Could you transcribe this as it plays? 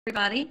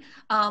Everybody.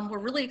 We're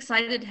really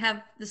excited to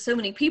have so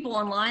many people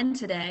online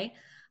today.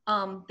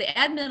 The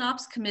Admin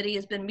Ops Committee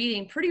has been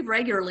meeting pretty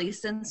regularly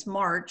since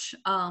March.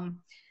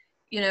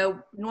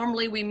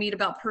 Normally we meet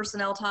about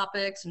personnel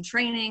topics and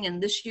training,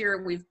 and this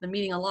year we've been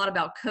meeting a lot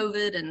about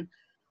COVID and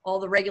all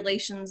the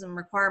regulations and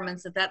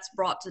requirements that's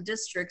brought to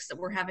districts that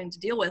we're having to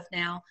deal with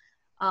now.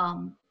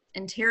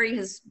 And Terry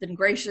has been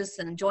gracious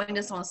and joined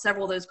us on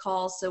several of those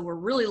calls, so we're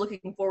really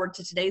looking forward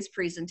to today's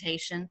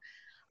presentation.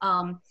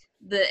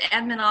 The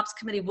Admin Ops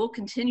Committee will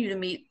continue to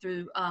meet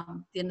through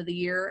the end of the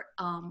year.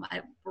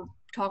 We're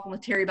talking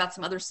with Terry about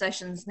some other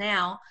sessions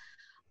now.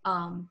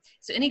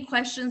 So any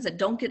questions that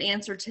don't get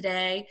answered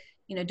today,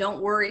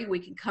 don't worry, we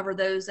can cover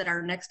those at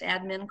our next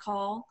admin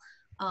call.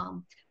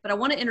 But I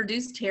want to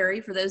introduce Terry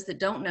for those that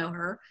don't know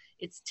her.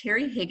 It's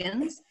Terry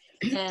Higgins,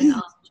 and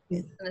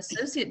she's an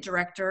associate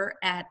director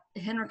at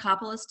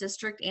Henricopolis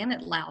District and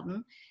at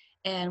Loudoun.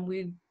 And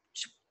we've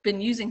been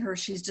using her.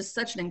 She's just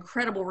such an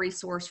incredible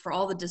resource for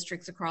all the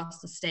districts across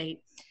the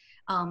state.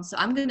 So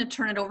I'm going to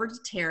turn it over to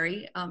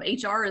Terry.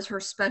 HR is her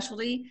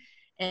specialty,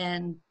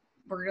 and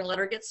we're going to let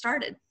her get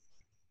started.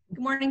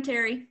 Good morning,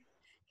 Terry.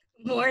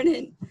 Good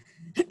morning.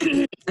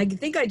 I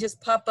think I just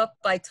pop up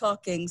by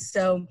talking.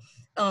 So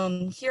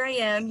here I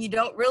am. You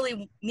don't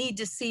really need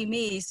to see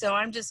me, so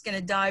I'm just going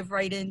to dive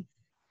right in,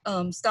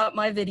 stop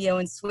my video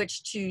and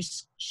switch to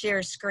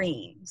share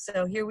screen.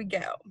 So here we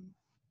go.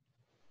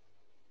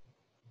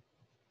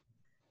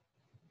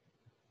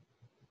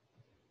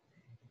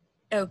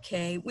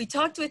 Okay, we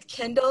talked with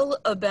Kendall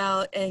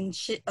about, and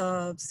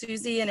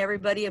Susie and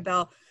everybody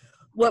about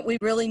what we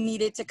really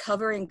needed to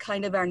cover in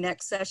kind of our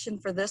next session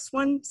for this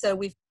one. So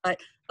we've got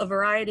a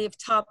variety of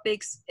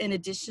topics in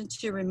addition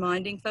to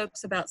reminding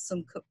folks about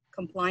some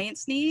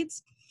compliance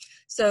needs.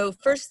 So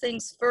first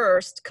things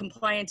first,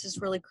 compliance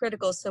is really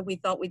critical, so we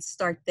thought we'd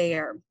start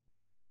there.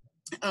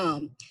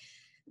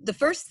 The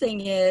first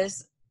thing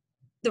is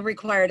the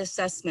required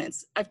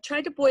assessments. I've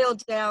tried to boil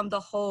down the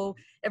whole,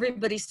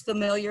 everybody's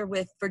familiar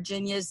with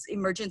Virginia's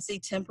emergency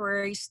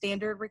temporary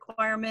standard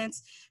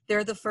requirements.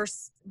 They're the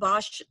first,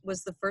 VOSH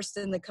was the first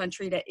in the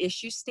country to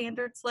issue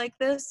standards like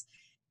this.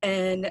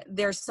 And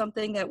there's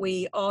something that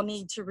we all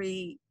need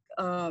to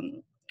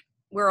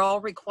we're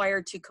all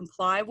required to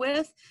comply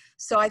with.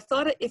 So I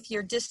thought if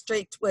your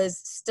district was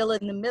still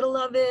in the middle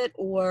of it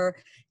or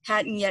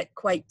hadn't yet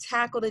quite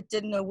tackled it,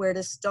 didn't know where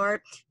to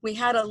start, we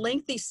had a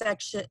lengthy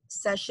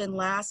session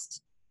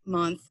last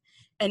month,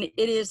 and it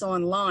is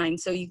online,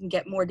 so you can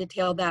get more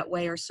detail that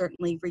way or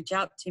certainly reach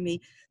out to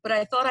me. But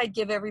I thought I'd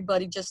give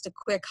everybody just a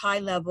quick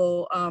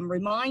high-level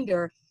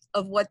reminder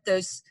of what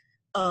those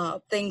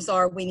things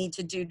are we need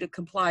to do to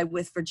comply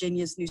with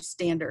Virginia's new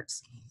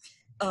standards.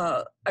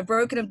 I've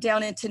broken them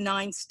down into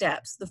 9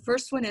 steps. The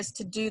first one is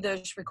to do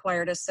those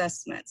required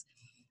assessments.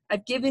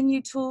 I've given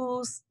you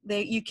tools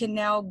that you can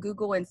now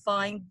Google and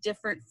find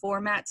different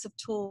formats of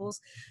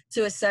tools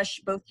to assess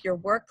both your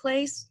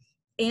workplace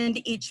and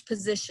each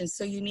position.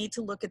 So you need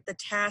to look at the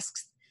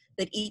tasks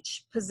that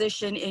each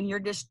position in your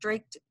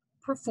district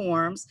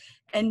performs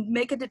and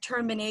make a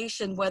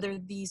determination whether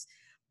these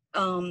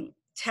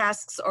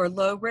tasks are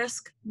low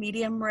risk,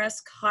 medium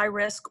risk, high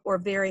risk, or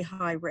very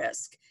high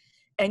risk.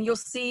 And you'll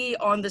see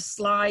on the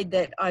slide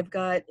that I've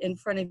got in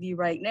front of you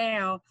right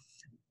now,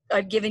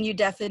 I've given you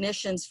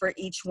definitions for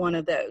each one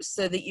of those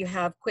so that you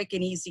have quick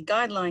and easy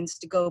guidelines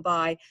to go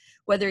by,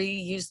 whether you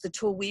use the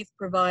tool we've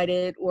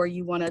provided or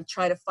you want to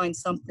try to find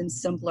something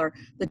simpler.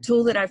 The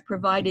tool that I've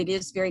provided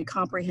is very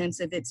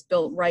comprehensive. It's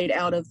built right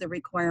out of the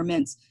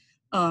requirements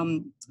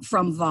from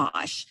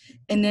VOSH.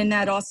 And then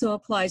that also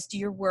applies to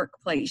your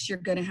workplace. You're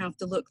going to have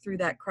to look through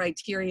that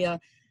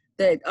criteria.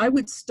 That I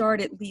would start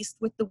at least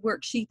with the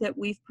worksheet that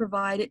we've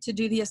provided to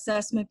do the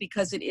assessment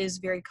because it is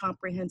very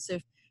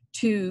comprehensive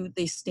to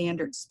the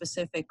standards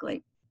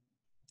specifically.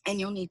 And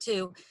you'll need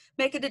to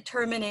make a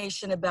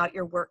determination about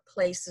your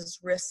workplace's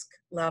risk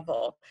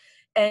level.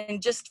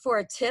 And just for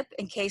a tip,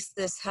 in case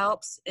this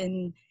helps,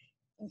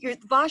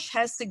 VOSH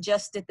has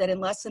suggested that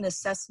unless an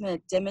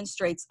assessment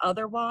demonstrates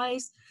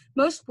otherwise,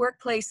 most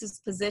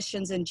workplaces,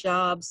 positions, and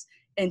jobs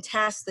and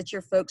tasks that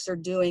your folks are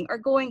doing are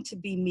going to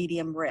be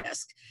medium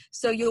risk.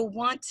 So you'll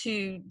want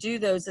to do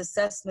those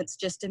assessments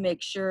just to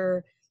make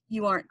sure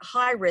you aren't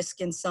high risk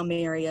in some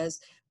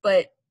areas,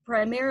 but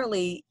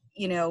primarily,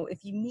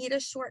 if you need a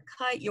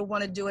shortcut, you'll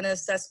want to do an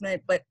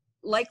assessment, but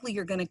likely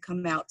you're going to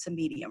come out to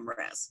medium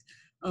risk.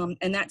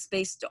 And that's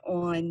based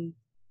on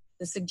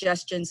the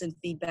suggestions and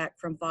feedback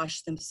from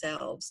VOSH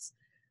themselves.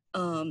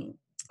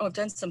 I've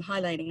done some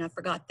highlighting, I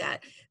forgot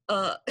that.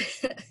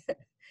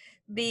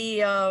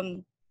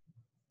 The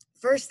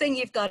first thing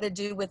you've got to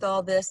do with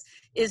all this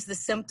is the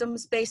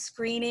symptoms-based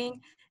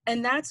screening,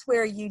 and that's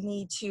where you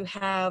need to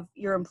have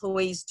your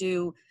employees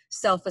do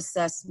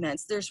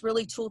self-assessments. There's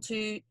really two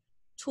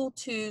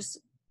tools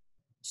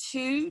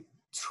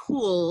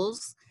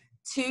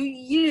to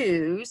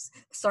use,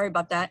 sorry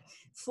about that,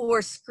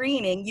 for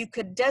screening. You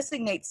could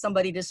designate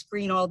somebody to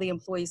screen all the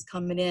employees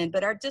coming in,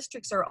 but our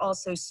districts are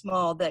also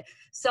small that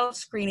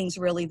self-screening is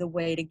really the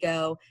way to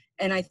go.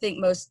 And I think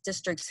most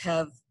districts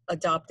have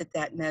adopted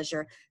that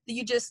measure.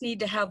 You just need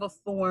to have a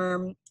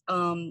form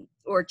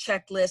or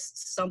checklist,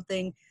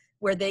 something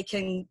where they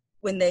can,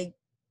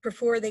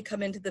 before they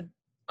come into the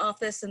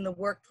office in the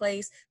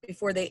workplace,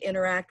 before they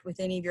interact with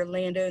any of your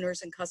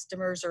landowners and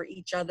customers or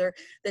each other,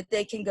 that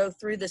they can go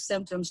through the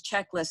symptoms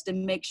checklist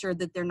and make sure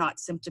that they're not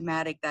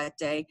symptomatic that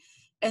day.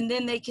 And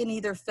then they can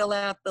either fill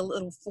out the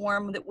little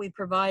form that we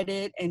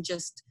provided and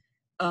just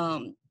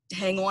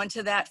hang on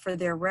to that for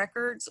their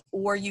records,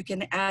 or you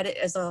can add it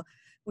as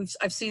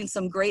I've seen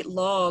some great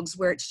logs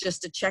where it's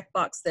just a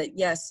checkbox that,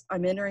 yes,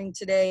 I'm entering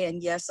today,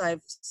 and yes,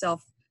 I've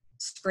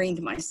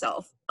self-screened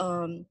myself.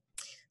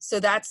 So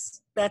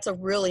that's a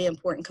really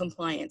important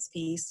compliance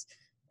piece.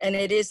 And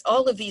it is,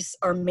 all of these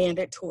are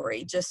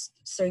mandatory, just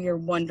so you're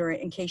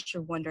wondering, in case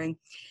you're wondering.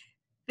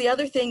 The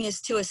other thing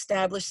is to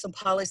establish some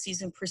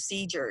policies and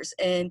procedures.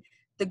 And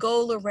the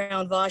goal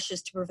around VOSH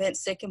is to prevent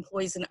sick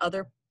employees and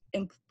other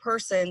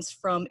persons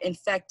from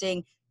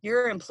infecting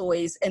your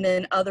employees and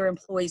then other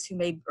employees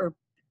or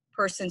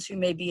persons who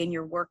may be in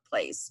your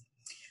workplace.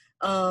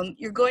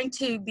 You're going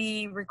to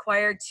be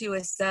required to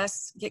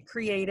assess, get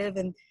creative,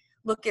 and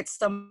look at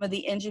some of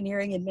the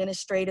engineering,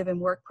 administrative, and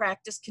work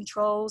practice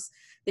controls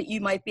that you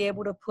might be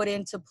able to put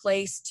into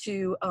place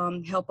to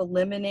help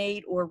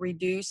eliminate or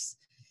reduce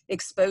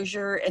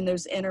exposure and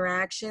those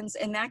interactions.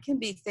 And that can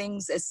be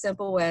things as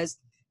simple as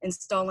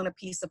installing a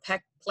piece of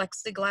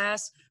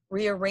plexiglass,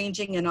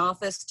 rearranging an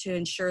office to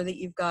ensure that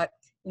you've got,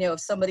 if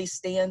somebody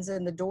stands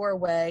in the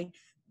doorway,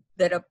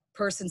 that a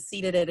person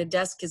seated at a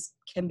desk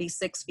can be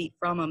 6 feet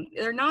from them.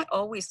 They're not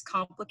always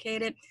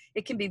complicated.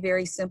 It can be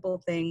very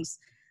simple things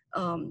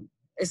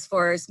as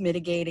far as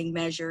mitigating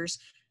measures.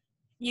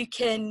 You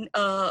can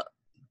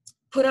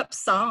put up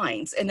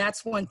signs, and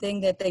that's one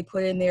thing that they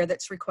put in there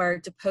that's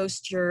required to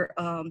post your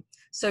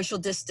social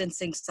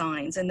distancing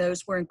signs, and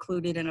those were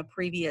included in a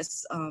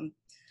previous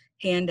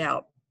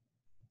handout.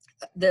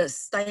 The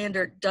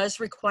standard does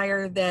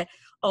require that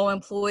all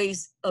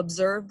employees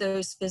observe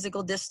those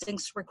physical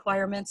distance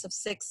requirements of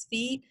 6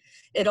 feet.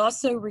 It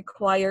also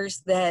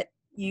requires that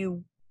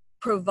you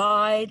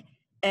provide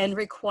and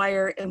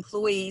require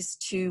employees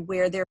to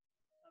wear their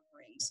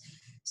coverings.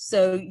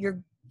 So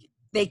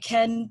they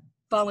can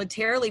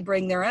voluntarily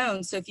bring their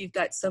own. So if you've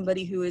got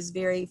somebody who is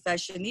very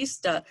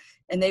fashionista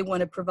and they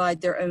want to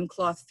provide their own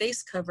cloth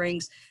face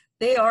coverings,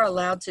 they are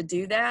allowed to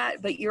do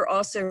that, but you're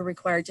also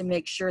required to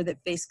make sure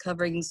that face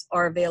coverings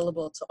are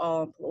available to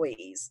all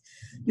employees.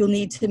 You'll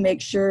need to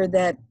make sure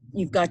that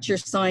you've got your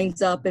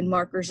signs up and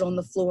markers on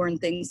the floor and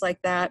things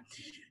like that,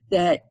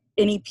 that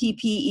any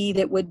PPE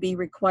that would be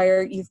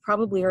required, you've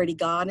probably already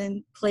got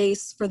in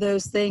place for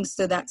those things,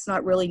 so that's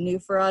not really new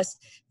for us.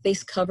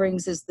 Face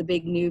coverings is the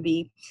big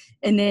newbie.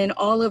 And then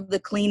all of the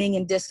cleaning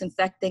and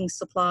disinfecting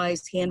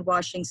supplies, hand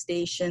washing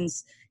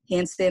stations,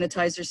 hand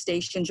sanitizer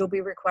stations, you'll be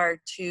required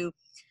to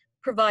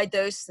provide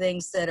those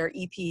things that are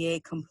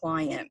EPA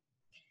compliant.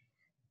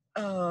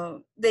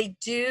 They've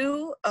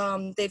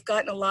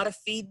gotten a lot of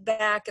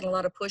feedback and a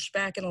lot of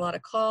pushback and a lot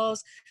of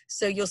calls.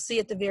 So you'll see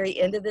at the very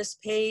end of this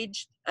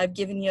page, I've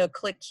given you a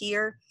click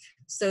here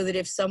so that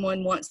if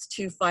someone wants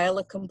to file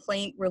a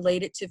complaint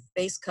related to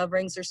face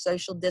coverings or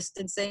social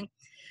distancing,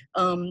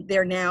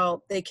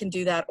 they can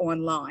do that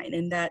online.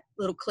 And that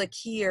little click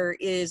here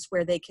is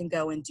where they can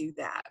go and do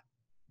that.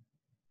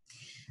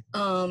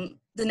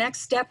 The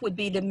next step would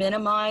be to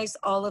minimize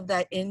all of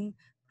that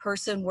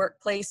in-person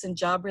workplace and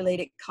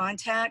job-related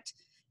contact,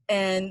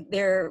 and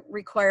they're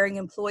requiring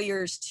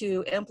employers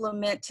to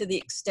implement, to the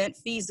extent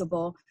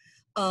feasible,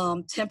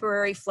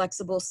 temporary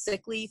flexible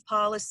sick leave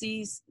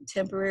policies,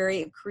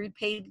 temporary accrued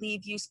paid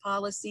leave use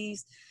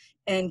policies,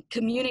 and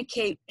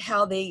communicate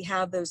how they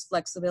have those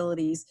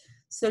flexibilities.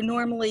 So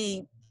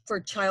normally for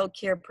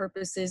childcare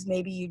purposes,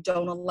 maybe you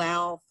don't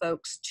allow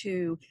folks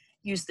to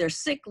use their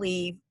sick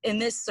leave. In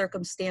this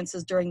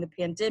circumstances during the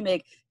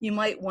pandemic, you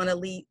might want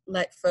to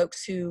let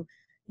folks who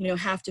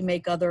have to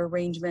make other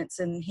arrangements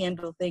and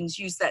handle things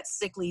use that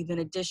sick leave in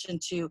addition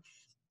to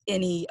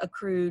any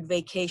accrued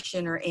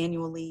vacation or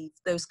annual leave,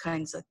 those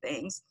kinds of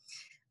things.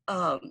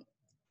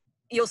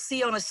 You'll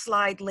see on a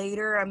slide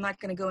later, I'm not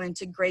going to go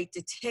into great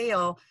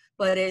detail,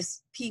 but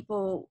as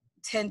people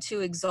tend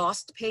to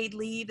exhaust paid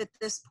leave at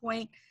this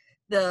point,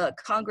 the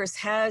Congress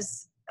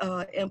has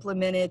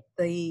implemented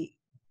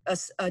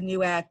a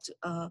new act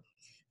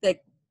that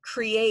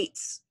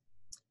creates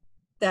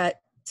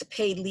that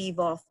paid leave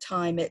off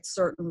time at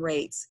certain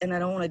rates. And I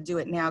don't want to do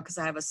it now because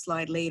I have a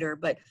slide later,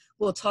 but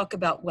we'll talk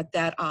about what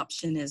that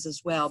option is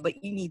as well.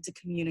 But you need to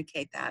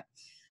communicate that.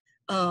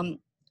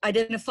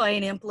 Identify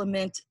and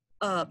implement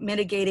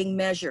mitigating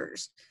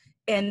measures.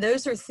 And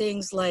those are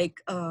things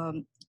like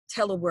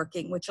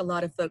teleworking, which a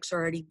lot of folks are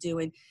already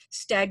doing,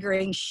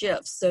 staggering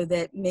shifts so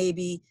that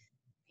maybe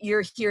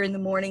you're here in the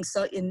morning,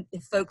 so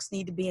if folks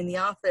need to be in the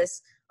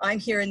office, I'm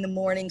here in the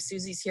morning,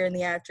 Susie's here in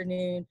the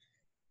afternoon,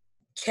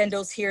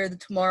 Kendall's here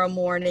tomorrow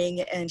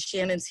morning, and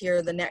Shannon's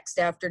here the next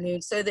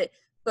afternoon, so that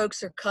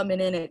folks are coming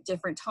in at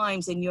different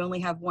times and you only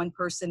have one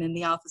person in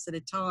the office at a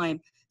time,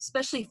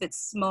 especially if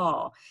it's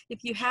small.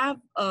 If you have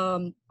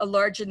a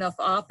large enough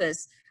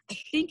office, I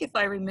think if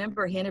I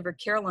remember, Hanover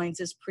Carolines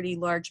is pretty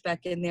large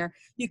back in there.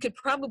 You could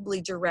probably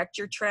direct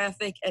your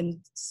traffic and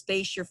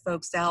space your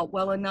folks out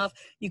well enough.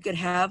 You could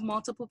have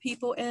multiple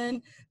people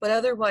in, but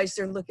otherwise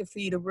they're looking for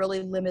you to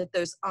really limit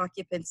those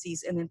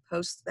occupancies and then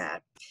post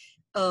that.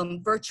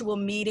 Virtual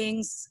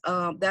meetings,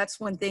 that's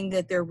one thing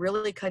that they're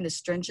really kind of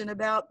stringent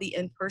about, the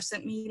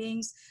in-person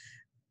meetings.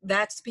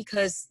 That's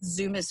because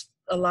Zoom is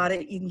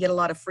you can get a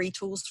lot of free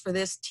tools for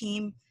this.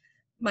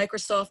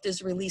 Microsoft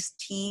has released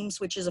Teams,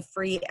 which is a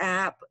free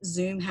app.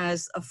 Zoom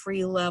has a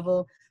free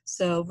level.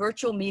 So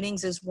virtual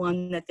meetings is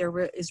one that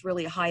there is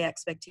really a high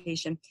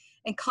expectation.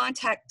 And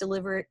contactless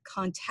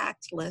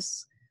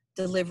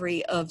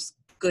delivery of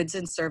goods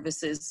and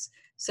services.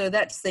 So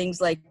that's things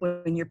like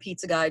when your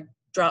pizza guy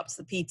drops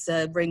the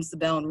pizza, rings the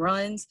bell and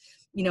runs.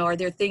 Are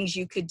there things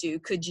you could do?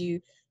 Could you,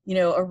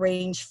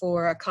 arrange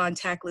for a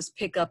contactless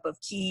pickup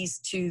of keys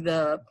to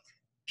the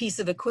piece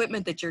of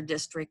equipment that your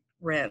district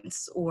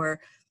rents, or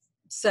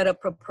set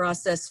up a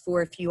process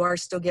for if you are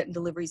still getting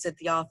deliveries at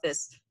the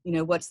office,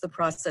 what's the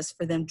process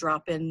for them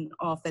dropping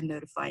off and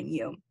notifying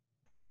you?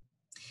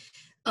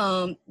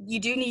 You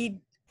do need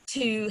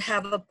to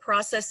have a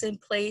process in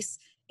place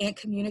and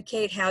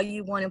communicate how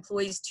you want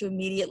employees to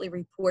immediately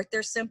report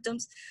their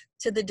symptoms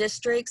to the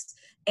districts.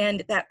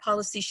 And that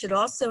policy should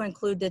also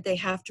include that they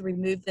have to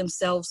remove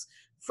themselves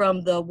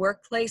from the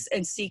workplace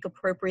and seek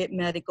appropriate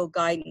medical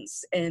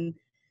guidance and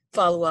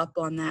follow up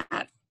on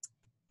that.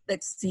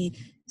 Let's see.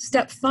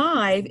 Step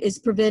 5 is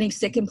preventing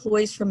sick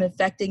employees from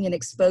infecting and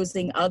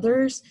exposing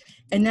others.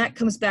 And that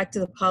comes back to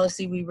the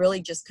policy we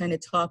really just kind of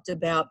talked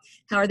about.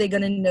 How are they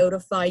going to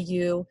notify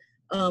you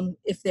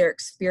if they're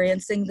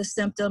experiencing the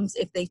symptoms,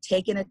 if they've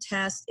taken a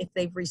test, if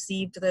they've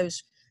received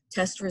those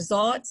test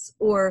results,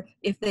 or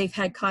if they've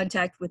had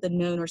contact with a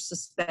known or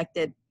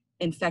suspected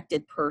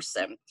infected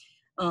person.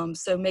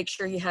 So make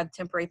sure you have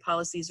temporary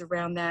policies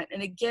around that.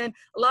 And again,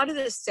 a lot of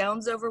this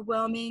sounds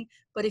overwhelming,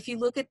 but if you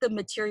look at the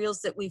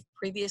materials that we've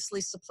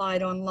previously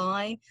supplied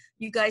online,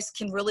 you guys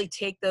can really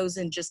take those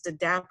and just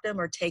adapt them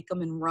or take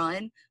them and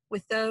run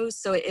with those.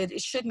 So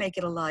it should make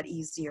it a lot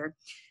easier.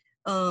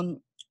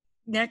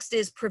 Next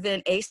is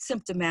prevent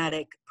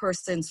asymptomatic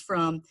persons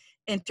from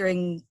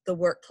entering the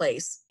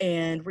workplace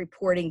and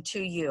reporting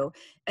to you.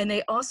 And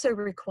they also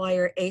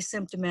require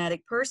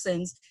asymptomatic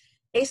persons.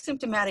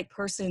 Asymptomatic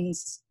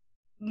persons,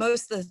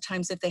 most of the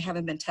times, if they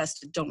haven't been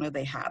tested, don't know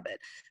they have it.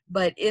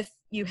 But if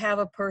you have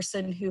a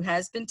person who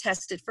has been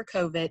tested for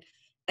COVID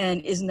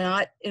and is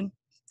not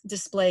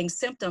displaying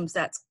symptoms,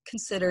 that's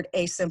considered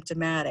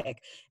asymptomatic.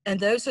 And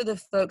those are the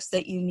folks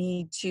that you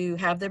need to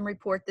have them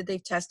report that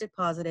they've tested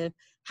positive,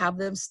 have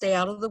them stay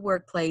out of the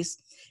workplace,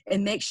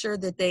 and make sure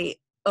that they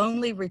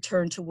only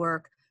return to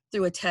work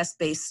through a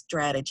test-based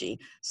strategy.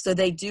 So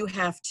they do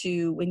have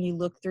to, when you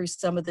look through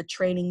some of the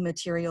training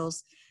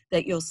materials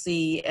that you'll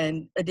see,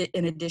 and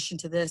in addition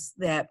to this,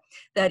 that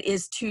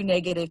is 2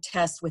 negative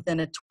tests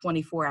within a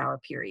 24-hour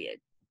period.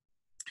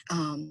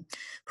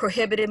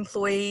 Prohibit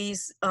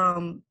employees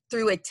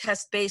through a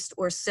test-based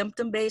or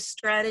symptom-based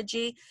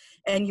strategy.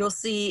 And you'll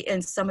see in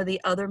some of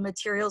the other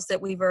materials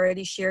that we've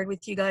already shared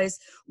with you guys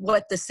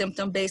what the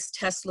symptom-based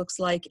test looks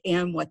like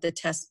and what the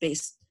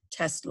test-based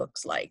test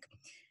looks like.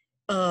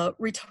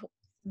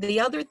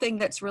 The other thing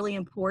that's really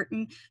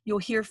important, you'll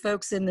hear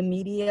folks in the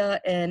media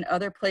and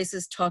other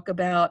places talk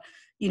about,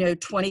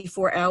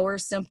 24-hour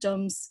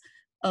symptoms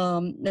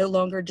no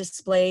longer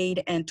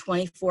displayed and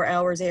 24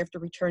 hours after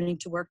returning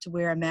to work to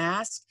wear a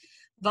mask.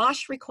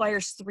 VOSH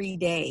requires 3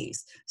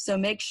 days. So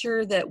make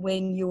sure that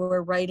when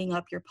you're writing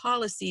up your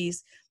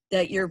policies,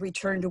 that your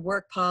return to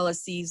work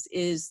policies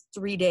is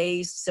 3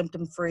 days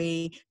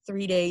symptom-free,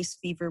 3 days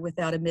fever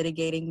without a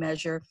mitigating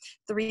measure,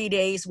 3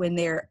 days when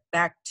they're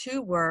back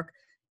to work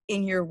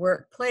in your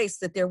workplace,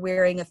 that they're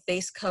wearing a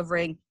face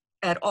covering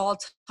at all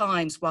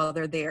times while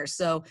they're there.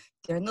 So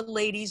they're in the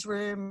ladies'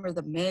 room or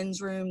the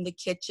men's room, the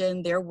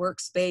kitchen, their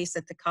workspace,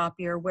 at the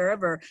copier,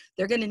 wherever,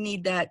 they're going to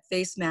need that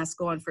face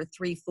mask on for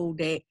 3 full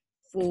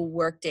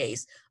work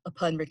days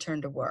upon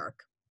return to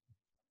work.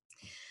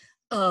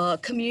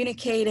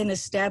 Communicate and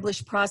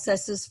establish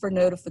processes for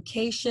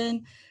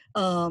notification.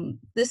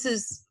 This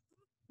is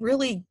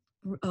really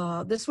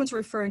this one's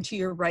referring to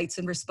your rights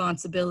and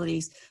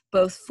responsibilities,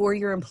 both for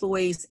your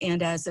employees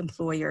and as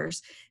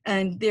employers.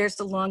 And there's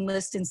a long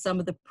list in some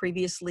of the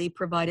previously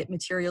provided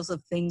materials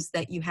of things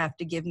that you have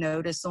to give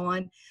notice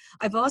on.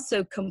 I've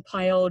also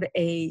compiled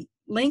a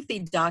lengthy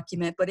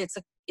document, but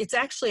it's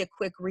actually a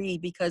quick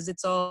read because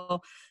it's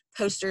all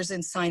posters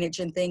and signage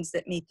and things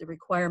that meet the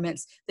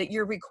requirements that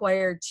you're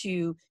required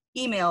to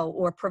email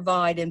or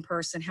provide in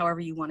person, however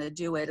you want to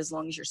do it, as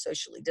long as you're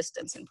socially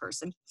distanced in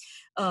person.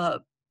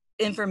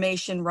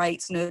 Information,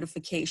 rights,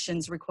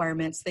 notifications,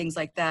 requirements, things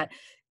like that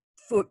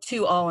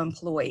to all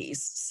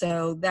employees.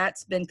 So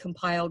that's been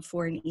compiled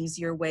for an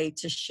easier way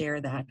to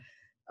share that.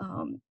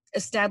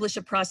 Establish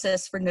a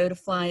process for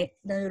notifying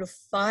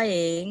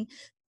employees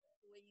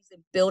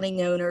and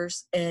building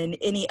owners and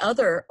any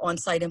other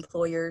on-site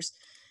employers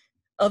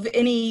of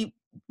any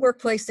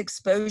workplace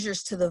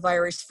exposures to the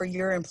virus for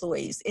your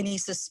employees, any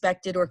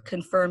suspected or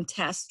confirmed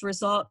test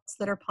results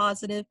that are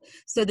positive,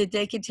 so that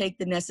they can take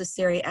the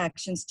necessary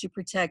actions to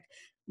protect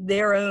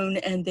their own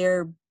and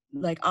their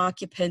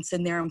occupants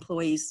and their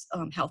employees'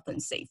 health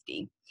and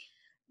safety.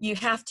 You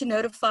have to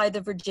notify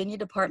the Virginia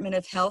Department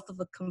of Health of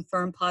a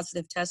confirmed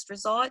positive test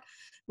result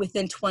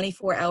within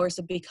 24 hours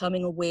of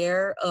becoming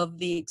aware of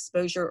the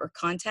exposure or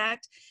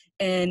contact.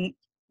 And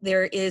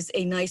there is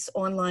a nice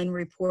online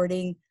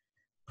reporting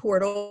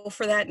portal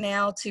for that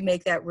now to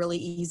make that really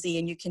easy,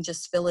 and you can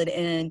just fill it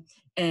in,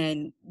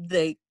 and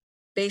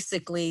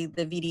basically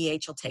the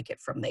VDH will take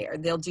it from there.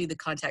 They'll do the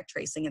contact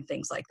tracing and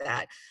things like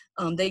that.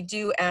 They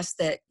do ask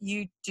that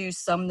you do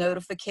some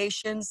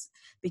notifications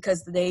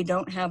because they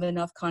don't have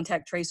enough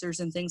contact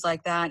tracers and things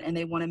like that, and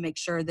they want to make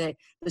sure that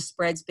the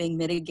spread's being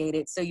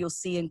mitigated. So you'll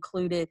see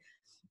included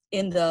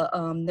in the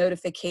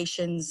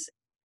notifications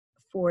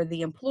for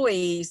the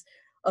employees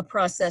a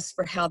process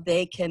for how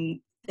they can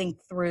think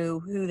through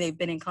who they've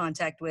been in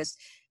contact with.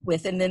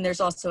 And then there's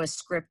also a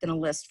script and a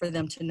list for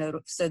them to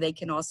notify, so they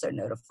can also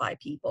notify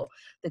people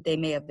that they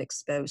may have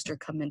exposed or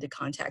come into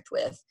contact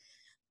with.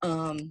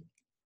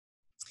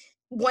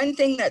 One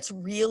thing that's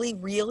really,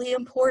 really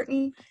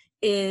important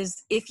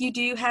is if you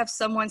do have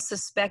someone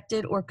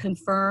suspected or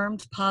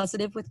confirmed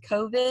positive with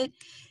COVID,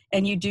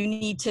 and you do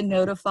need to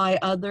notify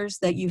others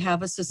that you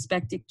have a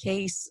suspected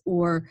case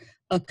or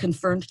a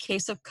confirmed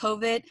case of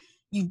COVID,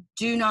 you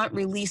do not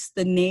release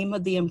the name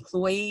of the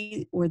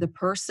employee or the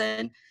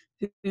person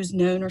who's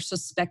known or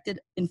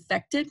suspected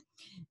infected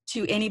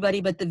to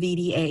anybody but the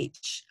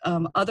VDH.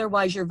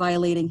 Otherwise, you're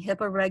violating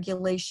HIPAA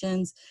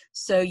regulations.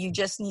 So you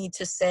just need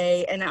to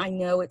say, and I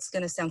know it's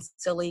going to sound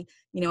silly,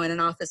 in an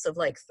office of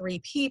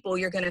 3 people,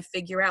 you're going to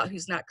figure out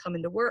who's not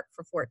coming to work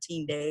for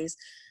 14 days.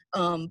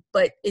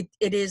 But it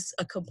is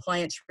a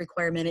compliance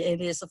requirement.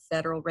 It is a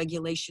federal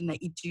regulation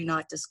that you do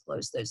not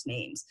disclose those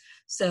names.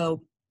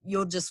 So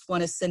you'll just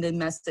want to send a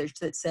message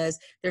that says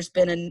there's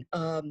been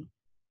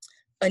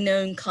a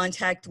known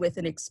contact with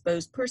an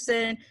exposed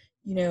person,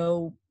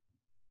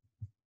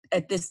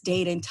 at this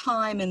date and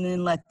time, and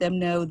then let them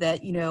know that,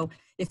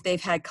 if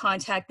they've had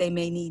contact, they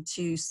may need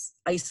to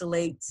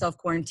isolate,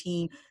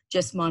 self-quarantine,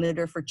 just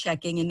monitor for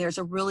checking. And there's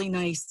a really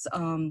nice,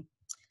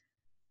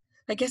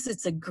 I guess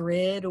it's a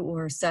grid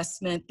or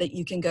assessment that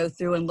you can go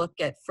through and look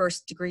at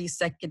 1st degree,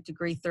 2nd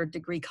degree, 3rd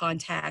degree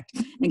contact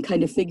and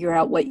kind of figure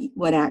out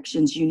what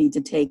actions you need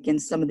to take in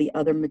some of the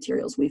other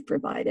materials we've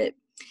provided.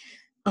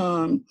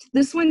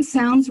 This one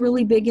sounds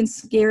really big and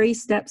scary,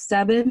 step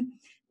 7,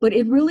 but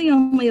it really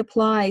only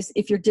applies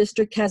if your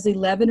district has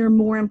 11 or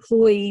more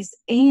employees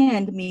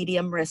and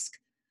medium risk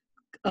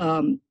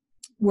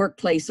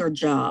workplace or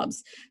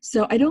jobs.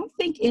 So I don't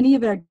think any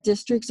of our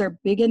districts are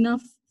big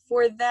enough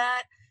for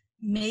that.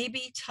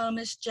 Maybe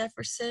Thomas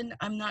Jefferson,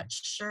 I'm not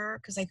sure,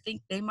 because I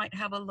think they might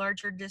have a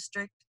larger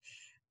district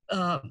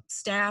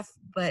staff,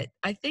 but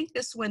I think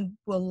this one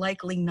will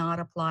likely not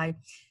apply.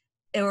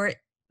 Or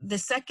the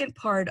second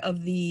part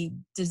of the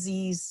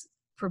disease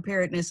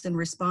preparedness and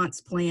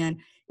response plan,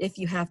 if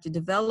you have to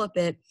develop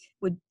it,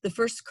 the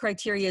first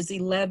criteria is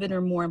 11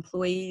 or more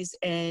employees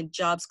and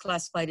jobs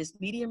classified as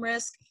medium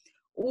risk,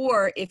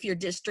 or if your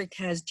district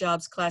has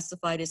jobs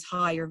classified as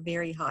high or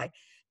very high.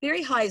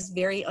 Very high is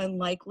very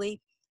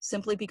unlikely,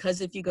 simply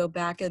because if you go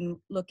back and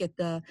look at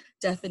the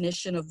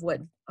definition of what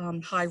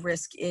high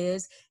risk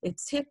is,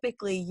 it's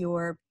typically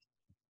your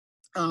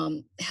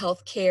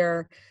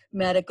healthcare,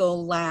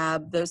 medical,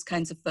 lab, those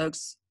kinds of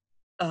folks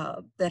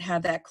that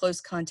have that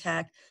close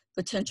contact,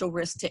 potential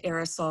risk to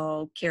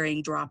aerosol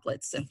carrying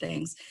droplets and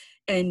things.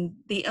 And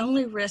the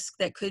only risk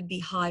that could be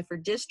high for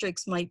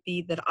districts might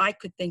be that I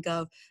could think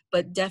of,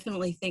 but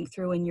definitely think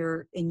through in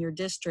your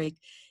district,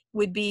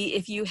 would be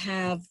if you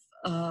have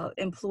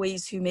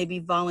employees who maybe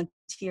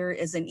volunteer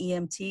as an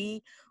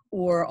EMT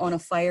or on a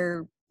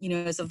fire,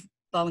 as a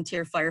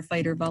volunteer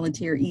firefighter,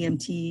 volunteer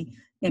EMT,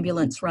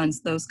 ambulance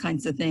runs, those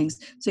kinds of things.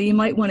 So you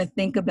might want to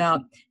think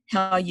about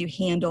how you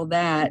handle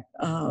that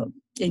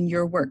in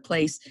your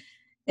workplace.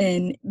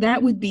 And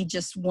that would be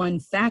just one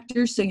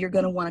factor. So you're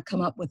going to want to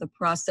come up with a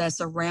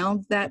process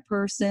around that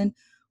person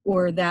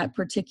or that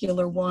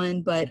particular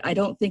one. But I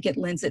don't think it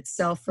lends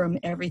itself from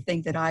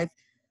everything that I've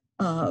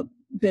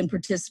been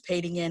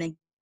participating in and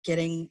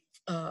getting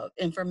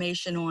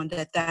information on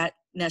that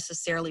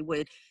necessarily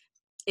would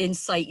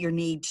incite your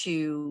need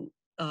to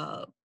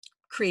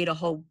create a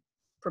whole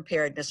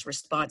preparedness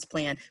response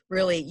plan.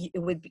 Really, it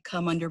would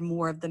come under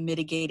more of the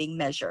mitigating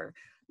measure,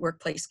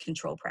 workplace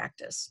control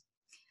practice.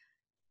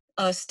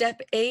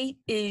 Step 8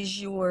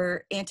 is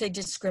your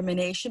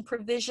anti-discrimination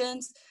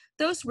provisions.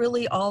 Those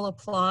really all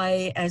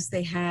apply as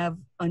they have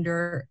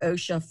under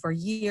OSHA for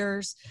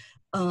years.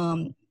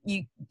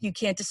 You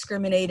can't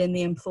discriminate in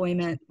the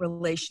employment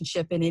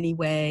relationship in any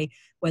way,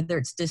 whether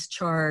it's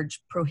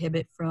discharge,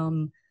 prohibit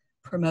from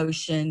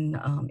promotion,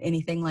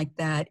 anything like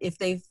that.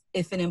 If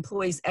an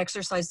employee's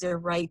exercised their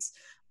rights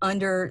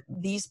under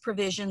these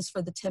provisions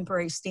for the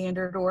temporary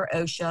standard or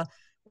OSHA,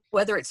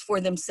 whether it's for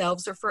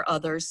themselves or for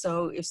others.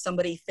 So if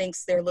somebody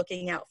thinks they're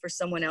looking out for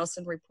someone else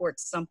and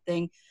reports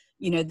something,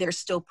 they're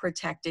still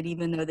protected,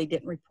 even though they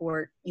didn't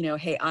report,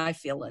 hey, I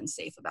feel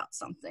unsafe about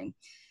something.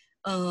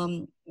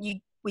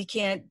 We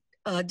can't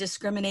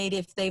discriminate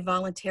if they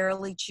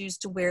voluntarily choose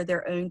to wear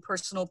their own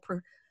personal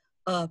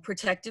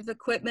protective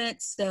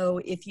equipment. So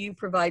if you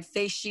provide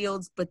face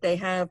shields, but they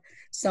have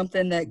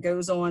something that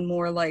goes on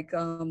more like,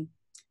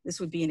 this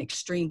would be an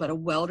extreme, but a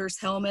welder's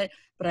helmet.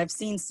 But I've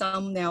seen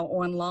some now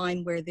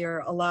online where they're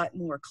a lot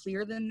more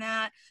clear than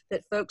that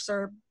folks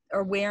are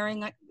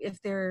wearing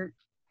if they're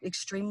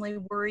extremely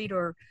worried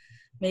or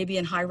maybe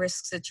in high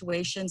risk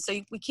situations. So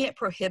we can't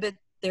prohibit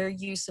their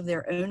use of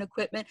their own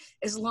equipment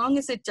as long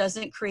as it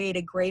doesn't create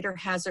a greater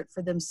hazard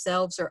for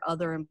themselves or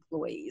other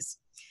employees.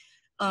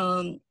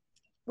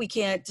 We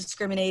can't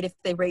discriminate if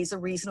they raise a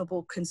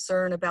reasonable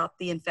concern about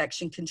the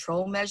infection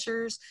control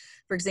measures.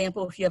 For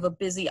example, if you have a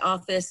busy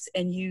office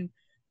and you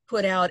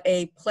put out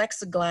a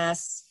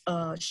plexiglass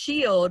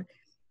shield,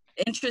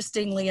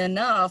 interestingly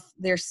enough,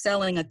 they're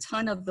selling a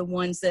ton of the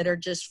ones that are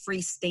just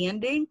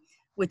freestanding,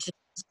 which is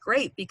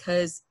great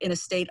because in a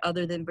state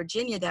other than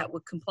Virginia, that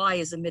would comply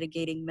as a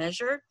mitigating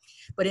measure.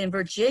 But in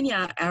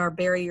Virginia, our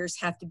barriers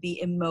have to be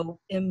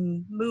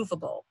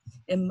immovable,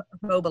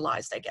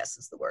 immobilized, I guess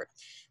is the word.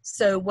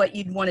 So what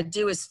you'd want to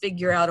do is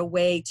figure out a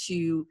way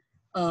to,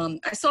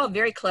 I saw a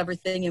very clever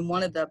thing in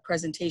one of the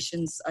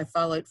presentations I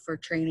followed for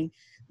training,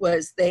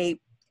 was they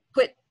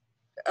put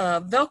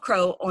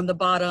Velcro on the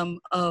bottom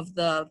of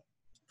the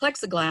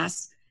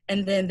plexiglass,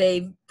 and then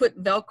they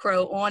put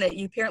Velcro on it.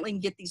 You apparently can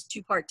get these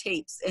two-part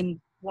tapes, and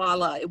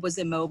voila, it was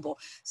immobile.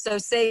 So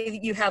say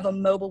you have a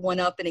mobile one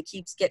up and it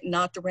keeps getting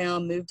knocked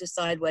around, moved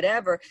aside,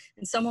 whatever,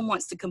 and someone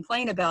wants to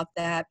complain about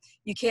that,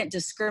 you can't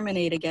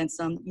discriminate against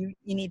them. You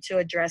need to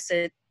address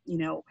it,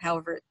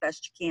 however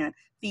best you can.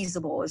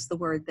 Feasible is the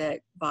word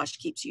that Bosch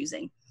keeps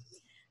using.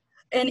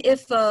 And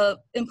if an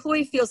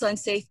employee feels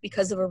unsafe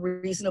because of a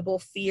reasonable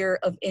fear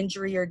of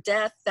injury or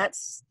death,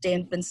 that's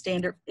been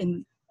standard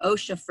in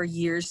OSHA for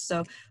years.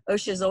 So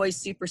OSHA is always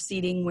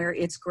superseding where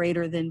it's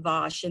greater than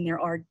VOSH, and there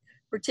are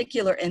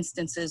particular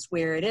instances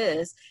where it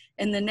is.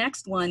 And the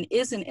next one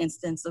is an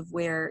instance of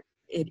where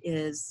it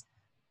is,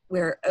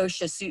 where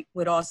OSHA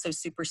would also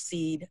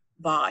supersede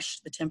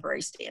VOSH, the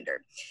temporary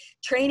standard.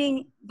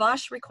 Training,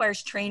 VOSH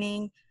requires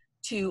training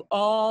to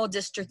all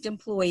district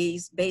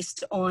employees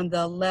based on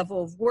the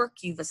level of work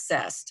you've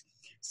assessed.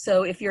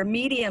 So if you're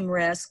medium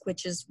risk,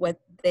 which is what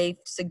they've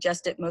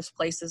suggested most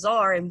places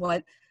are, and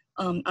what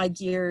I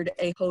geared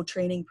a whole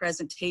training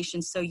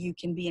presentation so you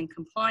can be in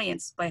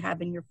compliance by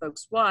having your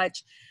folks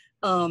watch.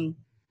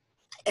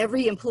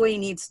 Every employee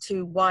needs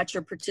to watch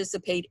or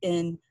participate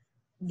in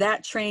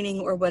that training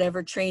or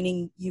whatever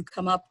training you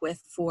come up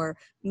with for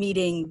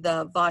meeting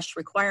the VOSH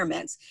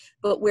requirements.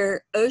 But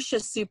where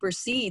OSHA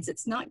supersedes,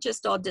 it's not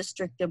just all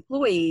district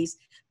employees.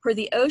 Per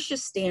the OSHA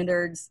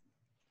standards,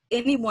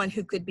 anyone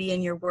who could be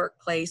in your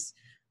workplace,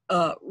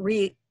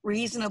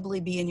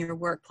 reasonably be in your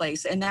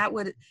workplace. And that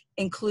would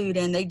include,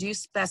 and they do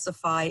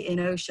specify in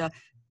OSHA,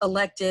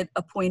 elected,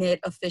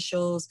 appointed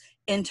officials,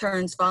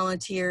 interns,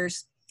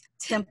 volunteers,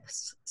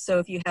 temps. So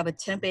if you have a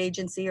temp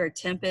agency or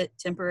a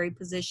temporary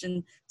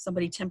position,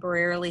 somebody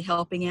temporarily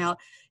helping out,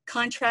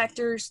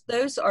 contractors,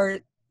 those are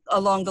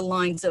along the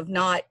lines of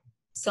not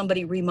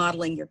somebody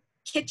remodeling your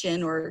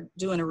kitchen or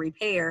doing a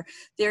repair.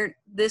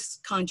 This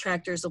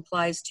contractors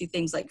applies to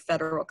things like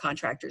federal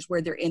contractors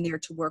where they're in there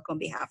to work on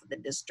behalf of the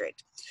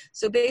district.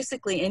 So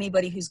basically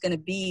anybody who's going to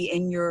be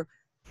in your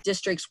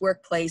district's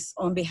workplace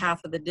on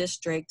behalf of the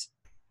district,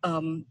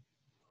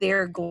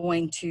 they're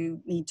going to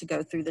need to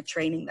go through the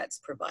training that's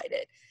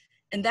provided.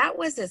 And that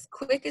was as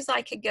quick as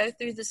I could go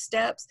through the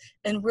steps.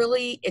 And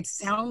really, it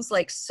sounds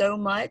like so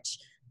much,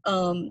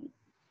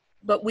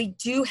 but we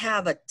do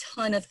have a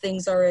ton of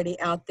things already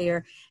out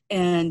there.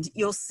 And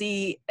you'll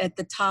see at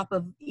the top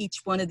of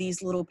each one of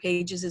these little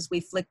pages as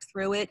we flick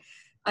through it,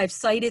 I've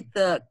cited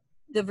the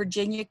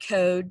Virginia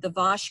code, the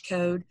VOSH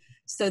code,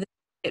 so that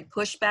you get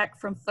pushback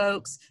from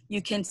folks.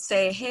 You can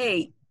say,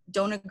 hey,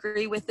 don't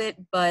agree with it,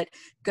 but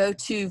go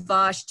to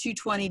VOSH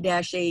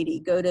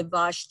 220-80, go to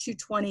VOSH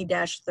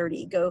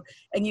 220-30, go,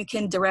 and you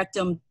can direct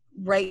them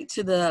right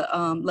to the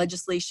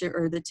legislation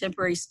or the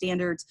temporary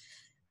standards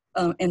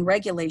and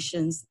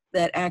regulations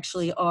that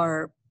actually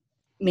are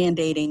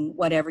mandating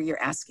whatever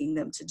you're asking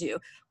them to do.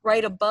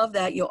 Right above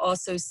that, you'll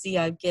also see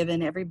I've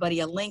given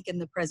everybody a link in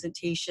the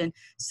presentation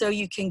so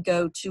you can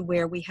go to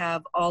where we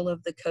have all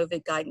of the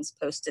COVID guidance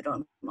posted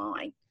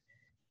online.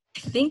 I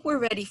think we're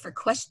ready for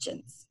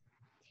questions.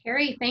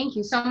 Terry, thank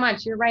you so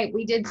much. You're right.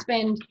 We did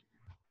spend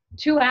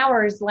 2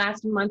 hours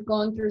last month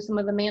going through some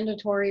of the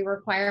mandatory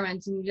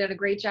requirements, and you did a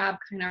great job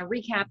kind of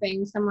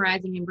recapping,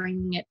 summarizing, and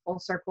bringing it full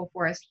circle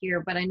for us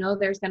here. But I know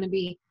there's going to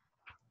be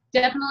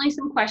definitely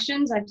some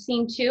questions. I've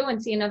seen two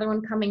and see another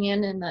one coming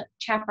in the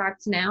chat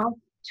box now.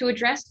 To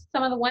address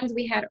some of the ones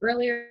we had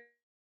earlier,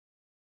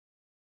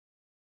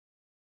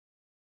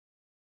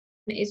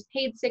 is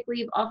paid sick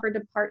leave offered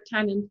to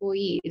part-time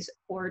employees,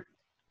 or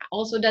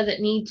also does it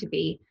need to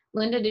be?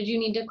 Linda, did you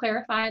need to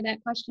clarify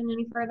that question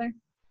any further?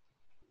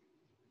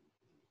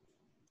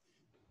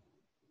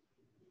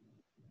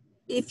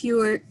 If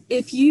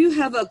you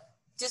have a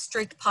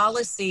district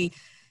policy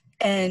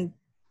and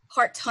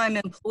part-time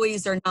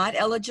employees are not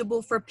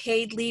eligible for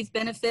paid leave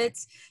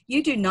benefits,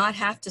 you do not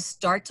have to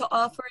start to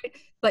offer it,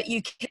 but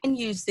you can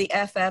use the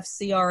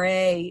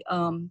FFCRA.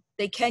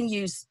 They can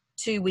use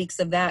 2 weeks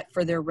of that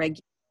for their regular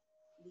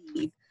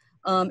leave.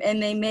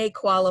 And they may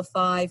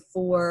qualify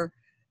for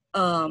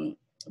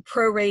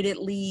prorated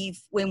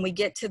leave. When we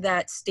get to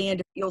that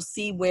standard, you'll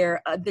see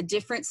where the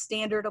different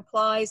standard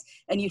applies,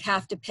 and you'd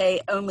have to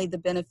pay only the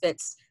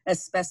benefits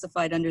as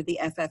specified under the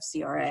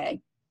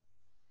FFCRA.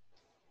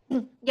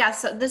 Yeah,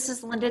 so this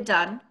is Linda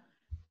Dunn.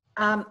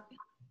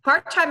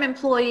 Part-time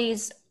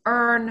employees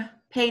earn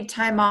paid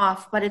time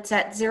off, but it's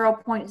at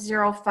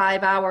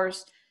 0.05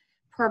 hours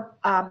per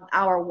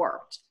hour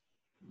worked.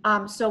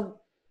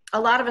 So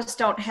a lot of us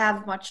don't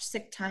have much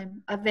sick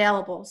time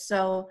available.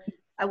 So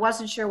I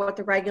wasn't sure what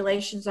the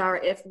regulations are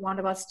if one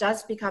of us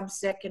does become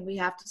sick and we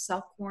have to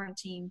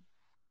self-quarantine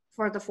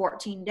for the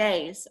 14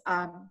 days.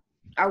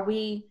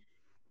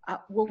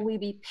 Will we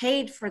be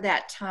paid for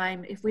that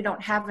time if we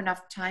don't have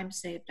enough time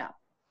saved up?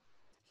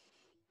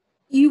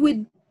 You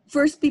would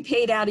first be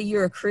paid out of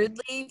your accrued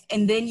leave,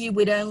 and then you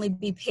would only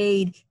be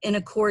paid in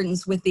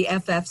accordance with the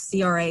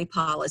FFCRA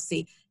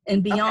policy.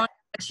 And beyond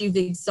that, you've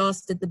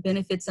exhausted the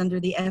benefits under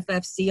the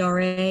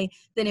FFCRA,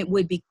 then it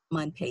would become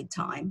unpaid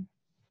time.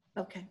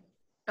 Okay.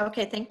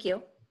 Okay, thank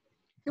you.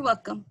 You're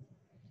welcome.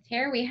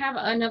 Here we have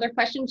another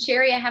question.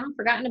 Sherry, I haven't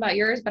forgotten about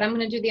yours, but I'm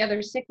going to do the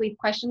other sick leave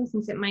question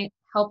since it might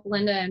help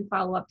Linda and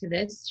follow up to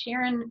this.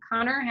 Sharon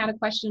Connor had a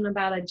question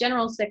about a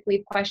general sick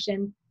leave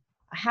question.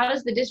 How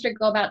does the district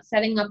go about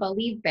setting up a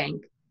leave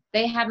bank?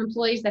 They have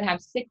employees that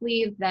have sick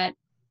leave that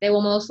they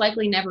will most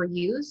likely never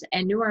use,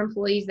 and newer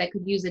employees that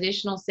could use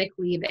additional sick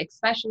leave,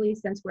 especially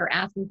since we're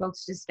asking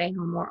folks to stay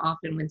home more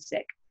often when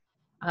sick.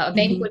 A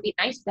bank would be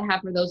nice to have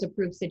for those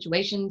approved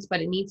situations,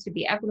 but it needs to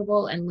be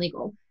equitable and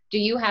legal. Do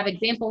you have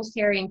examples,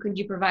 Terry, and could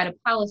you provide a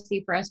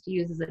policy for us to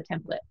use as a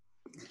template?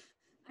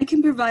 I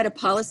can provide a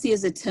policy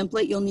as a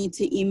template. You'll need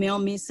to email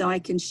me so I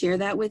can share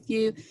that with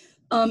you.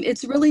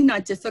 It's really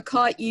not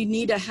difficult. You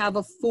need to have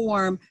a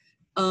form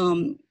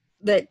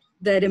that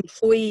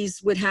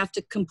employees would have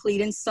to complete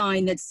and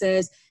sign that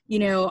says, you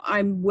know,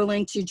 I'm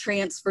willing to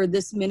transfer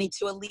this many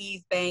to a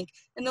leave bank.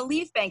 And the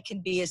leave bank can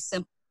be a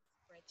simple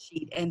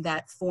spreadsheet and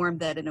that form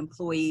that an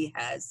employee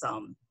has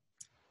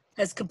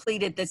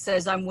completed that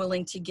says I'm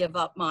willing to give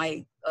up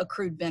my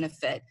accrued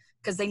benefit,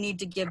 because they need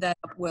to give that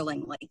up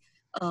willingly.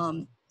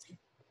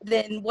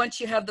 Then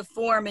once you have the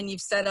form and you've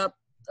set up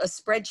a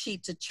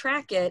spreadsheet to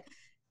track it,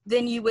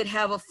 then you would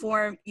have a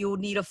form, you'll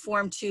need a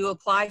form to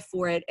apply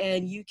for it,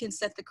 and you can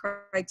set the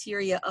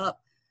criteria up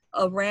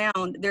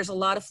around. There's a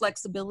lot of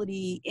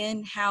flexibility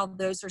in how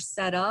those are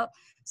set up,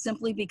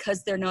 simply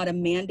because they're not a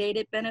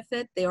mandated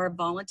benefit, they are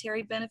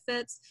voluntary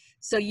benefits.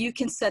 So you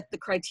can set the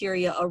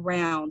criteria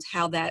around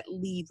how that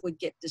leave would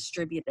get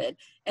distributed.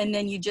 And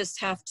then you just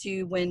have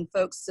to, when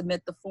folks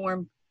submit the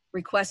form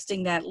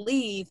requesting that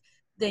leave,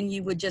 then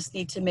you would just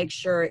need to make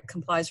sure it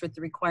complies with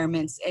the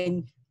requirements,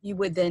 and you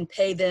would then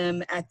pay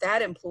them at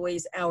that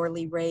employee's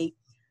hourly rate,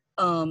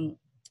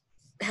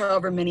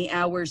 however many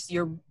hours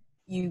you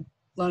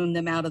loan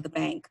them out of the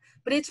bank.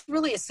 But it's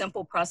really a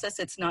simple process.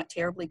 It's not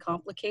terribly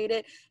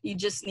complicated. You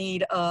just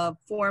need a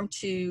form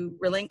to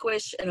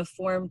relinquish and a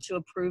form to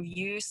approve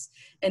use,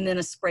 and then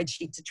a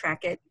spreadsheet to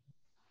track it.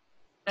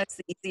 That's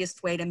the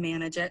easiest way to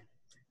manage it.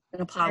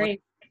 And a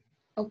policy.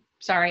 Oh,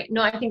 sorry.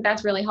 No, I think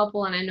that's really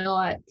helpful. And I know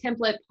a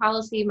template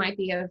policy might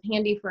be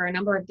handy for a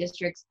number of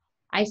districts.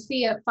 I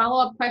see a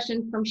follow-up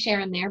question from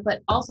Sharon there,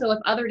 but also if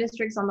other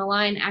districts on the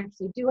line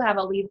actually do have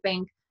a leave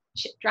bank,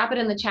 drop it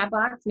in the chat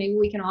box. Maybe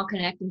we can all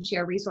connect and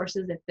share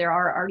resources if there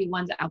are already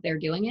ones out there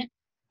doing it.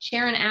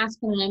 Sharon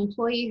asked, can an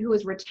employee who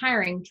is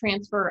retiring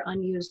transfer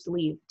unused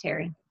leave,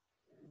 Terry?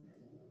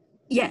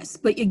 Yes,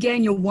 but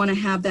again, you'll want to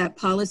have that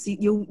policy.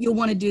 You'll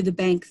want to do the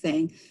bank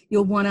thing.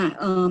 You'll want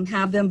to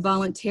have them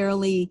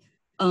voluntarily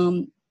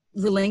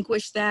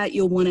relinquish that.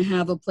 You'll want to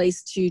have a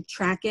place to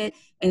track it,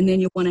 and then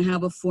you'll want to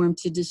have a form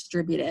to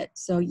distribute it.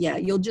 So yeah,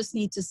 you'll just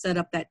need to set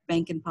up that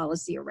banking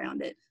policy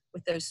around it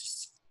with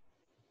those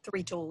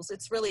 3 tools.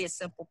 It's really a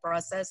simple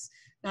process,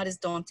 not as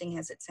daunting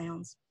as it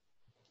sounds.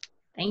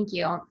 Thank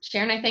you.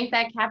 Sharon, I think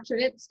that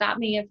captured it. Stop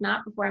me if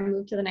not before I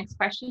move to the next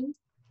question.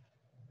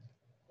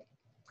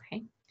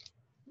 Okay.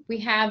 We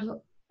have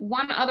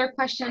one other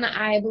question,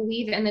 I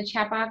believe, in the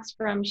chat box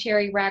from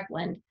Sherry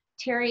Ragland.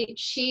 Terry,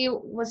 she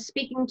was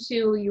speaking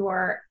to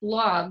your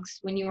logs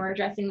when you were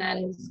addressing that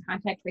as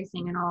contact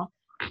tracing and all.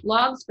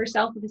 Logs for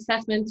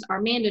self-assessments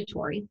are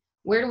mandatory.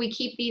 Where do we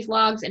keep these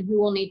logs, and who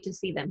will need to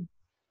see them?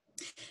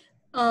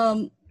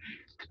 Logs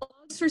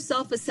for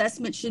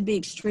self-assessment should be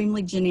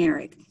extremely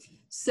generic.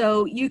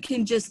 So you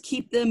can just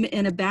keep them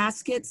in a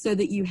basket so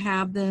that you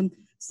have them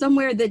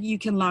somewhere that you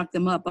can lock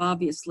them up,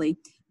 obviously.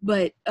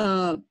 But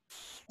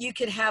you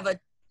could have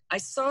I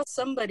saw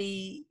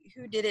somebody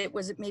who did it,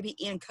 was it maybe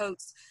Ian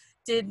Coates?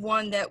 did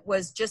one that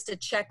was just a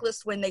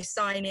checklist when they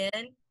sign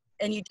in,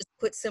 and you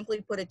just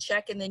simply put a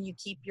check, and then you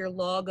keep your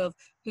log of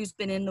who's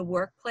been in the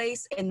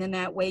workplace, and then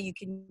that way you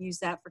can use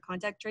that for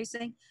contact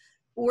tracing.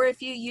 Or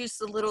if you use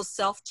the little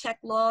self-check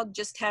log,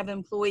 just have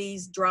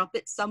employees drop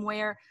it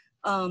somewhere,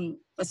 a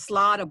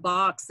slot, a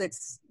box,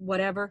 that's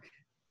whatever,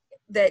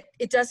 that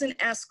it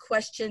doesn't ask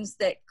questions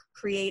that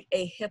create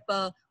a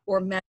HIPAA or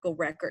medical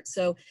record.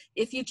 So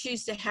if you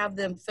choose to have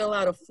them fill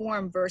out a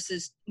form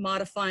versus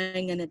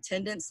modifying an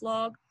attendance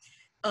log,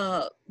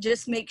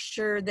 just make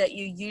sure that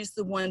you use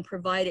the one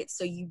provided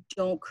so you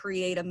don't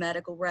create a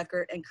medical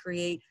record and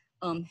create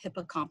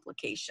HIPAA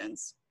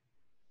complications.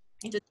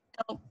 Just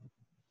help.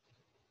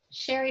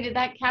 Sherry, did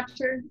that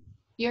capture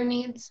your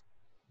needs?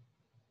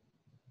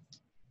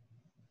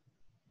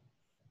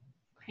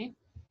 Okay.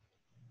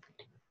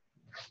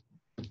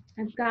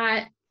 I've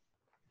got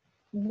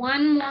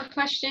one more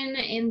question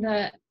in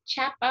the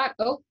chat box.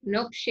 Oh,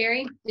 nope.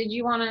 Sherry, did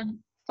you want to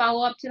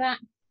follow up to that?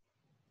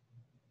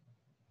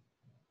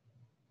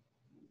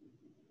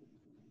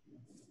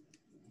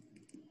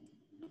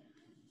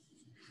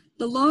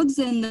 The logs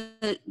and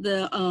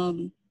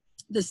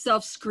the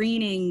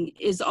self-screening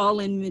is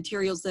all in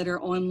materials that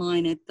are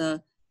online at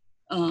the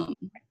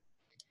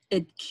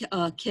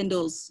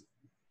Kindle's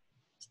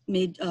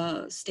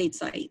state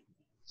site.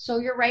 So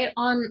you're right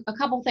on a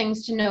couple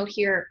things to note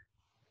here.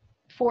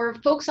 For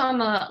folks on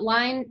the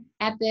line,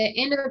 at the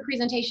end of the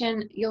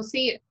presentation, you'll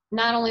see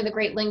not only the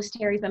great links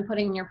Terry's been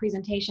putting in your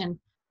presentation,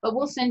 but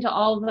we'll send to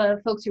all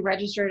the folks who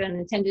registered and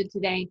attended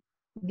today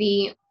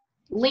the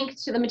link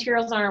to the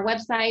materials on our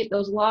website,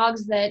 those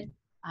logs that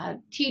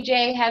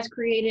TJ has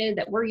created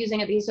that we're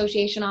using at the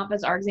association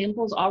office are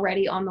examples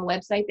already on the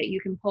website that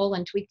you can pull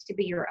and tweak to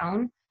be your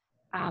own.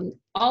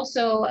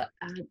 Also,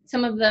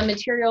 some of the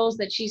materials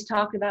that she's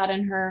talked about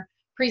in her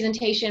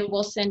presentation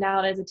we'll send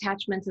out as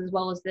attachments, as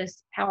well as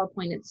this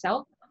PowerPoint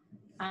itself.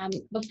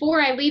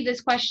 Before I leave this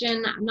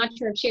question, I'm not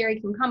sure if Sherry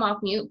can come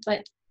off mute,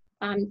 but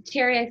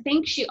Terry, I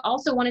think she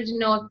also wanted to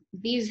know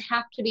if these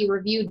have to be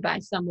reviewed by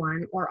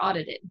someone or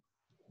audited.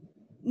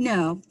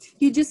 No,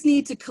 you just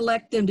need to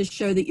collect them to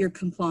show that you're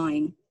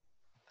complying.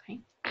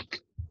 Okay.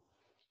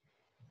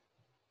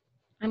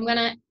 I'm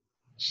gonna,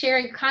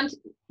 Sherry,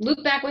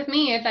 loop back with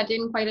me if that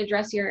didn't quite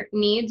address your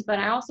needs, but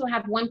I also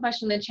have one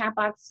question in the chat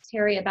box,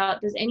 Terry,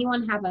 about does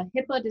anyone have a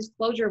HIPAA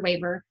disclosure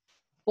waiver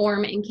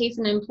form in case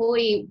an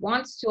employee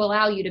wants to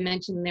allow you to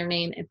mention their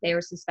name if they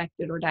are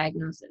suspected or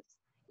diagnosis?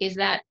 Is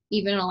that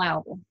even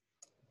allowable?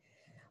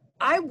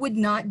 I would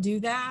not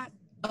do that.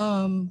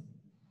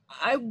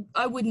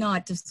 I would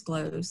not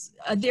disclose.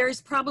 There's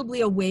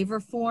probably a waiver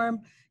form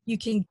you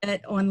can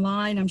get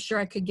online. I'm sure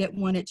I could get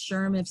one at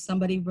SHRM if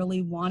somebody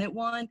really wanted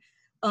one.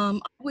 I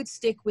would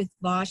stick with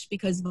VOSH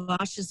because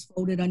VOSH is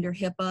folded under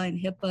HIPAA, and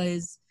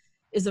HIPAA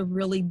is a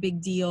really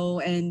big deal.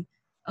 And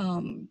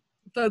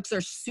folks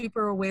are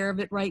super aware of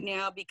it right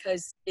now,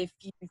 because if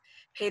you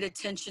paid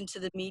attention to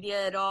the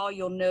media at all,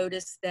 you'll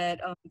notice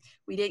that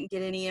we didn't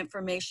get any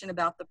information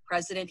about the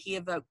president. He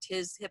evoked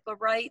his HIPAA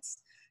rights.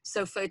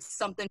 So it's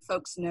something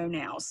folks know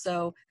now.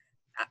 So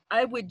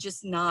I would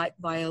just not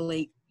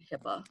violate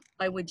HIPAA.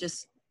 I would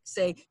just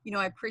say, you know,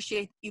 I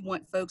appreciate you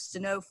want folks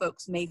to know.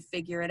 Folks may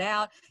figure it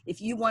out.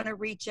 If you want to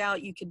reach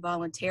out, you can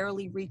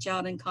voluntarily reach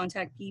out and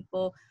contact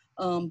people.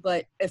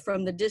 But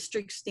from the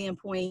district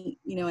standpoint,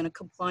 you know, in a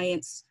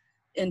compliance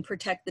and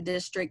protect the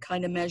district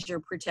kind of measure,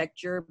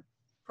 protect your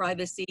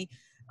privacy,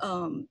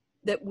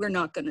 that we're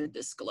not going to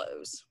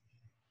disclose.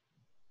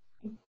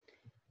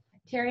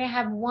 Terry, I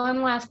have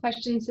one last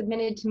question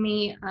submitted to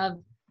me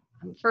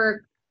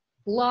for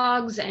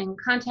logs and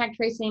contact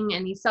tracing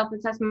and these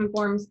self-assessment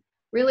forms.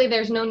 Really,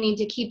 there's no need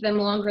to keep them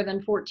longer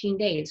than 14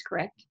 days,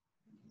 correct?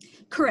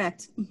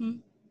 Correct. Mm-hmm.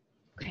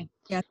 Okay.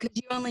 Yeah, because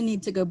you only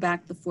need to go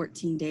back the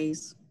 14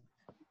 days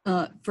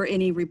for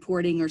any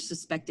reporting or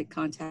suspected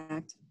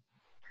contact.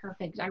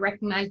 Perfect. I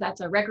recognize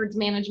that's a records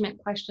management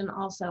question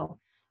also.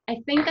 I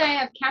think I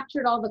have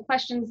captured all the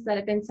questions that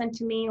have been sent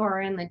to me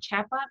or in the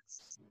chat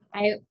box.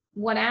 I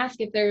would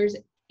ask if there's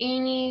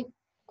any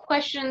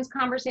questions,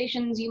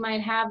 conversations you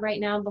might have right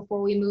now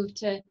before we move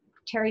to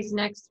Terry's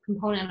next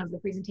component of the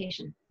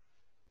presentation.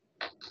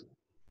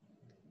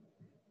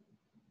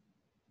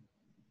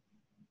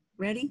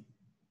 Ready?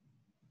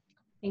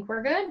 I think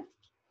we're good.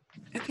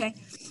 Okay.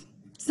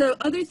 So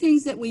other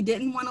things that we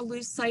didn't want to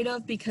lose sight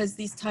of, because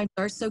these times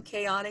are so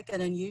chaotic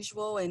and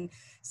unusual and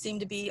seem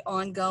to be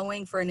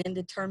ongoing for an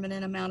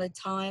indeterminate amount of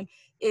time,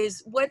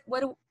 is what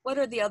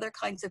are the other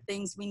kinds of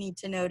things we need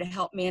to know to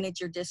help manage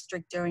your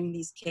district during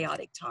these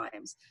chaotic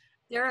times?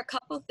 There are a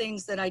couple of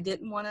things that I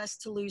didn't want us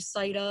to lose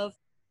sight of.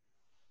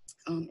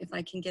 If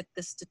I can get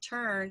this to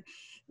turn,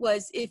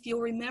 was if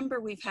you'll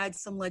remember, we've had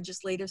some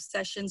legislative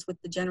sessions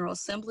with the General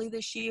Assembly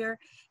this year,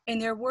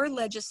 and there were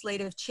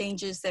legislative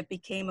changes that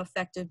became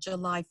effective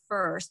July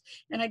 1st.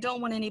 And I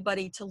don't want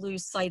anybody to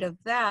lose sight of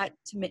that,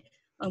 to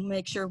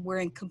make sure we're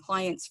in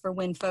compliance for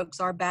when folks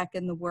are back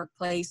in the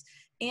workplace.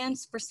 And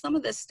for some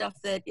of the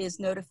stuff that is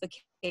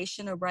notification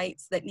notification of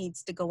rights that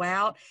needs to go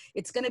out.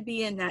 It's going to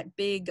be in that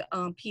big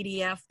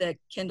PDF that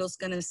Kendall's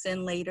going to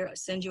send later,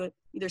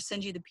 either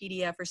send you the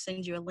PDF or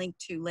send you a link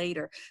to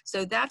later.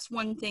 So that's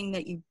one thing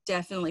that you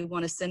definitely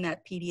want to send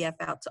that PDF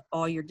out to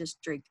all your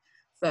district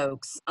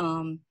folks,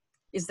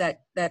 is that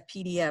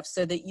PDF,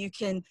 so that you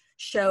can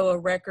show a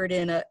record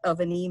of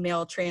an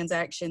email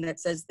transaction that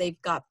says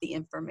they've got the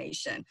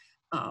information.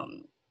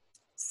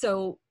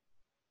 So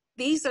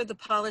these are the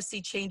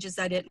policy changes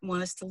I didn't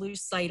want us to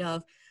lose sight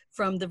of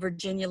from the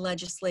Virginia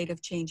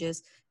legislative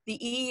changes. The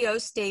EEO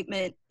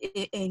statement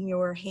in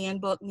your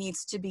handbook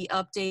needs to be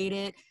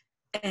updated,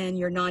 and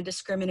your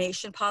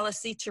non-discrimination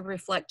policy to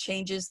reflect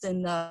changes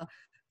in the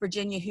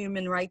Virginia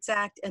Human Rights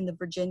Act and the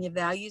Virginia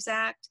Values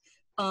Act.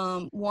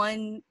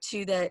 One,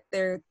 two, that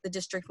the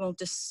district won't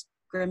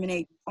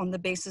discriminate on the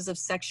basis of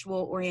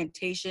sexual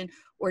orientation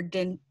or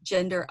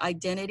gender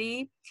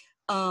identity.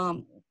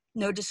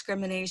 No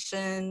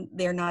discrimination.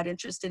 They're not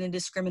interested in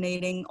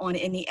discriminating on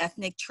any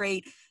ethnic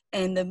trait.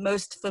 And the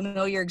most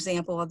familiar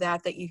example of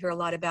that you hear a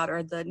lot about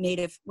are the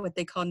native, what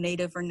they call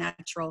native or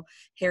natural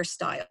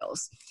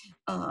hairstyles.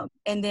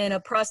 And then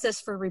a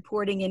process for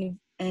reporting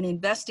and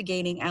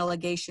investigating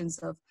allegations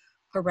of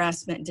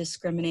harassment and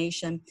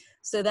discrimination.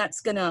 So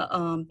that's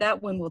gonna,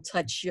 that one will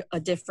touch a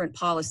different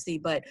policy,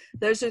 but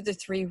those are the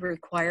 3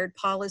 required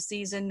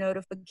policies and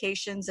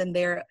notifications. And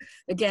they're,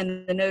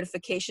 again, the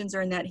notifications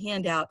are in that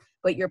handout,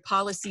 but your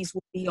policies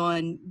will be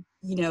on,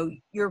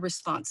 your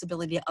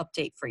responsibility to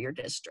update for your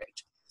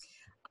district.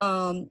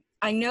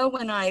 I know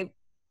when I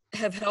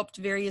have helped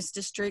various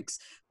districts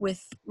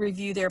with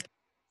review their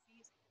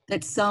policies,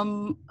 that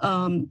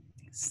some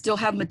still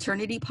have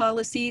maternity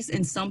policies,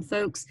 and some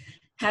folks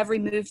have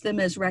removed them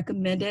as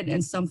recommended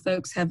and some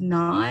folks have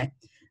not.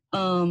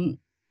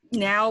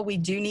 Now we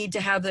do need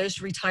to have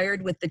those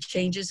retired with the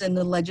changes in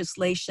the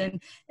legislation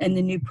and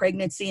the new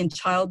pregnancy and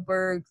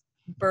childbirth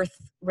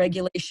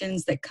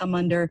regulations that come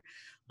under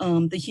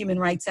the Human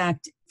Rights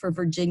Act for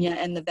Virginia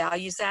and the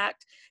Values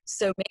Act.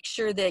 So make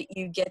sure that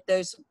you get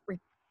those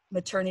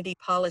maternity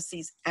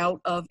policies out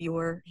of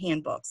your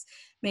handbooks.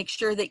 Make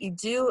sure that you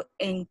do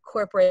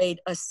incorporate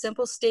a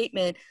simple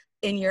statement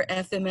in your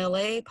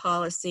FMLA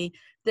policy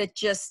that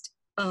just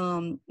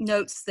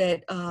notes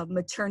that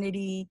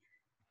maternity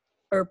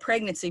or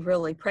pregnancy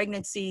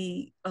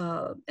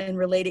and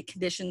related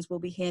conditions will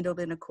be handled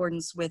in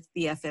accordance with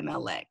the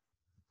FMLA.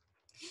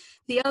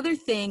 The other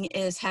thing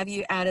is, have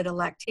you added a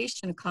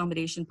lactation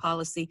accommodation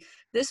policy?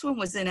 This one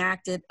was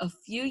enacted a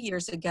few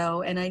years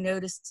ago, and I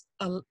noticed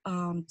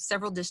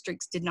several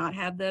districts did not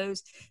have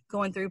those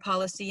going through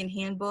policy and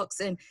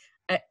handbooks. And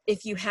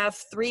if you have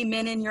 3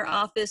 men in your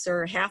office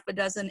or half a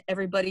dozen,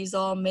 everybody's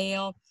all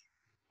male,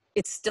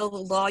 it's still the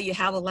law. You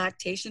have a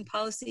lactation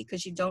policy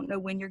because you don't know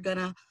when you're going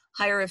to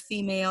hire a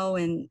female,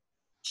 and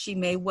she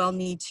may well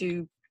need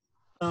to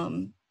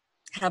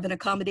have an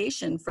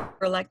accommodation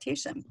for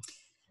lactation.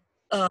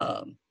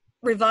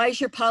 Revise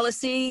your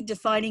policy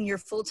defining your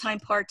full-time,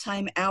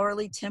 part-time,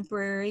 hourly,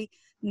 temporary,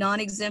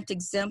 non-exempt,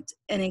 exempt,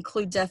 and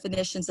include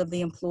definitions of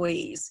the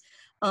employees.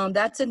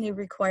 That's a new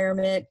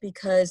requirement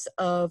because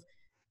of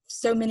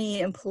so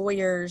many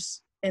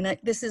employers, and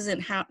this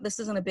isn't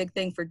a big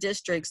thing for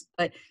districts,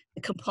 but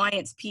the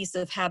compliance piece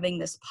of having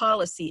this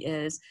policy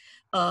is,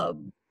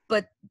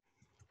 but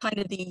kind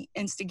of the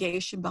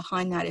instigation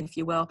behind that, if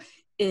you will,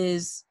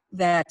 is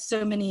that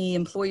so many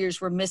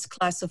employers were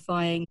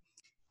misclassifying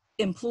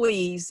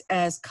employees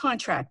as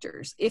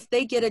contractors. If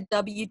they get a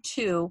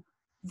W-2,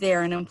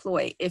 they're an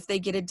employee. If they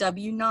get a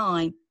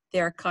W-9,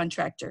 they're a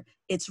contractor.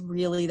 It's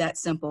really that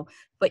simple.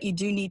 But you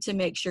do need to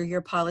make sure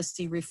your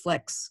policy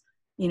reflects,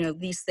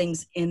 these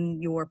things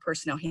in your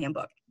personnel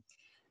handbook.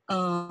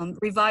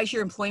 Revise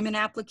your employment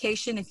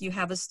application if you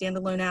have a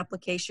standalone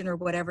application or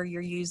whatever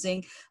you're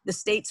using. The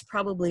state's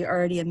probably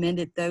already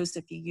amended those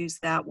if you use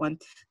that one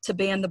to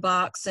ban the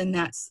box, and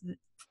that's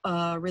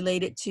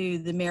related to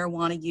the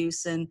marijuana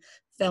use and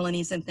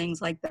felonies and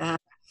things like that.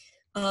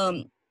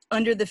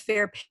 Under the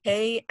Fair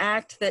Pay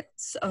Act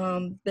that's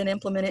been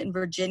implemented in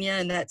Virginia,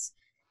 and that's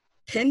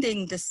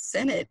pending the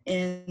Senate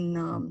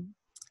in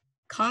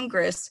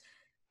Congress,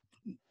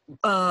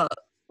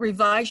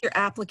 revise your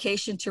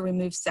application to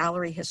remove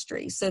salary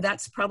history. So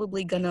that's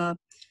probably gonna,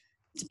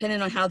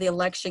 depending on how the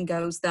election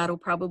goes, that'll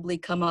probably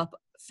come up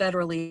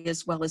federally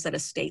as well as at a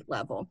state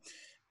level.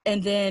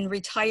 And then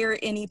retire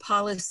any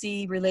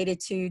policy related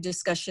to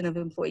discussion of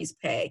employees'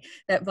 pay.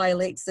 That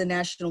violates the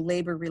National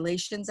Labor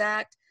Relations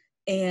Act.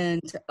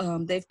 And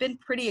they've been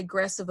pretty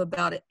aggressive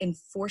about it,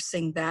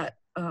 enforcing that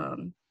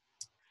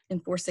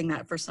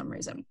for some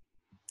reason.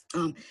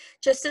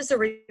 Just as a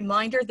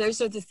reminder,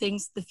 those are the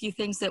few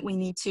things that we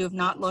need to have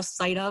not lost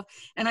sight of.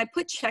 And I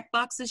put check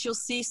boxes, you'll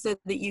see, so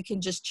that you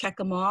can just check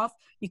them off.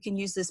 You can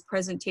use this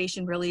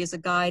presentation really as a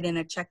guide and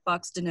a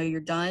checkbox to know you're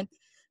done.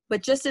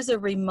 But just as a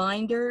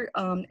reminder,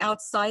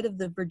 outside of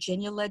the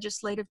Virginia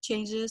legislative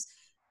changes,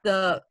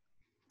 the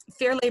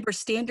Fair Labor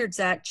Standards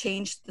Act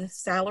changed the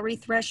salary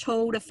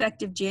threshold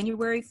effective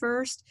January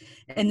 1st.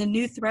 And the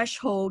new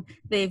threshold,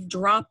 they've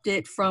dropped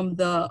it from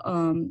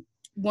the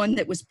one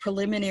that was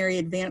preliminary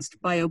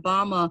advanced by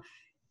Obama,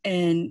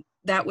 and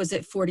that was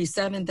at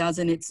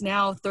 $47,000. It's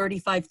now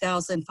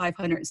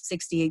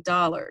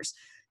 $35,568.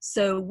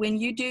 So when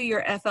you do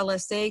your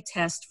FLSA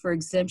test for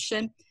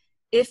exemption,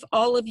 if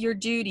all of your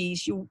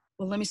duties, well,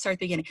 let me start at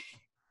the beginning.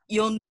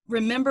 You'll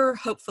remember,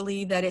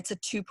 hopefully, that it's a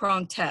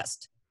two-pronged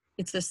test.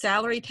 It's a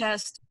salary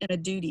test and a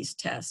duties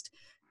test.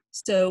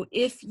 So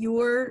if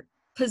your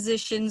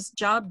position's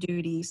job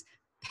duties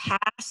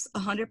pass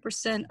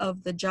 100%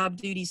 of the job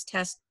duties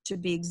test to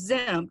be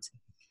exempt,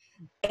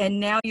 and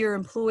now your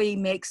employee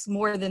makes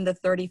more than the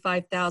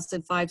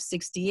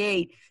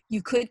 $35,568,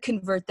 you could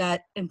convert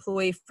that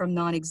employee from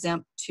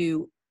non-exempt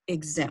to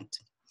exempt.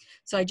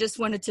 So I just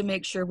wanted to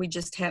make sure we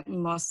just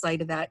hadn't lost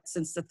sight of that,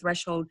 since the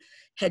threshold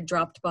had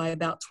dropped by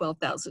about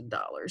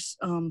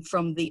 $12,000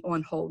 from the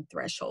on-hold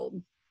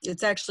threshold.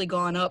 It's actually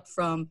gone up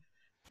from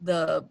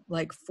the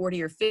like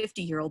 40 or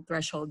 50-year-old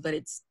threshold, but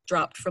it's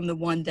dropped from the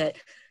one that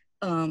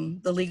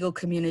the legal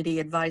community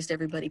advised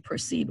everybody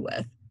proceed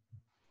with.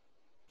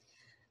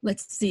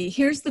 Let's see,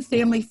 here's the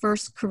Family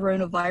First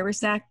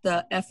Coronavirus Act,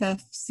 the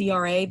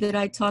FFCRA that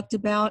I talked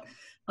about.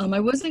 I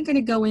wasn't going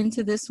to go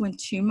into this one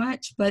too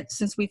much, but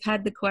since we've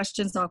had the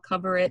questions, I'll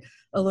cover it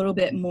a little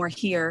bit more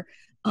here.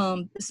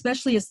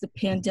 Especially as the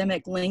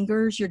pandemic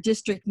lingers, your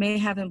district may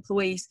have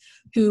employees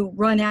who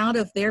run out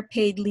of their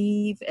paid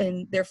leave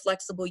and their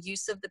flexible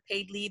use of the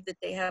paid leave that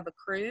they have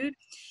accrued.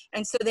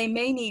 And so they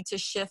may need to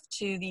shift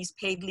to these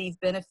paid leave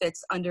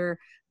benefits under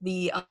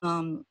the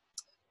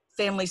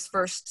Families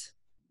First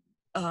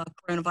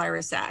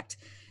Coronavirus Act.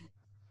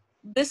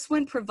 This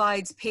one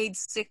provides paid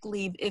sick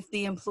leave if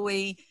the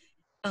employee,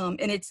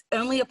 and it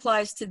only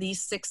applies to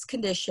these 6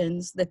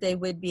 conditions that they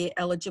would be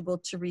eligible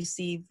to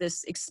receive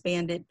this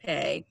expanded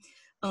pay.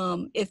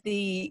 If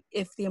the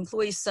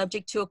employee is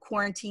subject to a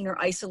quarantine or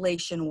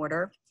isolation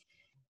order,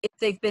 if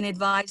they've been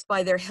advised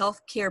by their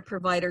health care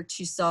provider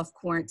to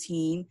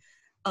self-quarantine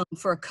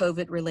for a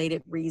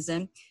COVID-related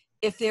reason,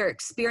 if they're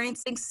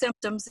experiencing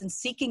symptoms and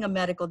seeking a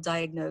medical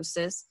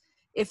diagnosis,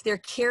 if they're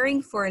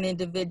caring for an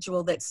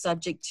individual that's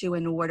subject to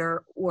an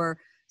order or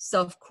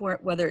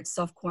whether it's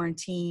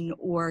self-quarantine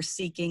or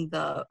seeking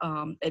the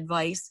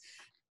advice.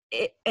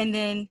 And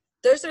then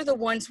those are the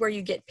ones where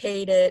you get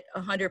paid at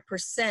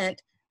 100%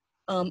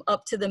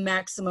 up to the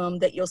maximum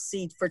that you'll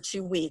see for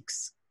 2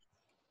 weeks.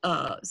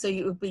 So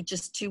it would be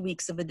just 2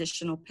 weeks of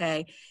additional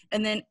pay.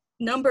 And then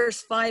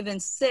numbers 5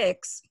 and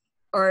 6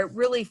 are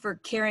really for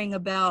caring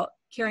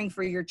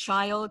for your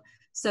child.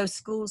 So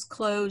school's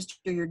closed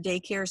or your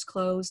daycare's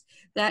closed.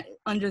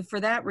 For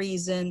that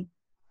reason,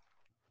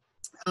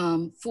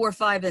 4,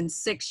 5, and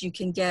 6, you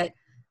can get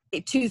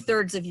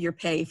 2/3 of your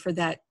pay for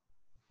that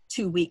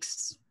 2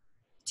 weeks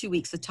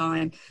of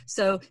time.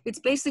 So it's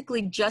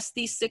basically just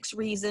these 6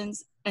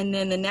 reasons. And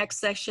then the next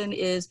section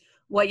is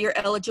what you're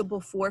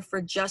eligible for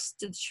just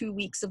the 2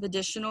 weeks of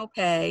additional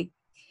pay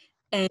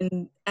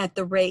and at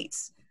the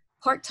rates.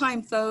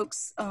 Part-time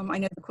folks, I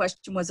know the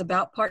question was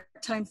about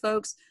part-time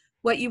folks.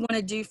 What you want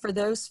to do for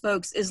those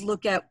folks is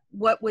look at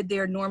what would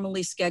their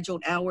normally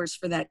scheduled hours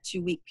for that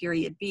 2-week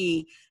period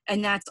be,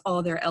 and that's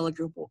all they're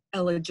eligible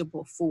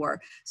for.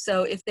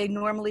 So if they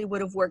normally would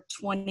have worked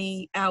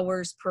 20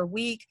 hours per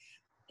week,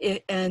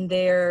 and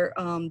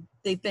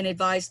they've been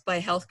advised by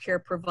a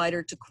healthcare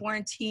provider to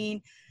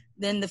quarantine,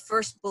 then the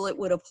first bullet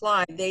would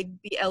apply.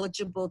 They'd be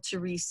eligible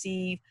to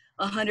receive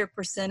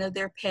 100% of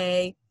their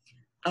pay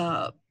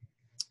up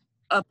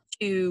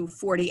to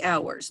 40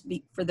 hours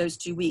for those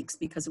 2 weeks,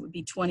 because it would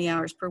be 20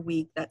 hours per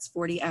week. That's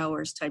 40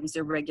 hours times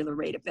their regular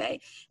rate of pay.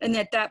 And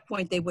at that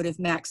point, they would have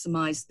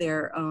maximized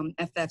their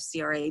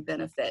FFCRA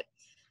benefit.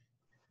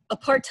 A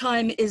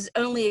part-time is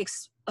only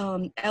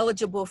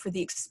eligible for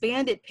the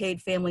expanded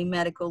paid family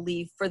medical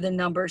leave for the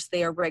numbers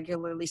they are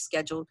regularly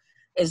scheduled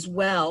as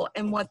well.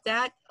 And what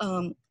that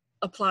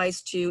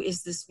applies to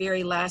is this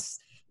very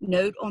last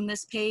note on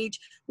this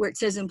page, where it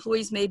says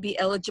employees may be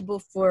eligible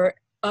for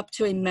up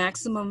to a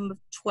maximum of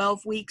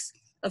 12 weeks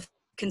of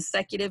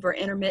consecutive or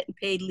intermittent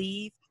paid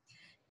leave.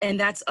 And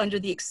that's under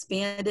the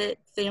Expanded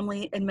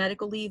Family and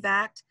Medical Leave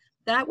Act.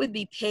 That would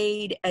be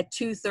paid at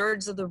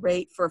 2/3 of the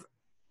rate for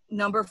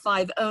number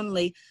 5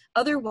 only.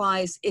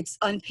 Otherwise, it's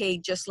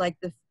unpaid, just like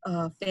the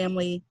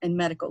family and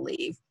medical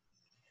leave.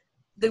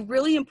 The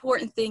really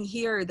important thing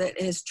here that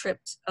has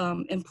tripped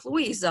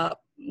employees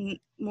up,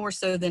 more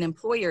so than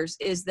employers,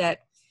 is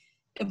that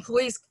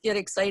employees get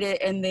excited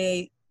and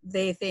they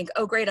think,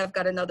 oh great, I've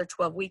got another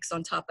 12 weeks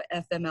on top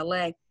of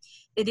FMLA.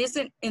 It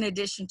isn't in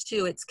addition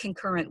to, it's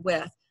concurrent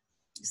with.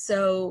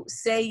 So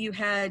say you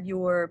had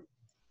your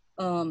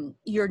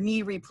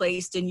knee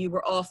replaced and you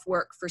were off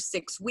work for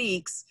 6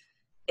 weeks,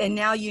 and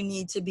now you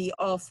need to be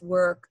off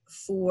work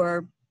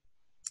for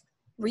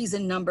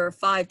reason number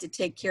 5 to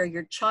take care of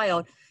your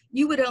child.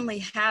 You would only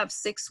have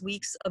 6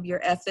 weeks of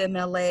your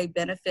FMLA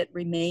benefit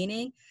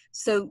remaining.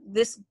 So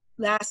this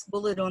last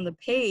bullet on the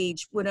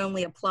page would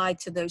only apply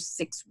to those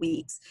 6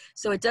 weeks.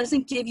 So it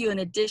doesn't give you an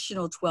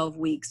additional 12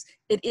 weeks.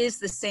 It is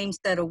the same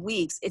set of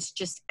weeks. It's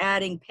just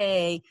adding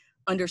pay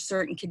under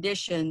certain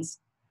conditions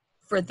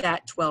for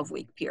that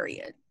 12-week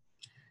period.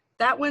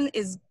 that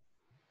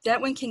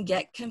one can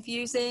get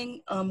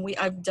confusing.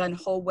 I've done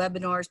whole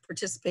webinars,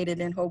 participated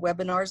in whole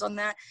webinars on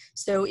that.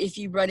 So if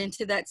you run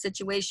into that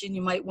situation,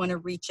 you might want to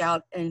reach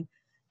out and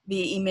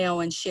via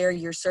email and share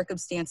your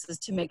circumstances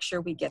to make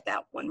sure we get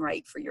that one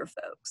right for your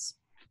folks.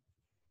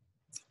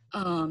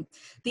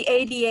 The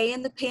ADA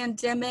in the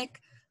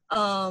pandemic,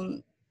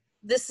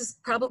 this is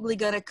probably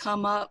going to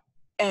come up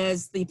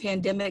as the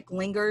pandemic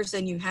lingers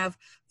and you have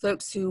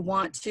folks who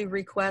want to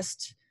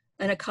request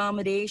an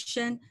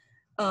accommodation.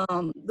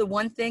 The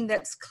one thing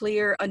that's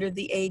clear under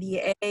the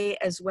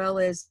ADA as well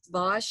as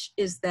VOSH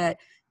is that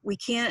we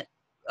can't,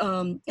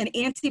 an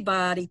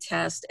antibody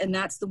test, and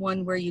that's the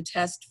one where you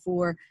test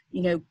for,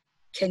 you know,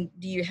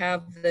 do you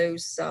have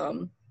those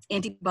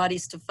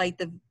antibodies to fight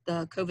the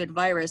COVID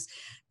virus.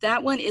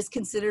 That one is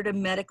considered a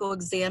medical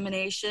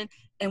examination,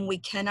 and we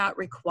cannot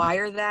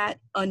require that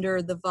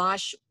under the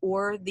VOSH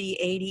or the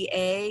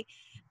ADA,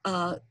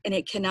 and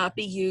it cannot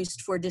be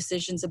used for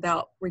decisions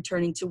about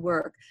returning to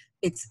work.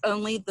 It's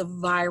only the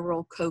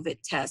viral COVID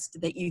test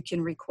that you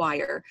can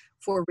require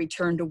for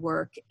return to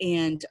work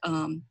and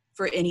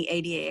for any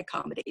ADA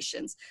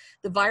accommodations.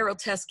 The viral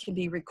test can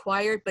be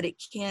required, but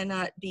it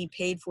cannot be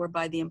paid for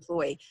by the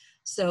employee.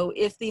 So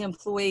if the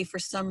employee for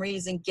some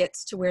reason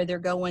gets to where they're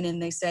going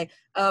and they say,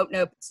 oh,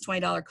 nope, it's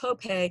 $20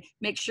 copay,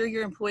 make sure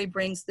your employee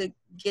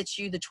gets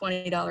you the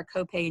 $20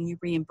 copay and you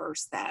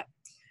reimburse that.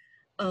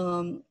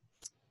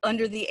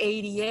 Under the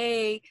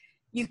ADA,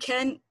 you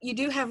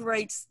do have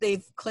rights,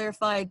 they've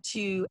clarified,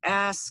 to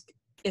ask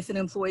if an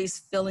employee is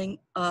feeling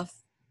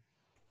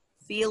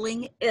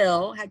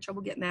ill, had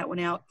trouble getting that one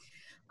out,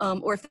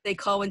 or if they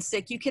call in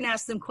sick, you can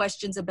ask them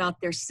questions about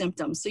their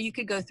symptoms. So you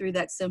could go through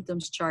that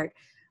symptoms chart,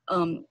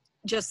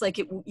 just like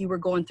you were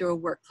going through a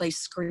workplace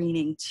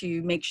screening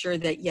to make sure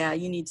that, yeah,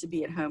 you need to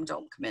be at home,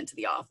 don't come into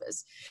the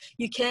office.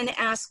 You can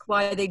ask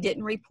why they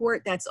didn't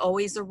report. That's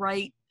always a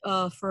right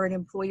for an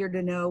employer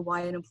to know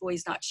why an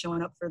employee's not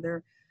showing up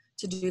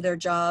to do their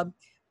job.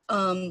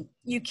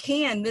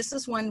 This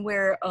is one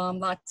where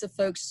lots of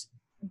folks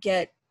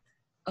get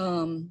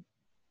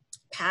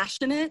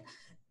passionate.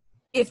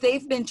 If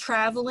they've been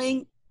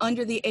traveling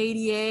under the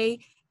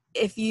ADA,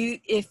 if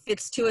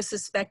it's to a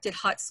suspected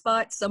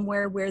hotspot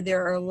somewhere where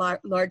there are a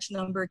large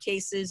number of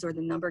cases or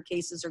the number of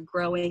cases are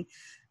growing,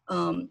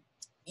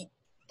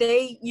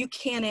 you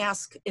can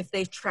ask if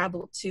they've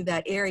traveled to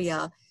that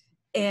area,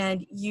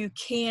 and you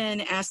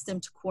can ask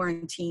them to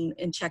quarantine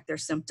and check their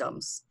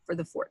symptoms for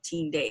the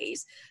 14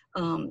 days.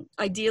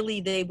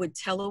 Ideally, they would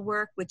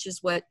telework, which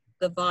is what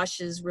the VOSH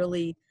is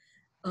really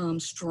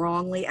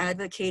strongly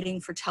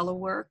advocating for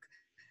telework.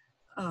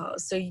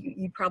 So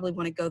you probably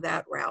want to go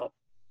that route.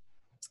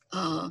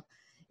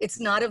 It's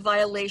not a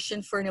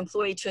violation for an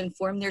employee to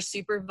inform their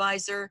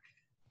supervisor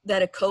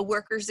that a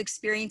coworker's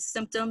experienced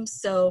symptoms.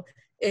 So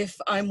if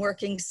I'm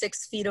working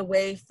 6 feet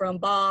away from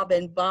Bob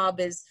and Bob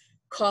is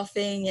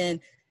coughing and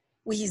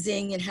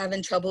wheezing and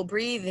having trouble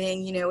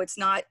breathing, you know, it's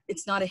not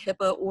a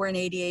HIPAA or an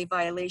ADA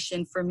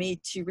violation for me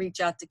to reach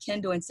out to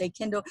Kendall and say,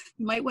 Kendall,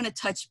 you might want to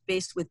touch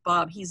base with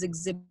Bob. He's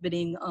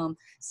exhibiting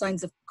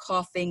signs of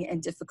coughing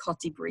and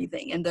difficulty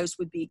breathing, and those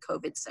would be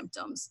COVID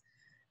symptoms.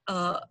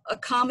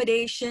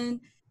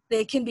 Accommodation,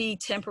 they can be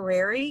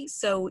temporary,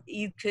 so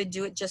you could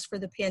do it just for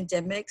the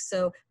pandemic.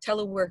 So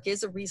telework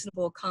is a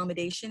reasonable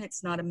accommodation.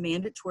 It's not a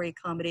mandatory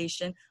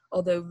accommodation,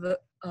 although the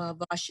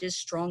VOSH is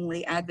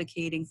strongly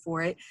advocating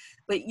for it.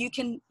 But you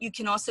can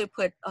also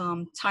put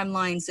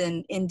timelines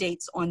and end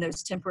dates on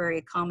those temporary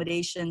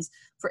accommodations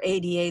for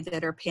ADA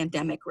that are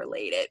pandemic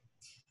related.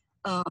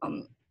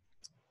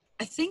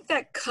 I think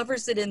that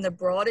covers it in the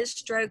broadest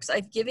strokes.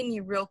 I've given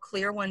you real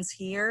clear ones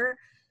here.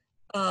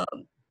 The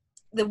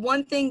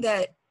one thing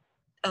that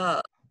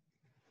the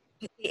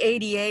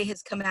ADA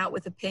has come out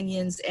with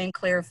opinions and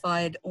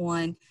clarified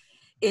on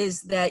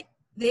is that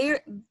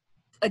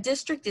a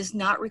district is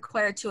not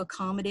required to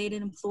accommodate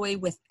an employee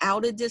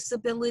without a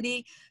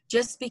disability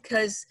just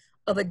because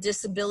of a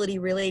disability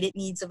related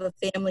needs of a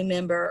family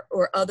member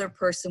or other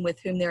person with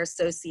whom they're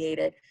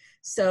associated.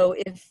 So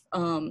if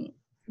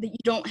you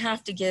don't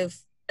have to give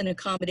an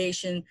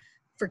accommodation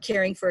for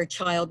caring for a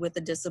child with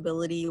a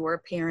disability or a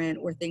parent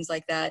or things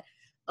like that.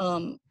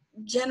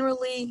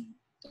 Generally,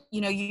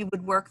 you know, you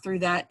would work through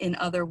that in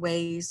other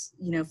ways,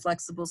 you know,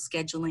 flexible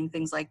scheduling,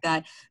 things like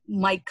that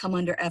might come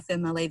under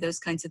FMLA, those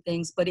kinds of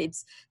things. But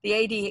the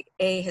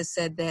ADA has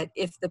said that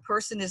if the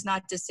person is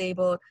not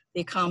disabled,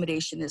 the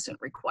accommodation isn't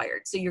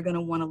required. So you're going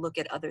to want to look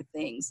at other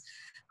things.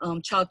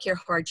 Childcare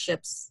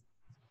hardships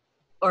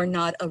are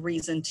not a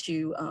reason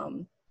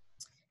to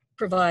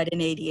provide an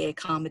ADA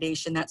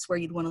accommodation. That's where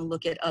you'd want to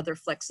look at other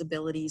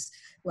flexibilities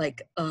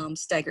like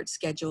staggered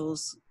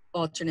schedules,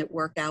 alternate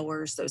work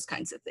hours, those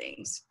kinds of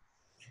things.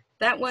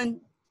 That one,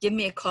 give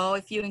me a call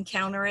if you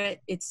encounter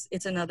it.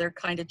 It's another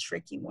kind of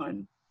tricky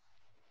one.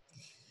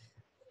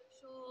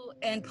 Social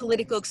and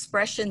political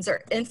expressions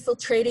are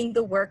infiltrating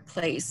the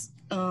workplace.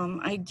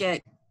 I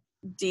get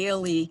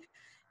daily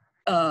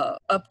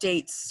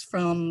updates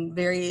from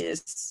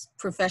various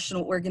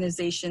professional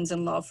organizations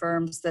and law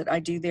firms that I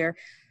do their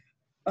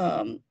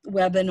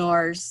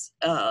webinars.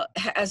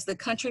 As the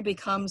country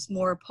becomes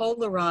more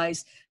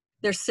polarized,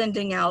 they're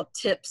sending out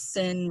tips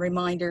and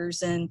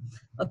reminders and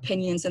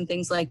opinions and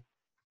things like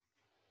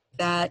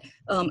that.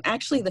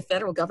 Actually, the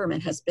federal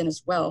government has been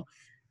as well,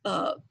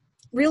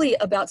 really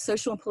about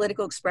social and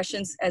political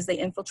expressions as they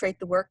infiltrate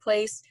the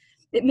workplace.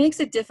 It makes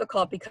it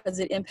difficult because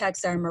it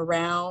impacts our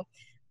morale.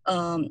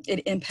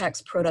 It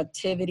impacts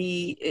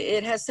productivity.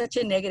 It has such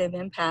a negative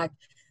impact.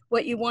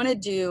 What you want to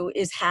do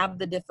is have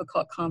the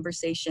difficult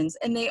conversations,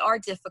 and they are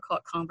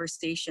difficult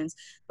conversations,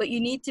 but you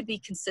need to be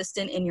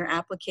consistent in your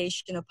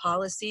application of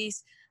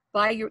policies.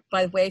 By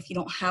the way, if you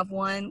don't have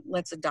one,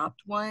 let's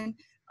adopt one,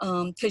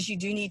 because you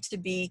do need to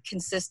be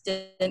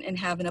consistent and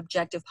have an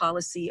objective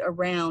policy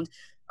around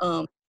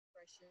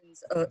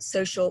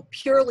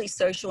purely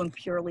social and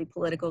purely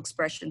political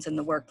expressions in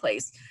the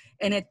workplace.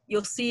 And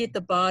you'll see at the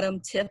bottom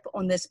tip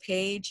on this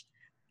page,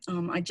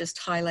 I just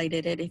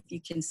highlighted it if you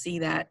can see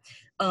that.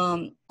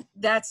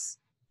 That's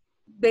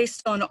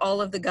based on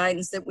all of the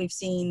guidance that we've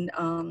seen,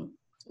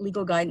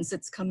 legal guidance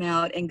that's come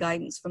out and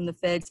guidance from the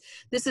feds.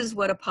 This is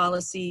what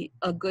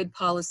a good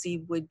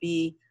policy would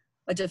be,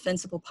 a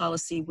defensible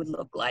policy would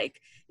look like.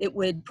 It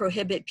would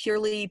prohibit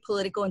purely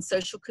political and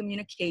social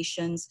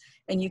communications,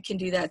 and you can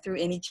do that through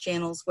any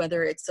channels,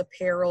 whether it's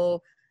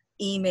apparel,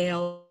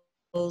 emails,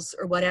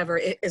 or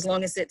whatever, as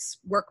long as it's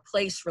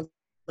workplace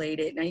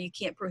related. Now, you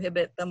can't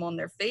prohibit them on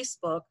their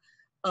Facebook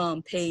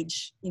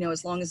page,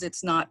 as long as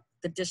it's not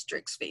the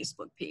district's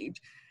Facebook page.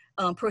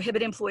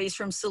 Prohibit employees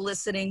from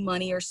soliciting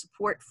money or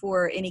support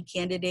for any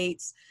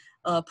candidates,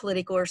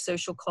 political or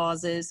social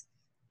causes.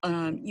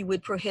 You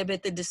would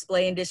prohibit the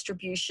display and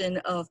distribution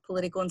of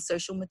political and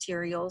social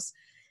materials,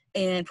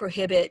 and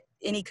prohibit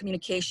any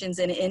communications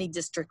in any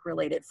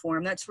district-related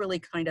form. That's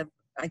really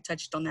I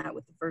touched on that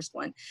with the first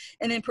one.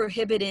 And then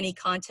prohibit any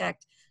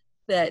conduct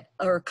that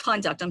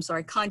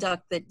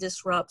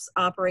disrupts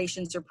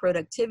operations or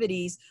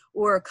productivities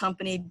or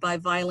accompanied by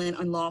violent,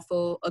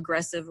 unlawful,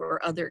 aggressive,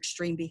 or other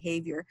extreme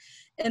behavior.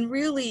 And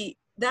really,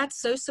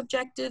 that's so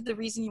subjective. The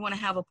reason you want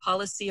to have a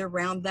policy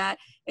around that,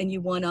 and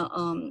you want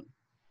to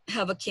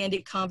have a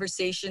candid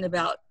conversation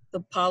about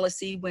the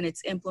policy when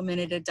it's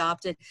implemented,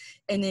 adopted,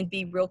 and then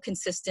be real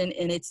consistent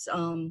in its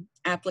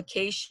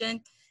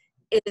application,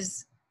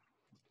 is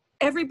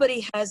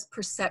everybody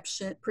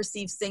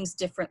perceives things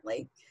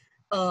differently.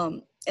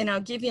 And I'll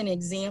give you an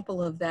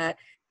example of that.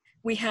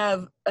 We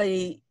have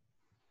a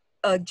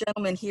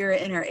gentleman here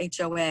in our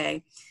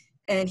HOA,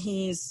 and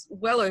he's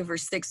well over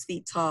 6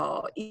 feet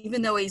tall.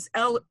 Even though he's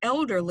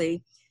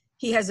elderly,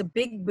 he has a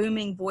big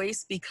booming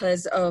voice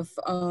because of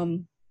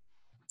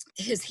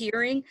his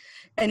hearing,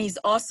 and he's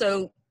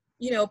also,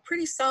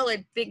 pretty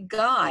solid big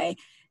guy.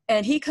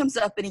 And he comes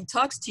up and he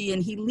talks to you,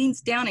 and he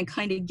leans down and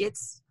kind of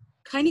gets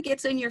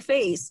in your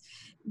face,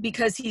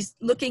 because he's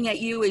looking at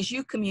you as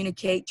you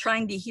communicate,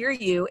 trying to hear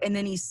you, and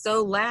then he's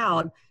so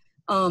loud.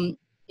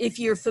 If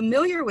you're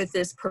familiar with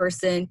this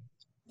person,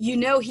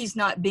 he's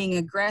not being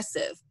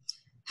aggressive.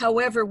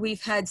 However,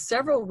 we've had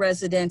several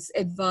residents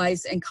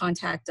advise and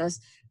contact us,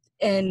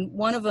 and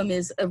one of them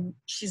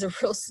she's a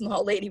real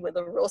small lady with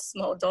a real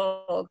small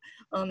dog,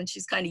 and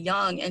she's kind of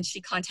young, and she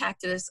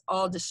contacted us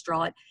all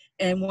distraught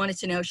and wanted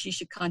to know if she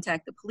should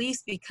contact the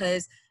police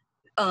because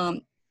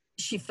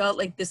she felt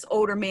like this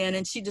older man,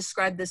 and she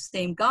described this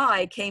same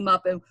guy, came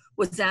up and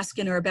was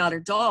asking her about her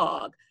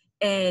dog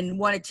and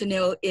wanted to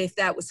know if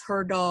that was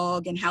her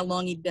dog and how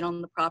long he'd been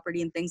on the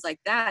property and things like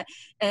that.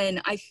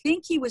 And I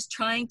think he was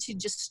trying to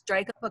just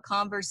strike up a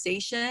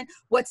conversation.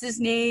 What's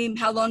his name?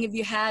 How long have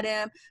you had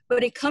him?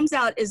 But it comes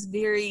out as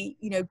very,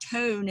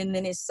 tone, and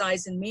then his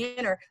size and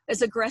manner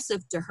as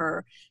aggressive to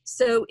her.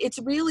 So it's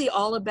really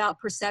all about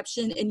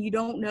perception, and you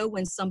don't know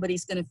when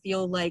somebody's going to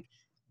feel like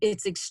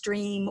it's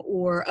extreme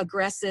or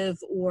aggressive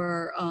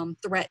or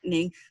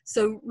threatening.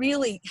 So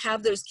really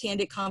have those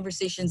candid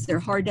conversations. They're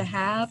hard to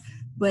have,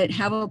 but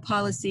have a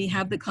policy,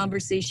 have the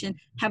conversation,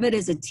 have it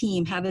as a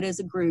team, have it as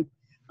a group.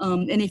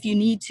 And if you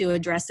need to,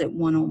 address it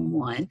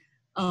one-on-one.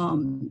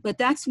 But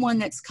that's one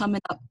that's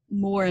coming up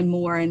more and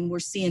more, and we're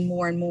seeing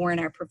more and more in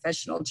our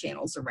professional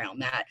channels around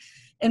that.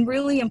 And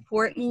really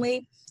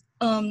importantly,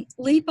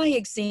 lead by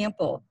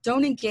example.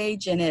 Don't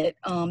engage in it.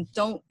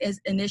 Don't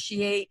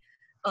initiate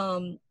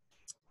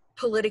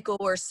political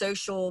or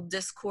social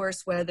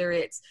discourse, whether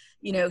it's,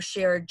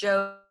 share a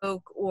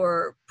joke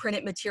or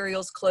printed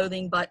materials,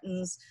 clothing,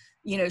 buttons,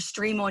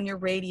 stream on your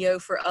radio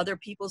for other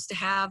people's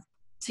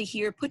to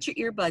hear. Put your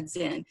earbuds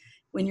in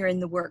when you're in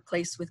the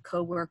workplace with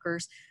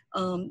coworkers.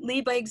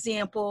 Lead by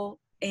example,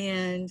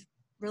 and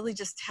really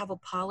just have a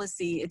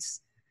policy.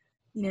 It's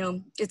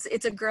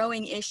a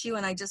growing issue,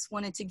 and I just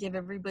wanted to give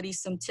everybody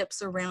some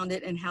tips around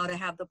it and how to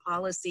have the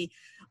policy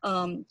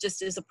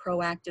just as a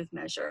proactive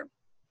measure.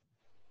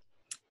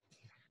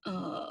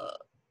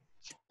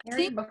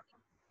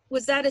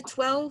 Was that a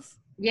 12?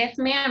 Yes,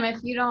 ma'am.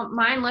 If you don't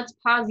mind, let's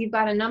pause. You've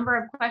got a number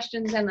of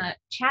questions in the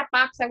chat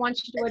box I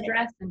want you to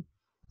address, and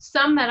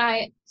some that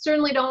I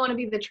certainly don't want to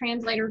be the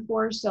translator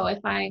for. So if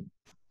I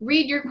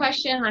read your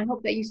question. I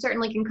hope that you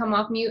certainly can come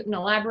off mute and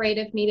elaborate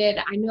if needed.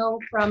 I know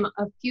from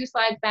a few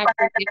slides back,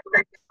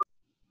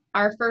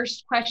 our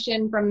first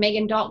question from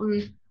Megan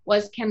Dalton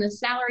was, can the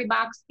salary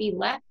box be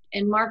left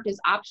and marked as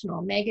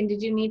optional? Megan,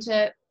 did you need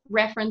to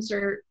reference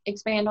or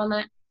expand on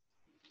that?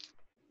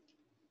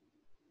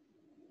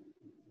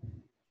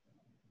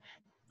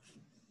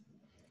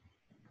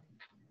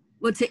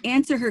 Well, to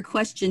answer her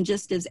question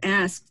just as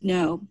asked,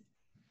 no.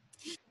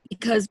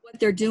 Because what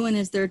they're doing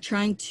is they're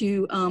trying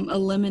to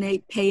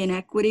eliminate pay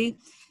inequity.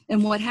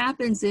 And what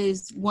happens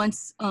is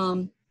once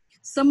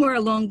somewhere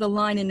along the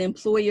line an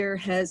employer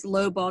has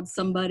lowballed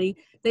somebody,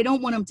 they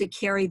don't want them to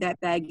carry that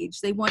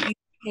baggage. They want you to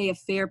pay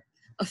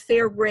a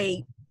fair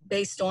rate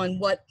based on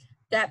what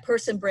that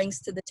person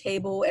brings to the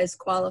table as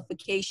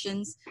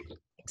qualifications,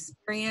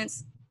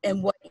 experience,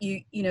 and what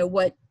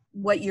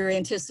what you're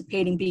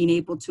anticipating being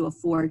able to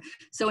afford.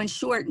 So in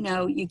short,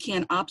 no, you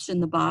can't option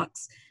the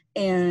box.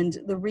 And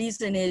the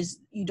reason is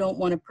you don't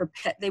want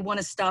to they want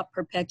to stop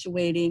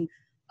perpetuating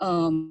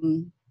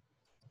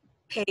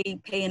pay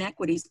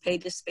inequities, pay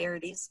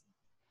disparities.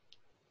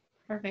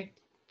 Perfect.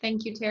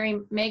 Thank you,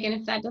 Terry. Megan,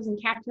 if that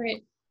doesn't capture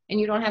it and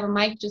you don't have a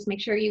mic, just make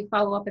sure you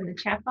follow up in the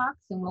chat box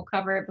and we'll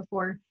cover it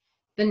before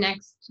the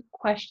next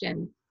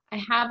question.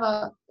 I have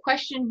a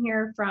question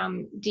here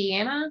from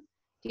Deanna.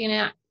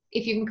 Deanna,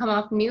 if you can come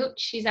off mute,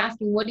 she's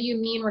asking, what do you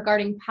mean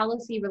regarding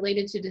policy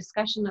related to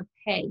discussion of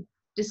pay?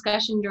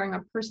 Discussion during a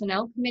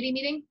personnel committee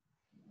meeting?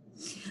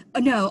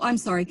 No, I'm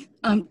sorry.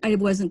 I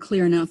wasn't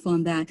clear enough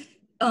on that.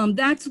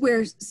 That's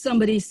where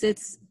somebody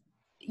sits,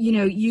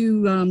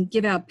 you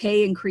give out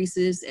pay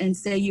increases and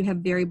say you have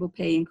variable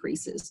pay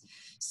increases.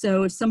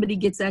 So if somebody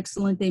gets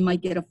excellent, they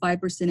might get a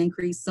 5%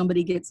 increase.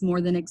 Somebody gets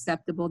more than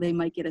acceptable, they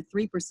might get a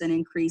 3%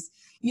 increase.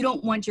 You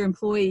don't want your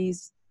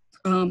employees,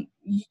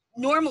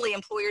 normally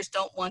employers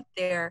don't want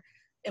their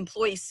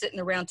employees sitting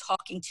around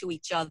talking to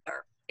each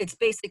other. It's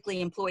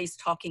basically employees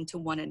talking to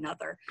one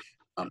another.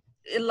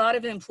 A lot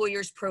of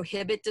employers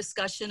prohibit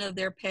discussion of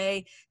their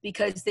pay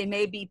because they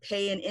may be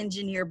paying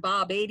engineer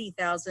Bob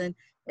 $80,000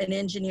 and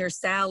engineer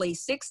Sally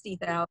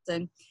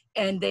 $60,000,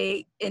 and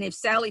if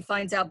Sally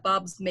finds out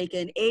Bob's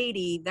making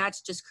 $80,000,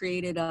 that's just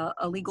created a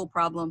legal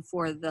problem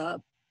for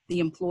the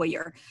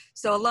employer.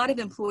 So a lot of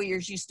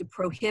employers used to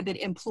prohibit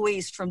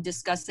employees from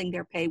discussing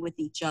their pay with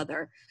each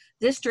other.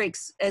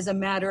 Districts, as a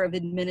matter of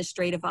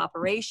administrative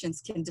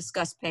operations, can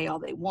discuss pay all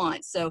they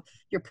want. So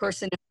your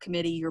personnel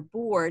committee, your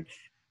board,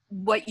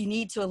 what you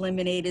need to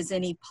eliminate is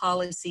any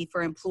policy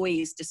for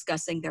employees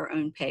discussing their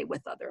own pay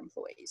with other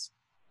employees.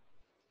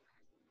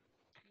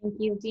 Thank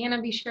you.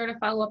 Deanna, be sure to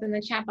follow up in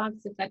the chat box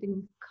if that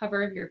didn't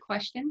cover your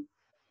question.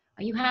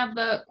 You have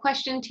the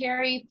question,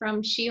 Terry,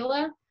 from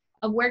Sheila,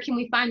 of where can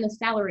we find the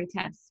salary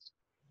test?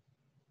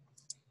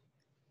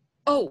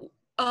 Oh,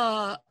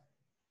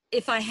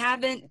 if I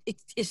haven't,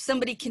 if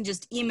somebody can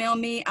just email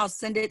me, I'll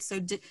send it so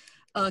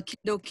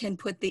Kendall can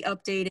put the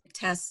updated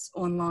tests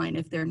online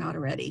if they're not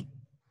already.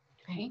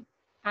 Okay,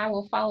 I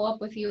will follow up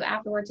with you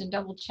afterwards and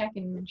double check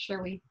and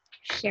ensure we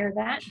share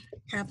that.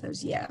 Have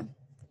those, yeah.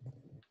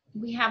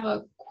 We have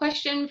a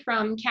question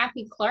from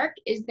Kathy Clark.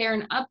 Is there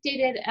an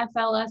updated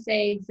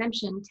FLSA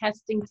exemption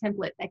testing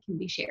template that can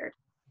be shared?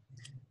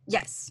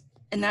 Yes,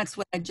 and that's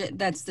what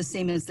that's the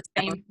same as the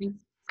same thing.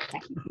 Okay.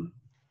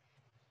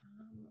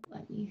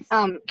 Let me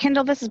see.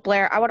 Kendall, this is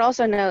Blair. I would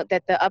also note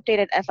that the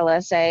updated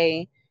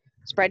FLSA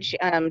spreadsheet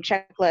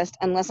checklist,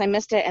 unless I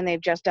missed it and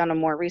they've just done a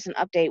more recent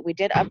update, we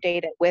did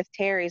update it with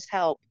Terry's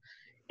help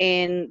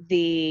in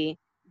the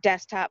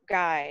desktop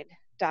guide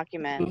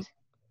document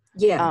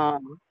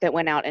that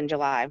went out in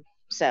July.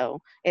 So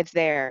it's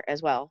there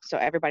as well. So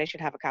everybody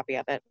should have a copy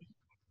of it.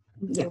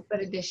 Yeah,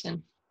 good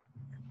addition.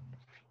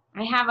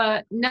 I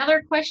have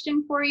another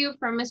question for you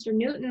from Mr.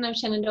 Newton of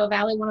Shenandoah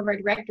Valley, one of our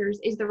directors.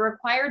 Is the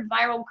required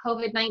viral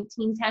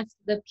COVID-19 test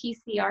the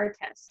PCR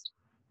test?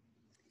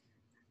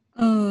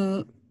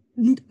 I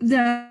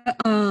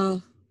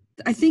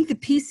think the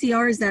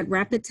PCR is that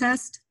rapid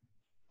test.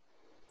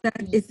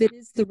 That if it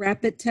is the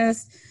rapid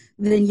test,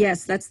 then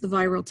yes, that's the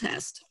viral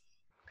test.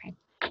 Okay.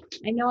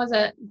 I know as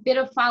a bit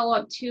of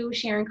follow-up too,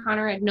 Sharon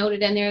Connor had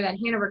noted in there that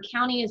Hanover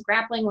County is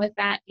grappling with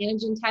that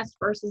antigen test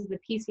versus the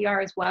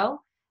PCR as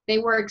well. They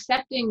were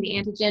accepting the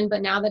antigen,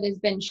 but now that it's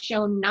been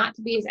shown not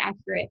to be as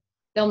accurate,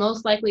 they'll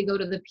most likely go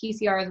to the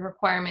PCR as a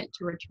requirement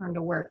to return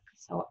to work.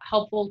 So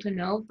helpful to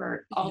know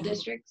for all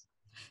districts.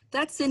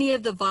 That's any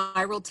of the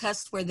viral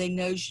tests where they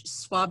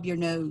swab your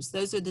nose.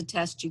 Those are the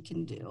tests you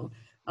can do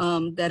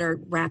that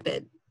are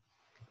rapid.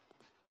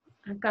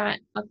 I've got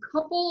a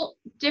couple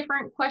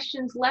different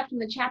questions left in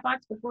the chat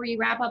box before you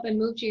wrap up and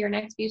move to your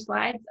next few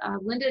slides.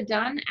 Linda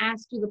Dunn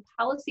asked, do the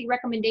policy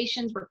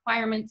recommendations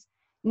requirements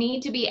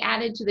need to be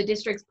added to the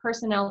district's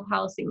personnel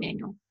policy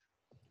manual?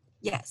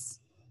 Yes.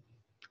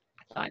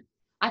 I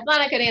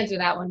thought I could answer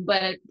that one,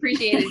 but I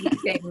appreciated you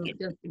saying it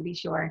just to be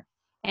sure.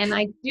 And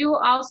I do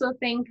also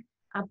think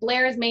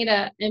Blair has made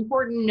an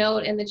important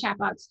note in the chat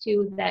box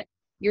too, that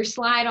your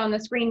slide on the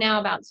screen now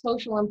about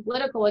social and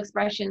political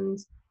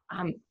expressions,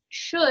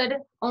 should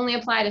only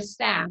apply to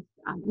staff.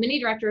 Many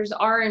directors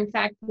are in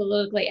fact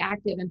politically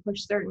active and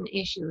push certain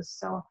issues.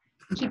 So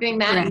keeping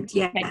that in Correct,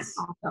 yes. context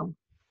also.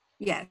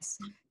 Yes.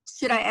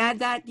 Should I add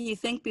that, do you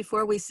think,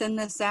 before we send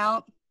this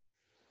out?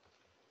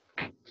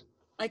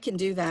 I can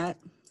do that.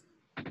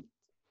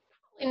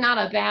 Not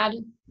a bad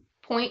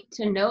point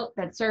to note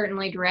that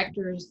certainly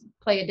directors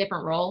play a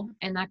different role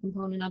in that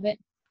component of it.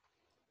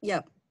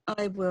 Yep,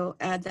 I will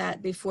add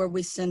that before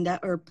we send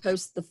out or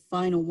post the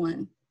final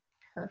one.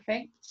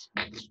 Perfect.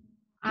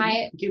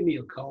 Give me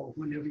a call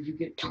whenever you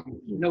get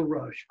time. No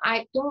rush.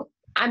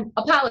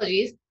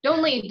 Apologies.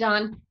 Don't leave,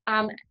 Don.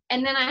 And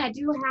then I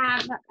do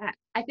have,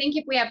 I think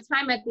if we have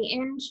time at the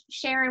end,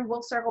 Sharon,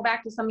 we'll circle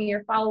back to some of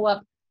your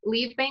follow-up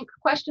leave bank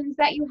questions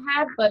that you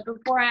had. But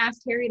before I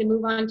ask Terry to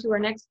move on to our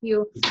next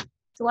few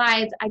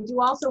slides, I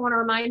do also want to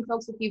remind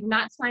folks, if you've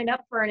not signed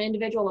up for an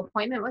individual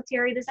appointment with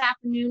Terry this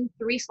afternoon,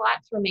 3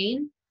 slots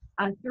remain,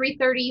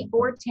 3:30,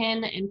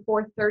 4:10, and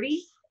 4:30.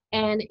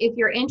 And if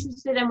you're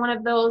interested in one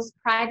of those,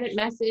 private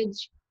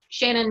message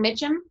Shannon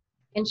Mitchum,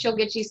 and she'll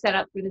get you set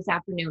up for this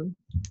afternoon.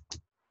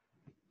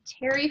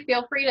 Terry,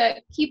 feel free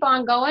to keep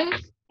on going,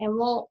 and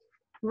we'll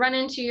run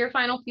into your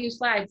final few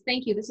slides.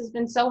 Thank you. This has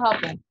been so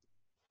helpful.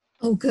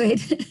 Oh, good.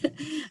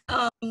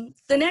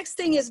 The next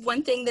thing is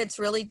one thing that's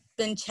really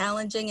been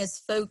challenging is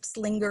folks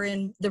linger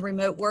in the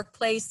remote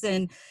workplace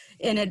and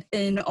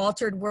in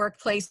altered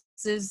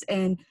workplaces,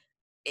 and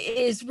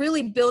is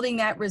really building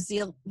that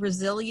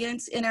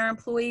resilience in our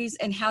employees,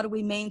 and how do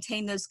we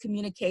maintain those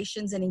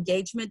communications and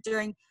engagement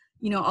during,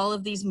 all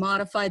of these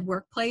modified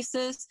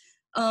workplaces.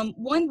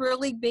 One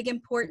really big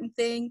important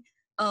thing,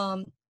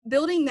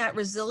 building that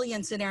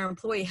resilience in our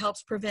employee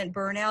helps prevent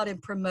burnout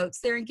and promotes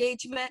their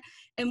engagement.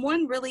 And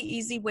one really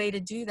easy way to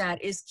do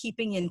that is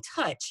keeping in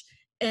touch.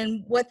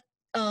 And what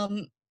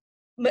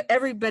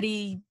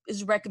everybody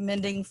is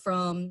recommending,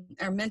 from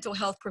our mental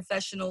health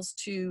professionals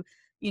to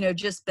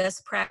just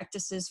best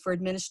practices for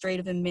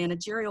administrative and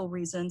managerial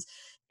reasons,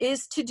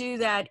 is to do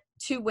that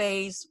 2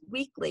 ways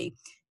weekly.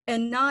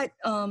 And not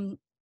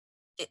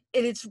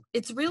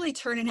it's really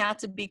turning out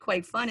to be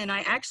quite fun, and I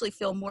actually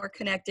feel more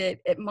connected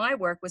at my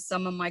work with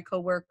some of my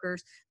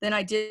coworkers than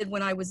I did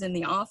when I was in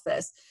the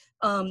office.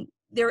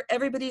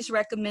 Everybody's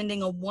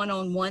recommending a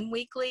one-on-one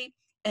weekly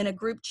and a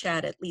group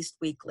chat at least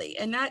weekly,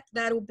 and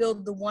that'll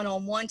build the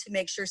one-on-one to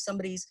make sure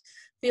somebody's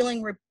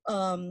feeling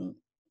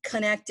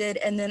connected,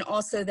 and then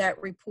also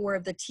that rapport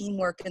of the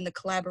teamwork and the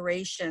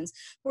collaborations.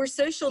 We're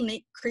social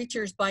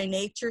creatures by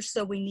nature,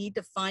 so we need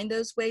to find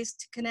those ways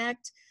to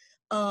connect.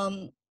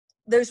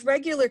 Those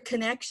regular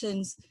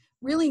connections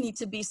really need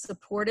to be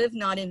supportive,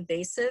 not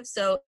invasive.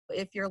 So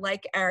if you're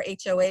like our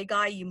HOA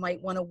guy, you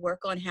might want to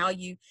work on how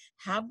you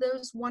have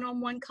those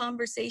one-on-one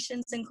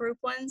conversations and group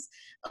ones.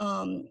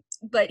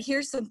 But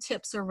here's some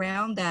tips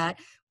around that.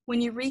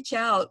 When you reach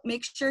out,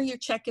 make sure you're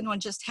checking on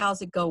just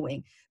how's it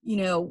going.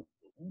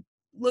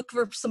 Look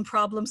for some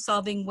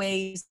problem-solving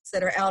ways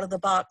that are out of the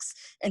box,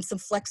 and some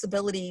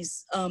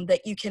flexibilities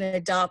that you can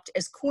adopt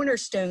as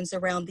cornerstones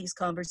around these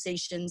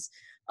conversations,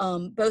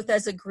 both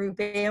as a group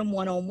and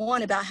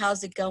one-on-one, about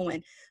how's it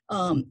going.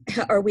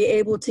 Are we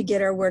able to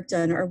get our work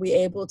done? Are we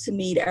able to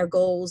meet our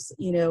goals,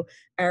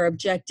 our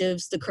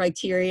objectives, the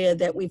criteria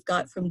that we've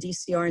got from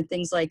DCR and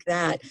things like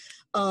that.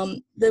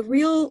 The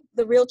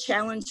real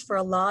challenge for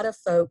a lot of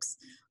folks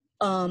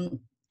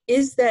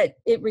is that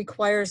it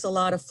requires a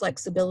lot of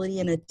flexibility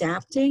and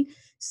adapting.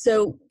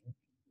 So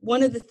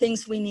one of the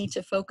things we need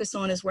to focus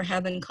on as we're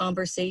having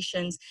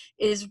conversations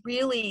is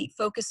really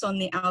focus on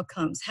the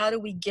outcomes. How do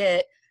we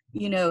get,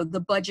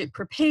 the budget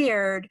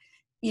prepared?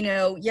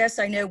 Yes,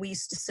 I know we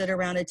used to sit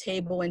around a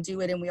table and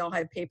do it, and we all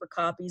had paper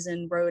copies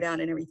and wrote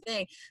out and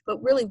everything,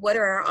 but really, what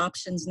are our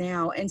options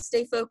now? And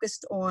stay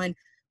focused on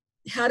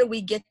how do we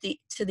get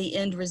to the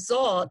end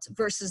result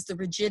versus the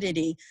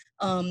rigidity.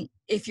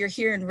 If you're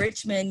here in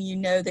Richmond, you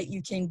know that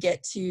you can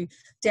get to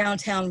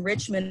downtown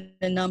Richmond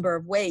a number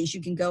of ways.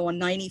 You can go on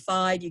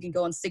 95, you can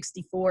go on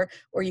 64,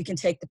 or you can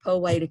take the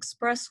Powhite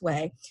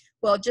Expressway.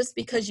 Well, just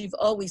because you've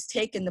always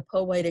taken the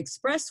Powhite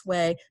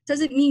Expressway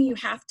doesn't mean you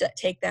have to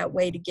take that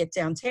way to get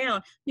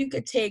downtown. You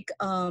could take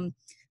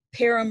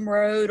Parham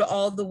Road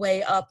all the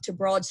way up to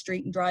Broad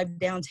Street and drive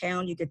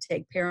downtown. You could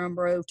take Parham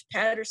Road to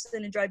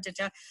Patterson and drive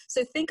downtown.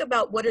 So think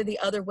about what are the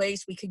other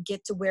ways we could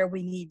get to where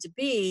we need to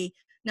be,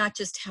 not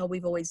just how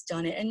we've always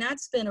done it. And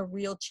that's been a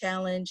real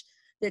challenge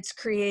that's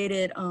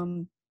created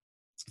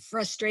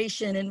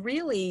frustration and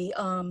really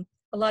a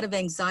lot of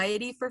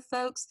anxiety for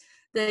folks,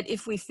 that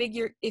if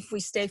we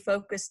stay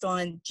focused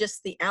on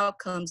just the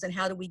outcomes and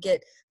how do we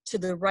get to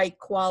the right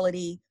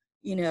quality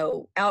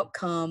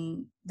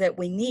outcome that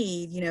we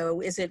need,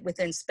 is it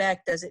within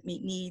spec? Does it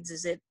meet needs?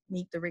 Does it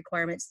meet the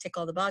requirements, tick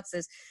all the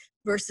boxes,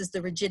 versus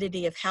the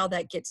rigidity of how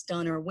that gets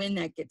done or when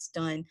that gets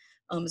done.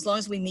 As long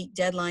as we meet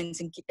deadlines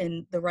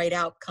and the right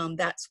outcome,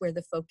 that's where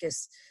the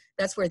focus,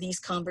 that's where these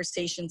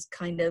conversations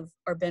kind of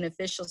are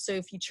beneficial. So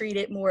if you treat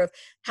it more of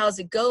how's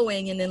it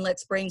going, and then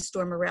let's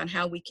brainstorm around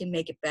how we can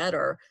make it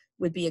better,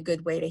 would be a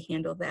good way to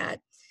handle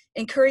that.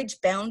 Encourage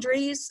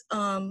boundaries.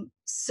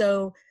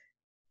 So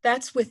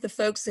That's with the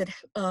folks that,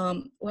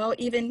 well,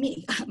 even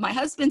me. My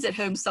husband's at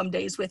home some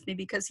days with me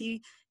because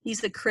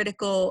he's a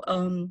critical,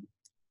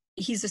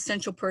 he's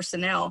essential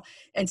personnel.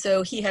 And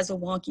so he has a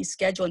wonky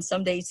schedule, and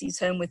some days he's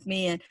home with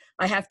me, and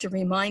I have to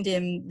remind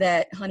him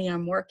that, honey,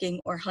 I'm working,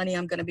 or honey,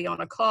 I'm going to be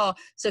on a call,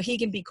 so he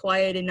can be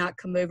quiet and not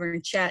come over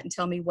and chat and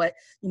tell me what,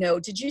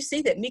 did you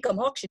see that Mika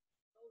Moksha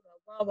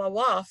blah, blah,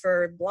 blah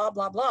for blah,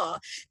 blah, blah.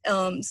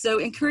 So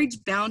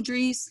encourage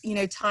boundaries,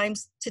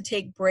 times to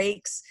take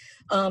breaks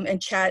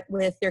and chat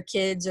with their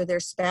kids or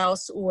their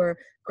spouse, or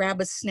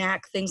grab a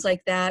snack, things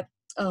like that.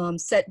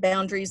 Set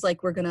boundaries,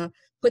 like we're going to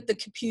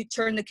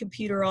turn the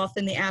computer off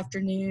in the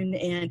afternoon,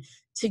 and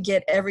to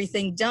get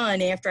everything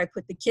done after I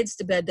put the kids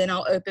to bed, then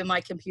I'll open my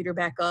computer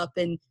back up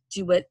and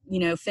do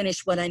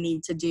finish what I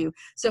need to do.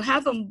 So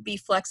have them be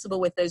flexible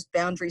with those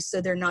boundaries,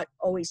 so they're not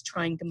always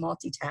trying to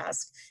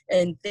multitask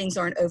and things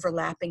aren't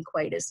overlapping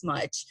quite as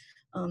much.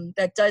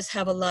 That does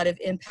have a lot of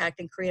impact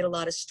and create a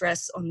lot of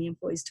stress on the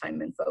employee's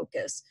time and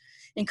focus.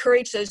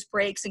 Encourage those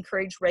breaks,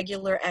 encourage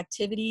regular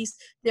activities.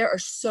 There are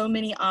so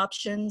many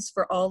options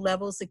for all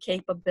levels of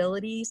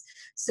capabilities.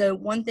 So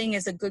one thing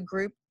is a good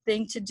group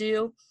thing to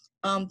do.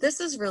 This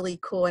is really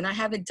cool, and I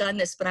haven't done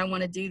this, but I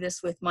want to do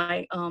this with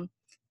my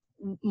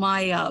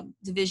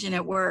division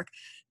at work,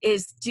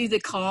 is do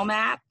the Calm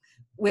app,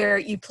 where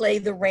you play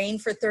the rain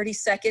for 30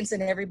 seconds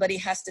and everybody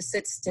has to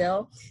sit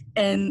still.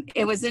 And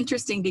it was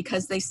interesting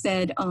because they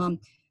said,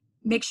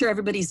 make sure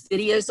everybody's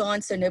video's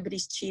on so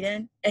nobody's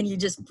cheating, and you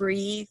just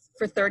breathe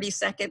for 30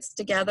 seconds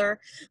together.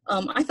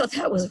 I thought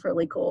that was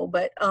really cool,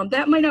 but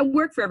that might not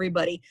work for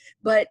everybody,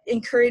 but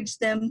encourage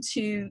them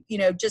to,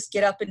 just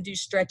get up and do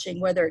stretching,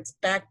 whether it's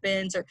back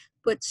bends or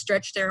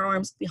stretch their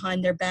arms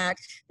behind their back.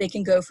 They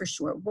can go for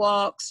short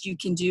walks. You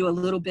can do a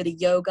little bit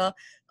of yoga.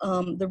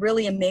 The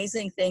really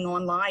amazing thing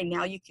online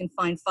now, you can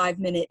find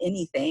 5-minute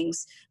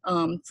anythings,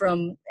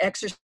 from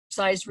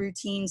exercise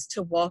routines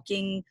to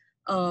walking.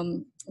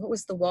 What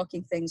was the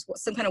walking things?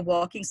 Some kind of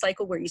walking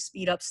cycle where you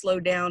speed up, slow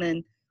down,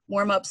 and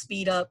warm up,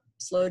 speed up,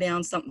 slow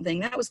down, something.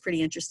 That was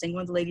pretty interesting.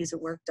 One of the ladies at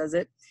work does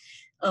it.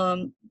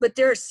 But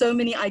there are so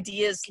many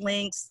ideas,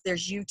 links.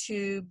 There's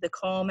YouTube, the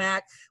Calm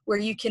app, where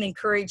you can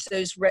encourage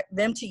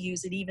them to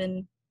use it,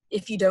 even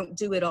if you don't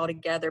do it all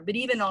together. But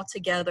even all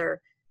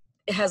together,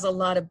 it has a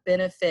lot of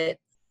benefit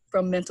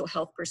from mental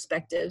health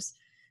perspectives.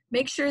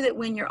 Make sure that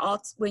when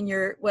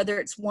you're whether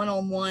it's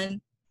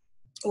one-on-one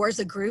or as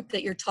a group,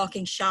 that you're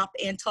talking shop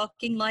and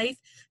talking life.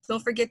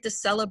 Don't forget to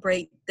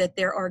celebrate that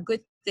there are good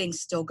things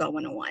still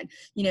going on.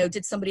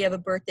 Did somebody have a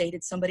birthday?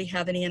 Did somebody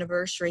have an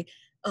anniversary?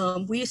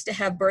 We used to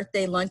have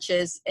birthday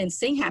lunches and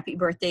sing happy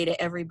birthday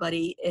to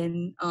everybody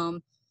in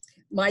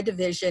my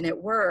division at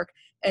work.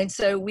 And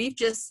so we've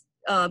just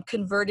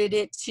converted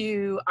it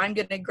to, I'm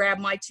going to grab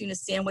my tuna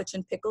sandwich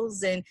and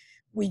pickles, and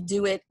we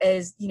do it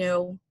as,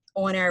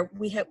 on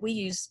we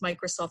use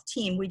Microsoft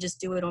Teams. We just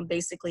do it on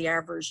basically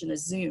our version of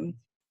Zoom.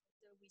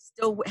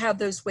 Still have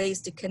those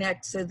ways to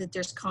connect so that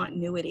there's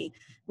continuity,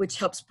 which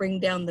helps bring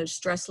down those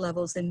stress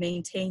levels and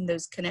maintain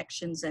those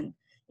connections and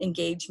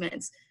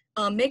engagements.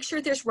 Make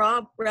sure there's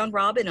round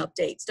robin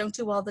updates. Don't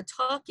do all the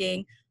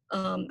talking.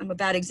 I'm a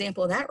bad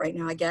example of that right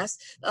now, I guess.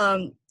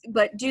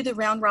 But do the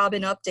round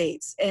robin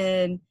updates,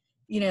 and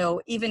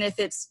even if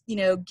it's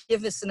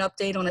give us an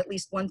update on at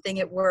least one thing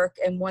at work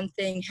and one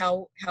thing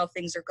how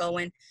things are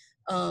going.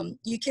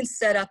 You can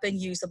set up and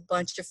use a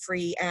bunch of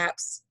free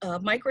apps.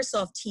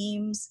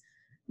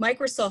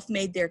 Microsoft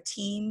made their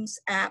Teams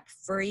app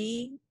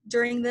free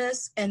during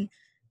this, and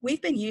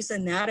we've been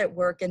using that at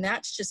work, and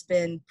that's just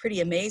been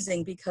pretty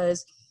amazing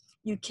because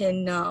you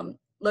can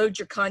load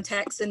your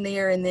contacts in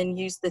there and then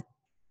use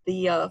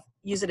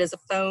use it as a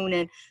phone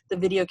and the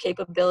video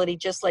capability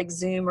just like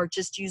Zoom, or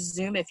just use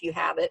Zoom if you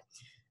have it.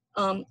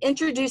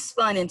 Introduce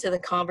fun into the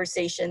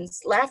conversations.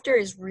 Laughter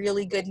is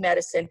really good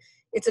medicine.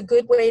 It's a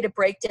good way to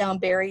break down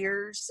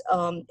barriers.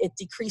 It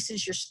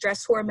decreases your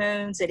stress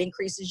hormones. It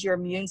increases your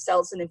immune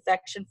cells and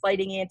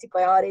infection-fighting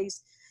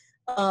antibodies.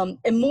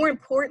 And more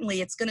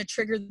importantly, it's going to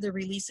trigger the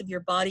release of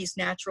your body's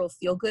natural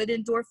feel-good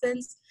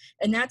endorphins,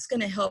 and that's going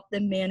to help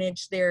them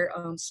manage their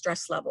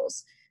stress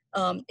levels.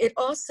 It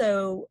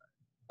also,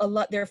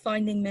 they're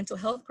finding mental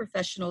health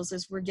professionals,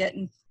 as we're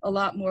getting a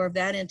lot more of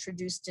that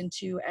introduced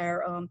into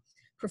our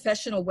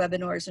professional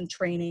webinars and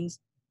trainings,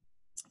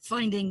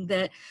 finding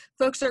that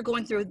folks are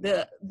going through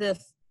the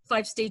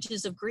 5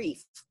 stages of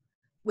grief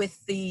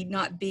with the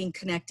not being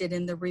connected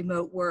in the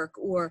remote work,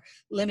 or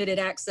limited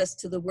access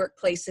to the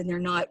workplace, and they're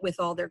not with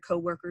all their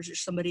coworkers or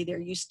somebody they're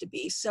used to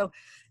be. So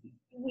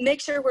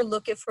make sure we're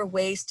looking for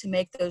ways to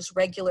make those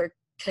regular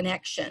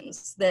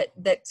connections that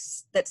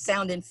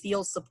sound and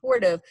feel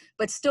supportive,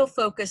 but still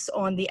focus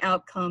on the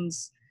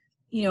outcomes,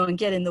 and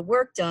getting the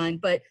work done,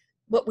 but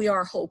what we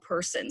are whole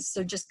persons.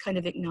 So just kind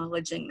of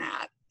acknowledging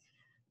that.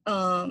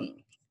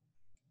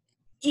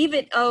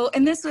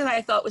 And this one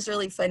I thought was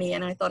really funny,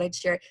 and I thought I'd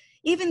share it.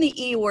 Even the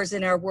Eeyores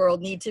in our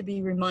world need to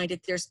be reminded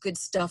there's good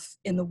stuff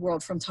in the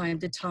world from time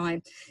to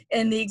time.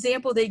 And the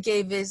example they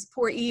gave is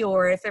poor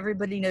Eeyore. If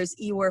everybody knows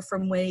Eeyore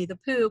from Winnie the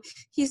Pooh,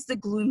 he's the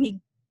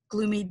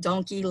gloomy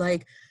donkey,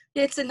 like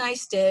It's a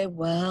nice day.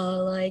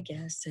 Well, I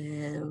guess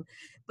so.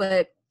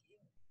 But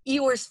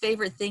Eeyore's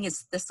favorite thing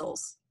is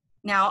thistles.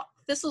 Now,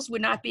 thistles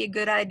would not be a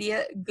good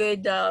idea,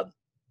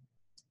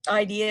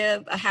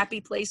 a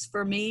happy place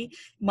for me.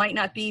 Might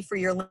not be for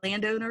your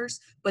landowners,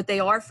 but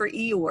they are for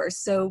Eeyore.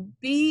 So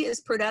be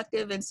as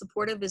productive and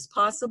supportive as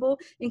possible.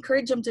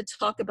 Encourage them to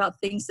talk about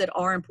things that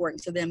are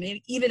important to them,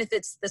 even if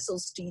it's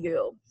thistles to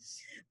you.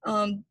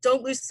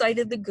 Don't lose sight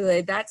of the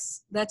good.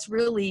 That's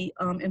really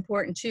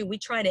important too. We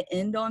try to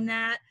end on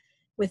that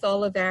with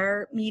all of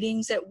our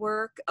meetings at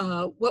work.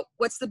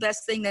 What's the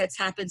best thing that's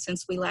happened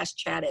since we last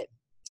chatted?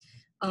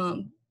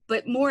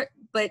 But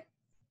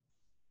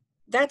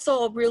that's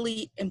all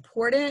really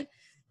important,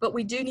 but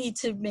we do need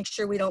to make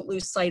sure we don't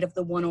lose sight of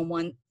the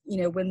one-on-one,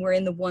 when we're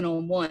in the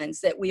one-on-ones,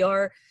 that we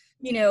are,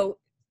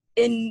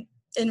 in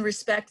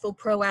respectful,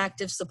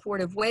 proactive,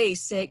 supportive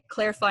ways,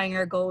 clarifying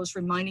our goals,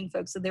 reminding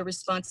folks of their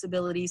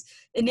responsibilities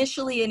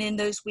initially and in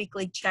those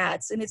weekly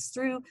chats. And it's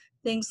through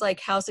things like,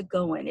 how's it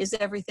going? Is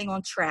everything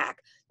on track?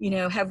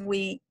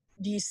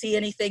 Do you see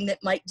anything that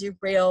might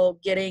derail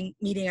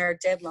meeting our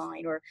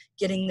deadline or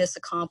getting this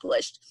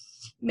accomplished?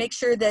 Make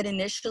sure that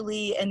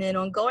initially and then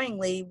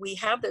ongoingly, we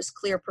have those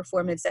clear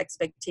performance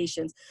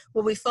expectations.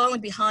 Well, we've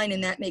fallen behind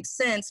and that makes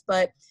sense,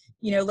 but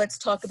let's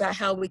talk about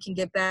how we can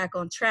get back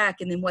on track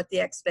and then what the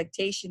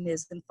expectation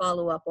is and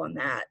follow up on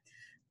that.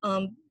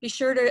 Be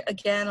sure to,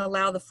 again,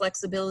 allow the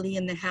flexibility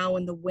in the how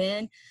and the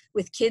when.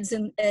 With kids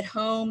at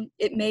home,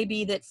 it may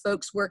be that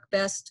folks work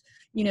best,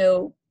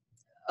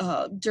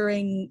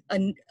 during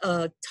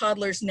a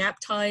toddler's nap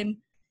time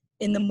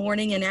in the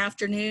morning and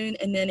afternoon,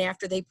 and then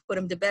after they put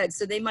them to bed.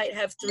 So they might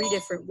have 3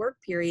 different work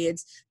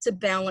periods to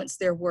balance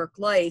their work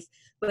life,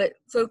 but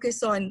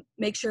focus on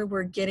make sure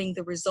we're getting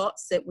the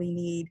results that we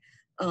need,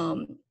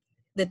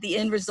 that the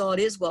end result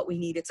is what we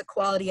need. It's a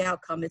quality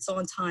outcome. It's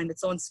on time,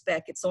 it's on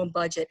spec, it's on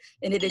budget,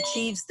 and it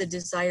achieves the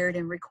desired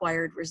and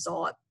required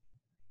result.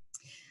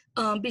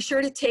 Be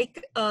sure to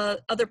take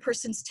other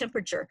person's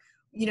temperature.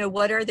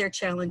 What are their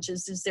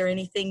challenges? Is there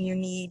anything you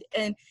need?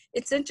 And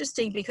it's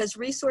interesting because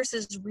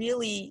resources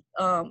really,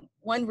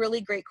 one really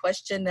great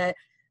question that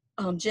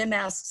Jim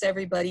asks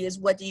everybody is,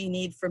 what do you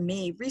need from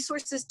me?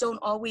 Resources don't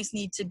always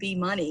need to be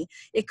money.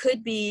 It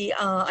could be,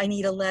 I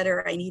need a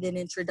letter, I need an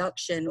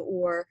introduction,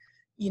 or,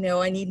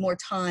 I need more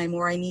time,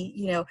 or I need,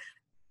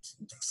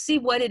 see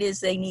what it is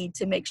they need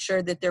to make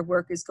sure that their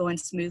work is going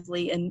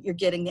smoothly and you're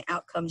getting the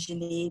outcomes you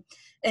need,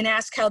 and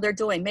ask how they're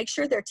doing. Make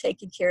sure they're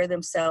taking care of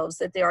themselves,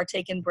 that they are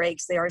taking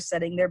breaks, they are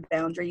setting their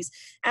boundaries.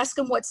 Ask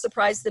them what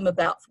surprised them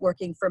about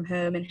working from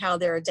home and how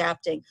they're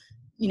adapting,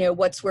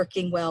 what's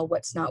working well,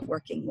 what's not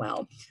working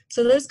well.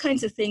 So those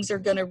kinds of things are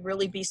going to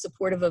really be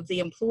supportive of the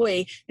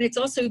employee, and it's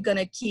also going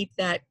to keep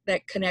that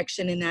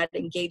connection and that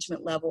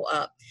engagement level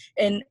up.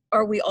 And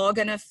are we all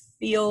going to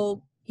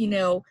feel,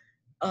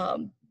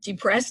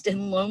 depressed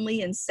and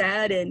lonely and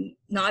sad and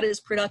not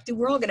as productive?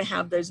 We're all going to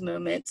have those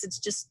moments. It's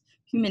just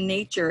human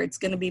nature. It's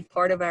going to be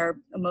part of our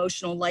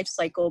emotional life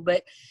cycle,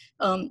 but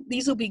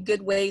these will be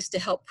good ways to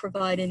help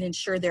provide and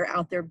ensure they're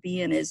out there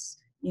being as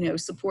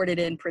supported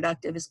and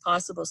productive as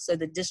possible, so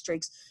the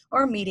districts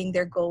are meeting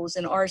their goals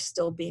and are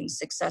still being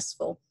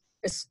successful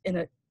in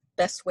a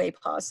best way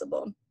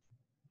possible.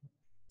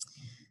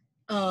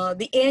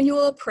 The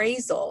annual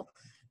appraisal.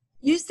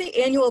 Use the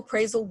annual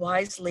appraisal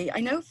wisely. I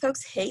know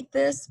folks hate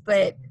this,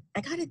 but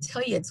I got to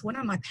tell you, it's one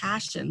of my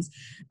passions.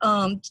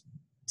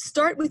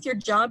 Start with your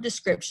job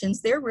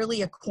descriptions. They're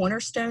really a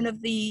cornerstone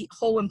of the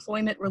whole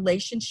employment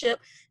relationship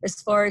as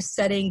far as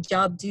setting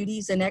job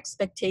duties and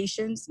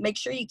expectations. Make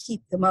sure you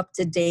keep them up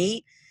to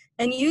date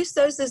and use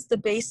those as the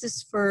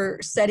basis for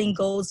setting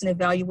goals and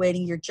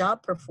evaluating your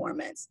job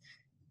performance.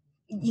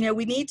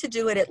 We need to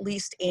do it at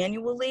least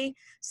annually.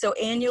 So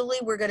annually,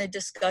 we're going to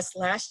discuss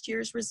last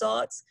year's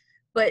results.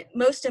 But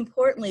most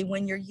importantly,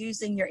 when you're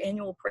using your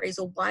annual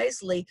appraisal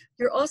wisely,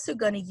 you're also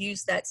going to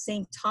use that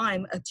same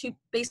time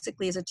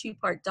basically as a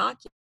 2-part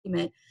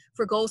document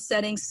for goal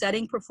setting,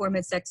 setting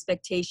performance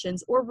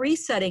expectations, or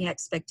resetting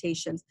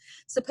expectations.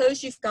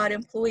 Suppose you've got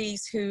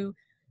employees who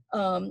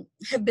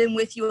have been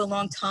with you a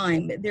long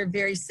time. They're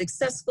very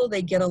successful.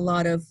 They get a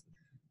lot of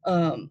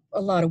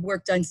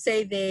work done.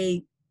 Say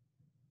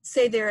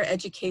they're an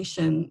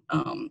education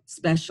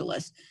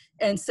specialist.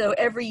 And so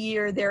every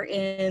year they're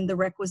in the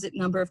requisite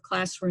number of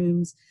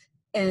classrooms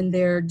and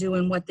they're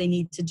doing what they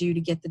need to do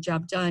to get the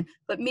job done.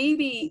 But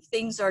maybe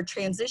things are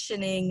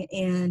transitioning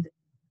and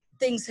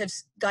things have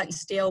gotten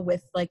stale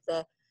with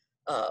the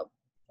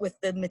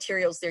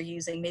materials they're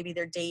using. Maybe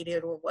they're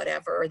dated or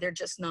whatever, or they're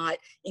just not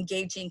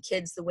engaging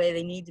kids the way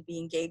they need to be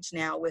engaged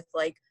now with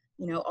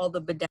all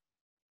the bedazzled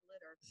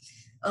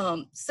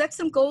glitter. Set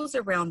some goals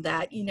around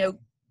that,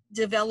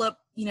 develop,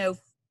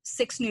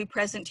 6 new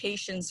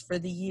presentations for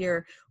the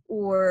year,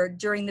 or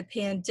during the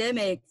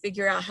pandemic,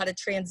 figure out how to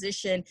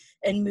transition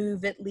and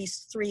move at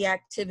least 3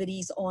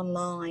 activities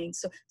online.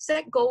 So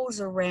set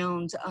goals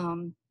around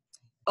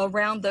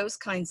those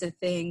kinds of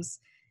things.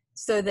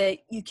 so that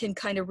you can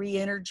kind of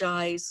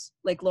re-energize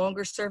like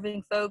longer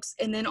serving folks.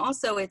 And then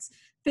also it's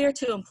fair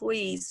to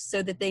employees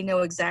so that they know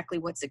exactly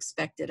what's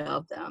expected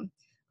of them.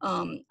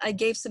 I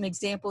gave some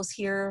examples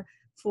here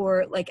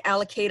for like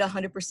allocate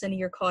 100% of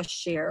your cost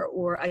share,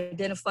 or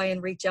identify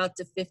and reach out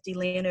to 50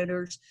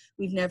 landowners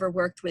we've never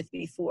worked with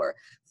before.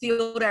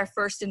 Field our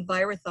first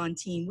Envirothon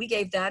team. We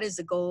gave that as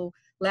a goal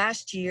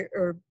last year,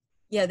 or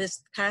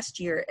this past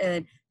year,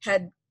 and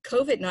had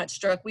COVID not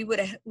struck,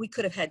 we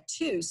could have had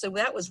 2. So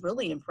that was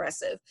really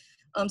impressive.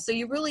 So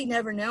you really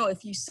never know.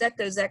 If you set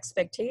those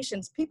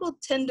expectations, people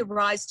tend to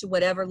rise to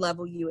whatever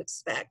level you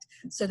expect.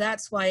 So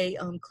that's why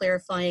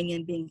clarifying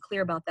and being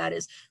clear about that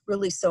is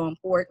really so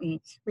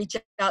important. Reach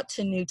out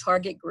to new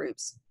target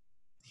groups.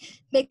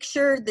 Make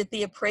sure that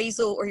the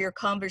appraisal or your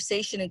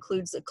conversation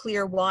includes a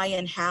clear why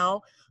and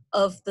how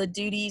of the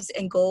duties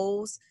and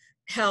goals,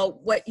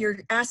 what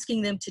you're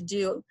asking them to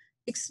do.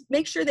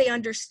 Make sure they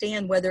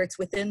understand, whether it's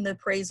within the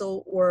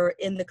appraisal or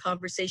in the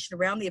conversation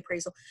around the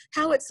appraisal,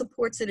 how it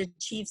supports and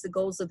achieves the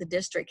goals of the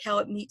district, how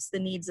it meets the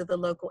needs of the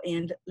local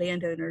and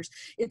landowners.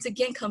 It's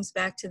again comes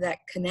back to that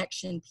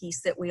connection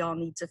piece that we all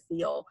need to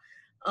feel.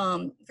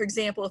 For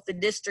example, if the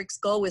district's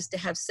goal is to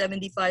have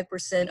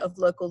 75% of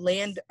local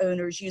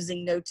landowners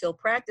using no-till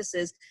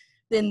practices,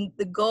 then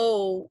the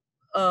goal,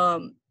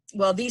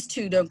 well, these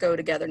two don't go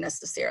together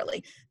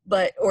necessarily,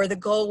 or the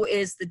goal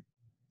is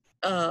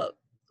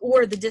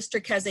or the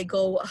district has a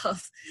goal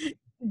of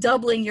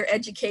doubling your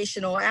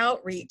educational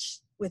outreach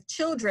with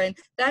children.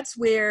 That's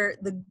where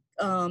the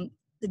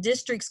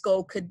district's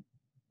goal could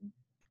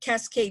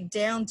cascade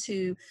down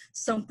to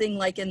something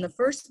like in the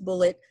first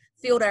bullet,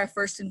 field our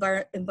first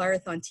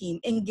Envirothon team,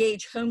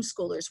 engage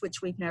homeschoolers,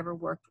 which we've never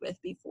worked with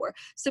before.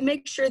 So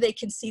make sure they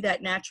can see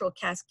that natural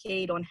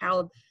cascade on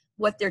how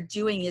what they're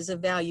doing is a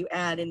value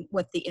add and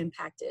what the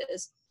impact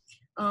is.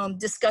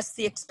 Discuss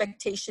the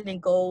expectation and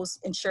goals,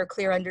 ensure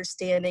clear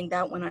understanding.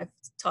 That one I've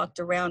talked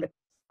around a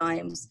few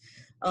times.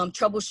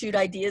 Troubleshoot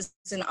ideas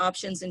and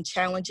options and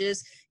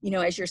challenges.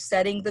 As you're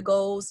setting the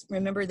goals,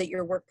 remember that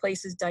your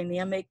workplace is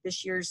dynamic.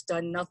 This year's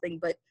done nothing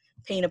but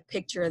paint a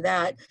picture of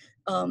that.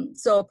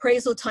 So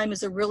appraisal time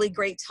is a really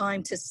great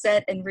time to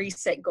set and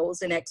reset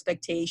goals and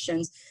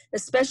expectations,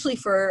 especially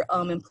for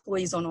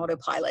employees on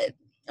autopilot.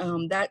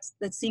 That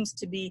seems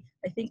to be,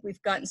 I think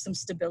we've gotten some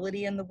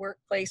stability in the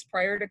workplace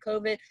prior to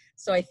COVID.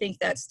 So I think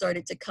that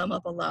started to come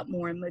up a lot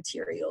more in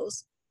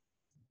materials.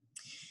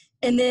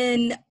 And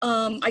then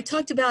I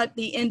talked about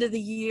the end of the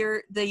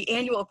year, the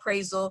annual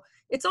appraisal.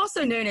 It's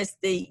also known as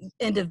the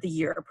end of the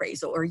year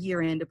appraisal or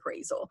year-end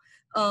appraisal.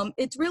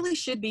 It really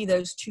should be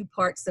those 2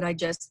 parts that I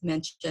just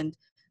mentioned.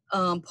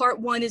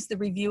 Part 1 is the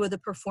review of the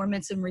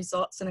performance and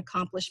results and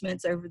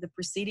accomplishments over the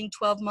preceding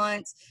 12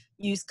 months.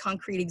 Use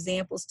concrete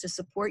examples to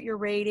support your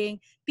rating.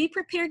 Be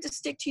prepared to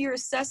stick to your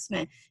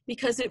assessment,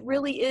 because it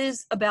really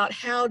is about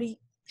how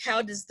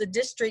does the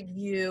district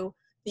view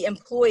the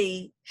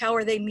employee, how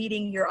are they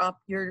meeting your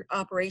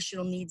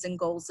operational needs and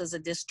goals as a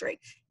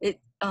district.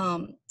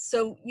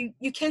 So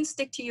you can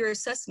stick to your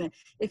assessment.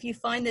 If you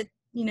find that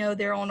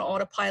they're on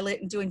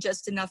autopilot and doing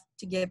just enough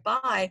to get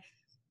by,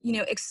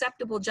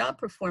 acceptable job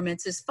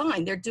performance is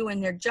fine. They're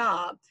doing their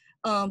job.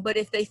 But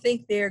if they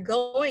think they're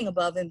going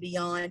above and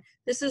beyond,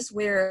 this is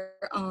where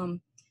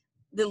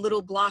the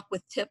little block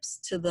with tips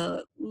to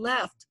the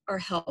left are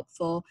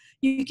helpful.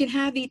 You can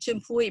have each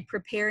employee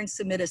prepare and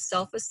submit a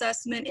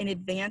self-assessment in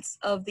advance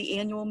of the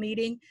annual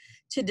meeting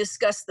to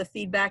discuss the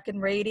feedback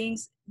and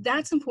ratings.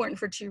 That's important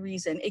for 2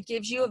 reasons. It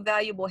gives you a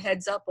valuable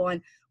heads up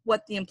on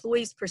what the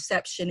employee's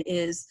perception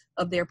is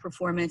of their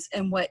performance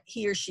and what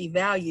he or she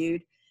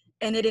valued.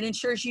 And it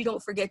ensures you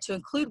don't forget to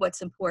include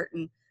what's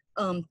important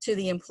to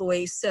the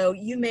employees. So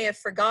you may have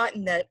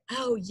forgotten that,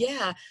 oh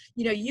yeah,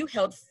 you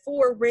held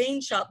 4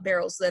 rain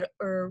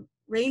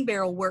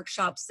barrel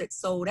workshops that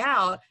sold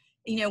out.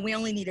 We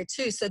only needed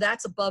 2. So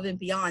that's above and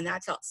beyond.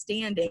 That's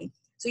outstanding.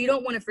 So you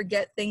don't want to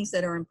forget things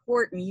that are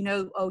important.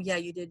 Oh yeah,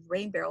 you did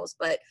rain barrels,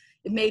 but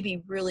it may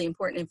be really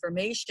important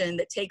information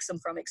that takes them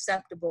from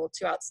acceptable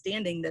to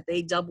outstanding, that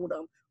they doubled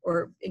them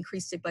or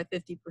increased it by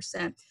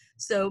 50%.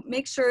 So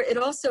make sure it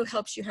also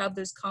helps you have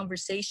those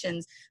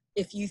conversations.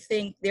 If you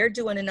think they're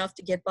doing enough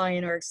to get by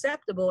and are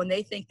acceptable and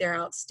they think they're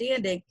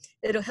outstanding,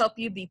 it'll help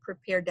you be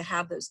prepared to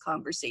have those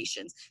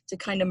conversations, to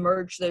kind of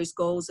merge those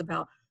goals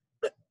about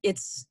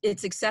it's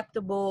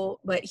acceptable,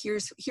 but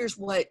here's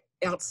what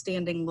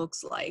outstanding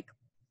looks like.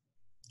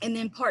 And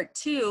then part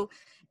 2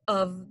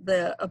 of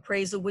the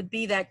appraisal would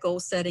be that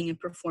goal setting and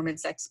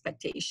performance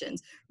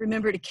expectations.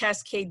 Remember to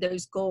cascade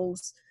those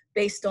goals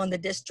based on the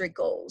district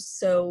goals.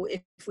 So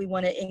if we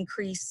want to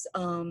increase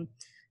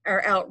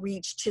our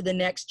outreach to the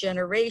next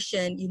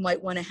generation, you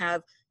might want to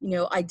have,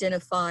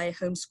 identify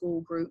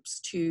homeschool groups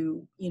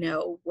to,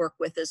 work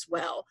with as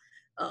well.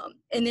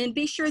 And then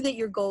be sure that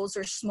your goals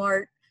are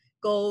SMART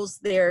goals.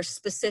 They're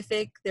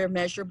specific, they're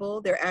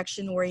measurable, they're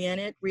action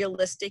oriented,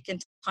 realistic,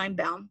 and time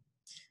bound.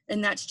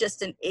 And that's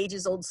just an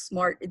ages-old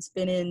SMART. It's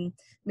been in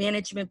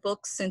management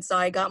books since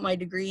I got my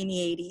degree in the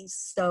 80s.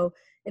 So,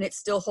 and it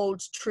still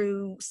holds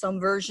true, some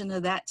version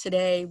of that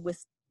today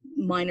with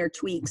minor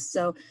tweaks.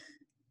 So,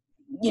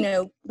 you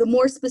know, the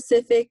more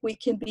specific we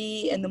can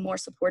be and the more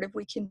supportive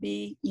we can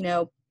be, you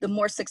know, the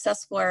more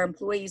successful our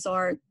employees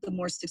are, the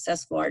more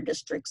successful our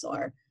districts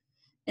are.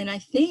 And I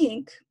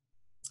think,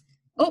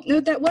 oh, no,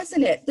 that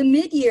wasn't it. The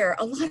mid-year,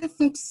 a lot of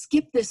folks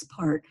skip this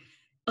part.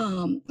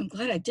 I'm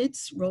glad I did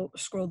scroll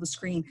the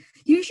screen.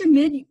 Use your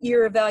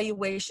mid-year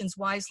evaluations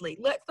wisely.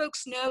 Let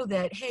folks know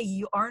that, hey,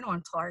 you aren't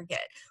on target,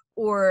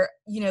 or,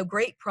 you know,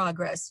 great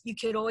progress. You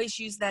could always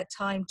use that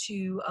time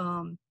to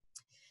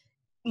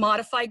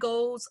modify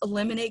goals,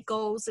 eliminate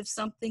goals if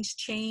something's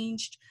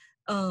changed,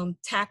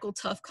 tackle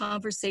tough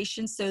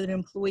conversations so that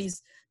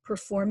employees'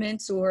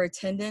 performance or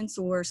attendance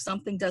or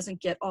something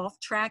doesn't get off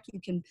track. You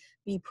can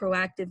be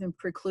proactive and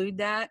preclude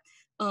that.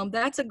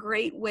 That's a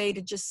great way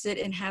to just sit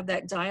and have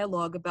that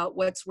dialogue about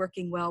what's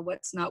working well,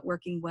 what's not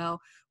working well,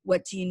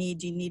 what do you need?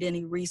 Do you need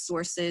any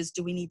resources?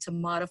 Do we need to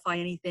modify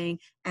anything,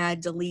 add,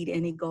 delete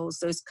any goals,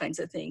 those kinds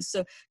of things.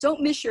 So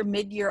don't miss your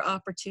mid-year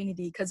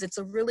opportunity, because it's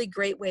a really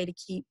great way to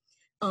keep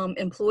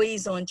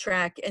employees on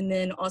track. And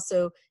then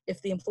also,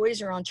 if the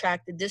employees are on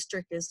track, the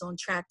district is on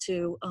track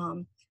to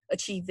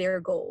achieve their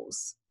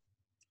goals.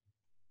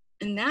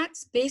 And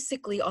that's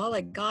basically all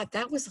I got.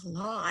 That was a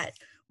lot.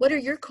 What are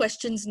your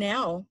questions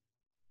now?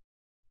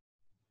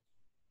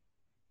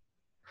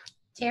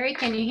 Terry,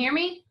 can you hear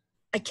me?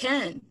 I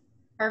can.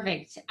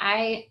 Perfect.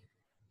 I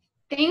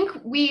think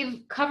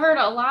we've covered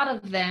a lot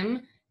of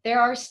them. There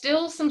are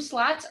still some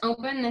slots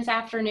open this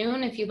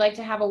afternoon if you'd like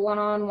to have a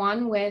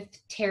one-on-one with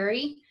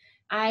Terry.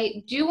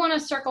 I do want to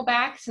circle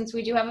back, since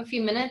we do have a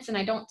few minutes and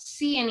I don't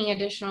see any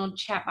additional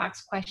chat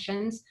box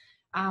questions,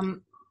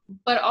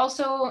 but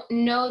also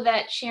know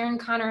that Sharon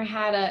Connor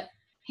had a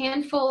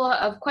handful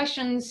of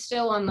questions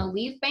still on the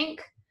leave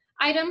bank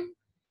item.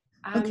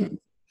 Okay.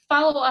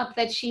 Follow-up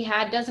that she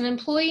had: does an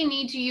employee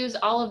need to use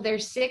all of their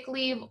sick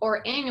leave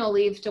or annual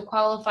leave to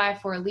qualify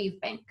for a leave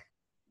bank?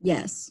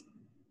 Yes.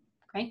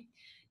 Okay.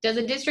 Does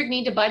a district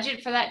need to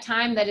budget for that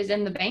time that is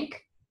in the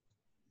bank?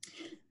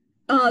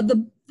 I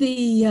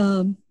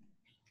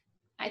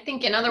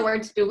think, in other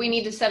words, do we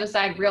need to set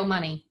aside real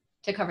money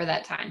to cover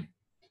that time?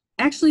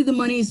 Actually, the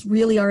money's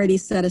really already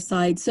set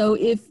aside. So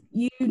if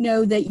you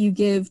know that you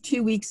give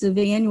 2 weeks of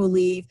annual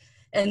leave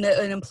and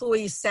an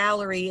employee's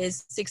salary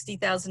is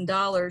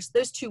 $60,000,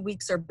 those 2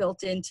 weeks are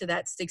built into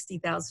that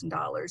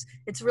 $60,000.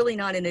 It's really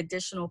not an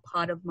additional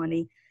pot of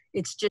money.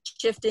 It's just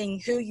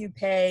shifting who you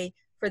pay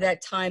for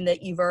that time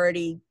that you've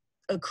already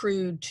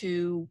accrued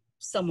to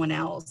someone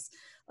else.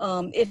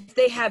 If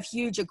they have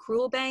huge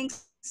accrual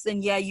banks,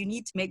 then yeah, you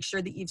need to make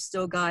sure that you've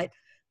still got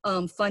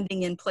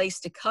funding in place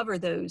to cover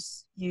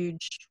those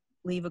huge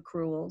leave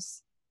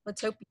accruals.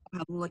 Let's hope you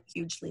don't have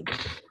huge leave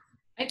accruals.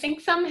 I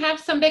think some have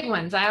some big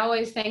ones. I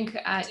always think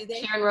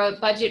Sharon wrote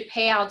budget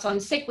payouts on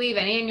sick leave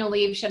and annual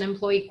leave should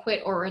employee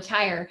quit or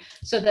retire,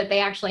 so that they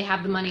actually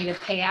have the money to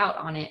pay out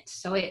on it.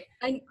 So it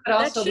could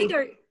also be.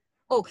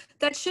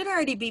 That should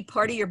already be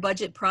part of your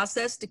budget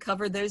process to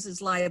cover those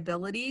as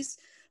liabilities,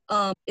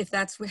 if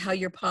that's how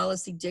your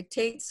policy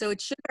dictates. So it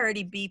should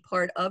already be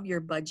part of your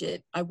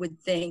budget, I would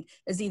think,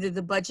 as either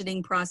the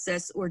budgeting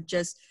process or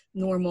just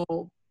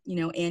normal, you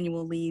know,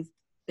 annual leave,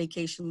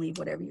 vacation leave,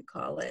 whatever you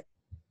call it.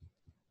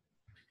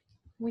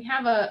 We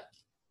have a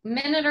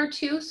minute or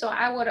two, so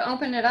I would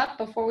open it up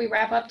before we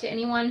wrap up to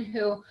anyone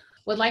who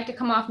would like to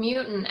come off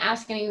mute and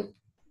ask any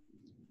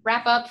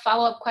wrap up,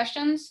 follow-up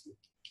questions.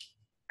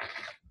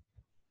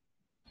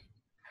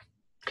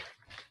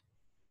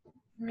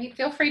 All right,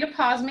 feel free to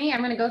pause me.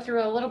 I'm going to go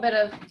through a little bit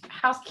of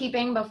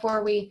housekeeping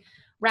before we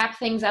wrap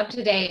things up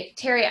today.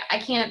 Terry, I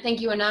can't thank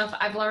you enough.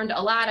 I've learned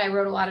a lot. I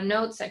wrote a lot of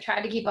notes. I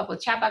tried to keep up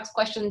with chat box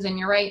questions, and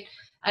you're right.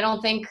 I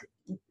don't think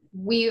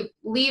we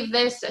leave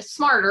this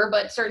smarter,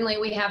 but certainly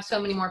we have so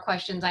many more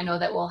questions I know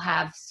that we'll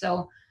have.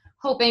 So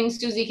hoping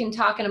Susie can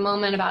talk in a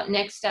moment about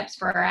next steps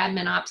for our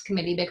admin ops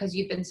committee, because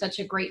you've been such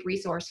a great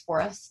resource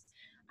for us.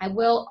 I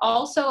will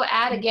also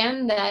add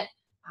again that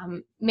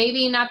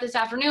maybe not this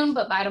afternoon,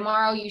 but by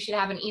tomorrow you should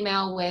have an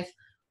email with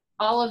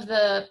all of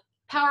the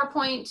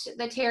PowerPoint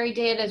that Terry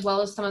did, as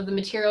well as some of the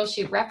materials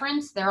she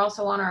referenced. They're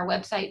also on our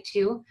website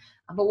too,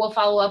 but we'll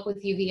follow up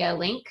with you via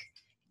link.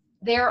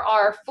 There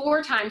are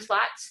 4 time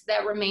slots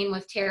that remain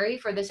with Terry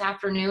for this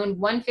afternoon: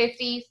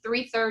 1:50,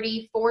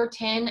 3:30,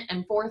 4:10,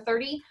 and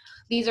 4:30.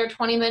 These are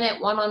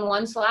 20-minute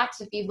one-on-one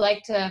slots. If you'd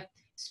like to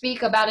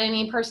speak about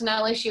any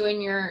personnel issue in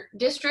your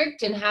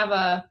district and have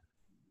a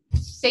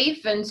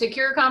safe and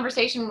secure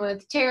conversation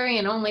with Terry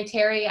and only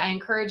Terry, I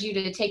encourage you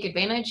to take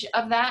advantage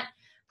of that.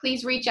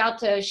 Please reach out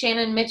to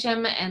Shannon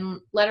Mitchum and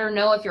let her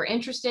know if you're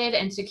interested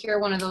and secure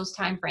one of those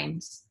time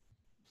frames.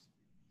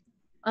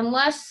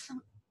 Unless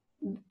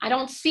I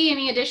don't see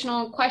any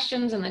additional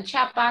questions in the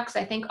chat box,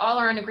 I think all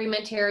are in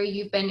agreement, Terry.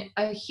 You've been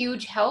a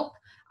huge help.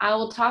 I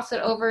will toss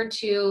it over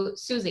to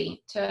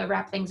Susie to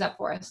wrap things up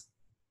for us.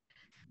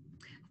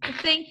 Well,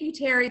 thank you,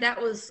 Terry. That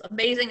was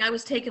amazing. I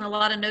was taking a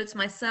lot of notes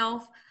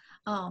myself.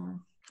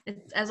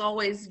 As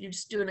always, you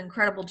just do an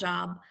incredible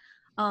job.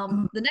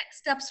 The next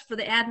steps for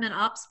the admin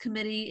ops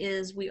committee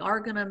is we are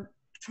going to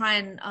try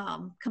and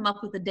come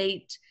up with a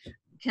date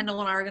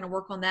Kendall and I are going to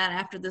work on that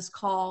after this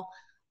call.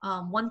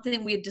 One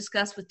thing we had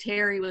discussed with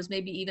Terry was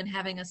maybe even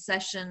having a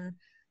session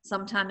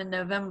sometime in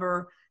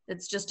November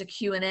that's just a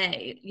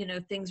Q&A. You know,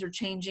 things are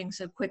changing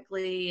so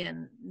quickly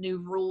and new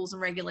rules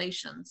and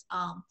regulations.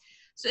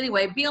 So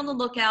anyway, be on the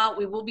lookout.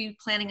 We will be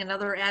planning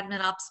another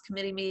admin ops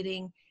committee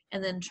meeting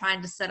and then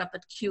trying to set up a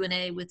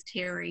Q&A with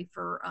Terry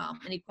for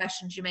any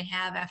questions you may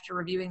have after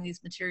reviewing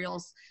these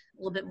materials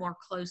a little bit more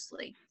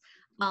closely.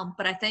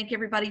 But I thank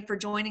everybody for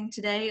joining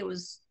today. It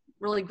was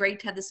really great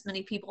to have this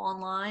many people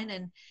online.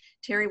 And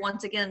Terry,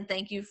 once again,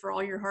 thank you for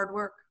all your hard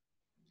work.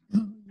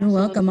 You're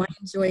welcome. I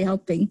enjoy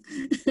helping.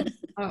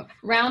 A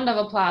round of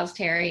applause,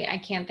 Terry. I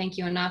can't thank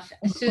you enough.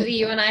 Susie,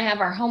 you and I have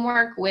our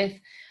homework with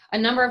a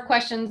number of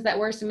questions that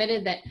were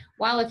submitted that,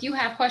 while if you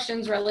have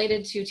questions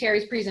related to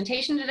Terry's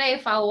presentation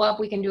today, follow up,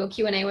 we can do a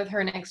Q&A with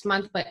her next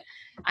month. But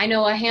I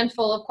know a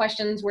handful of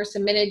questions were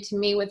submitted to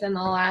me within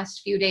the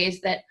last few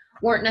days that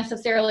weren't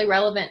necessarily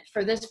relevant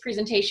for this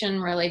presentation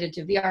related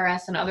to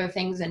VRS and other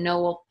things, and no,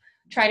 we'll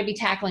try to be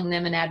tackling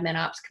them in admin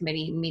ops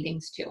committee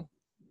meetings too.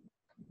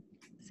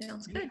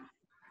 Sounds good.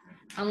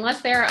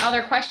 Unless there are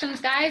other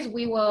questions, guys,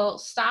 we will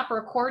stop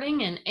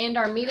recording and end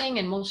our meeting,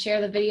 and we'll share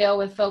the video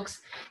with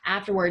folks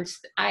afterwards.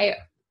 I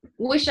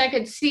wish I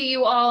could see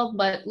you all,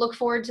 but look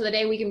forward to the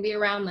day we can be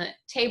around the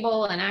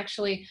table and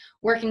actually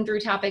working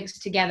through topics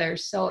together.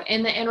 So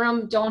in the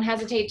interim, don't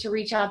hesitate to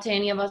reach out to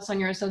any of us on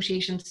your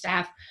association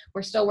staff.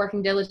 We're still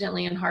working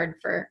diligently and hard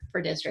for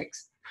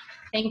districts.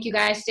 Thank you,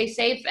 guys. Stay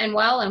safe and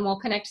well, and we'll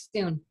connect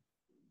soon.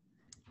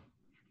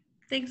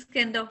 Thanks,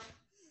 Kendall.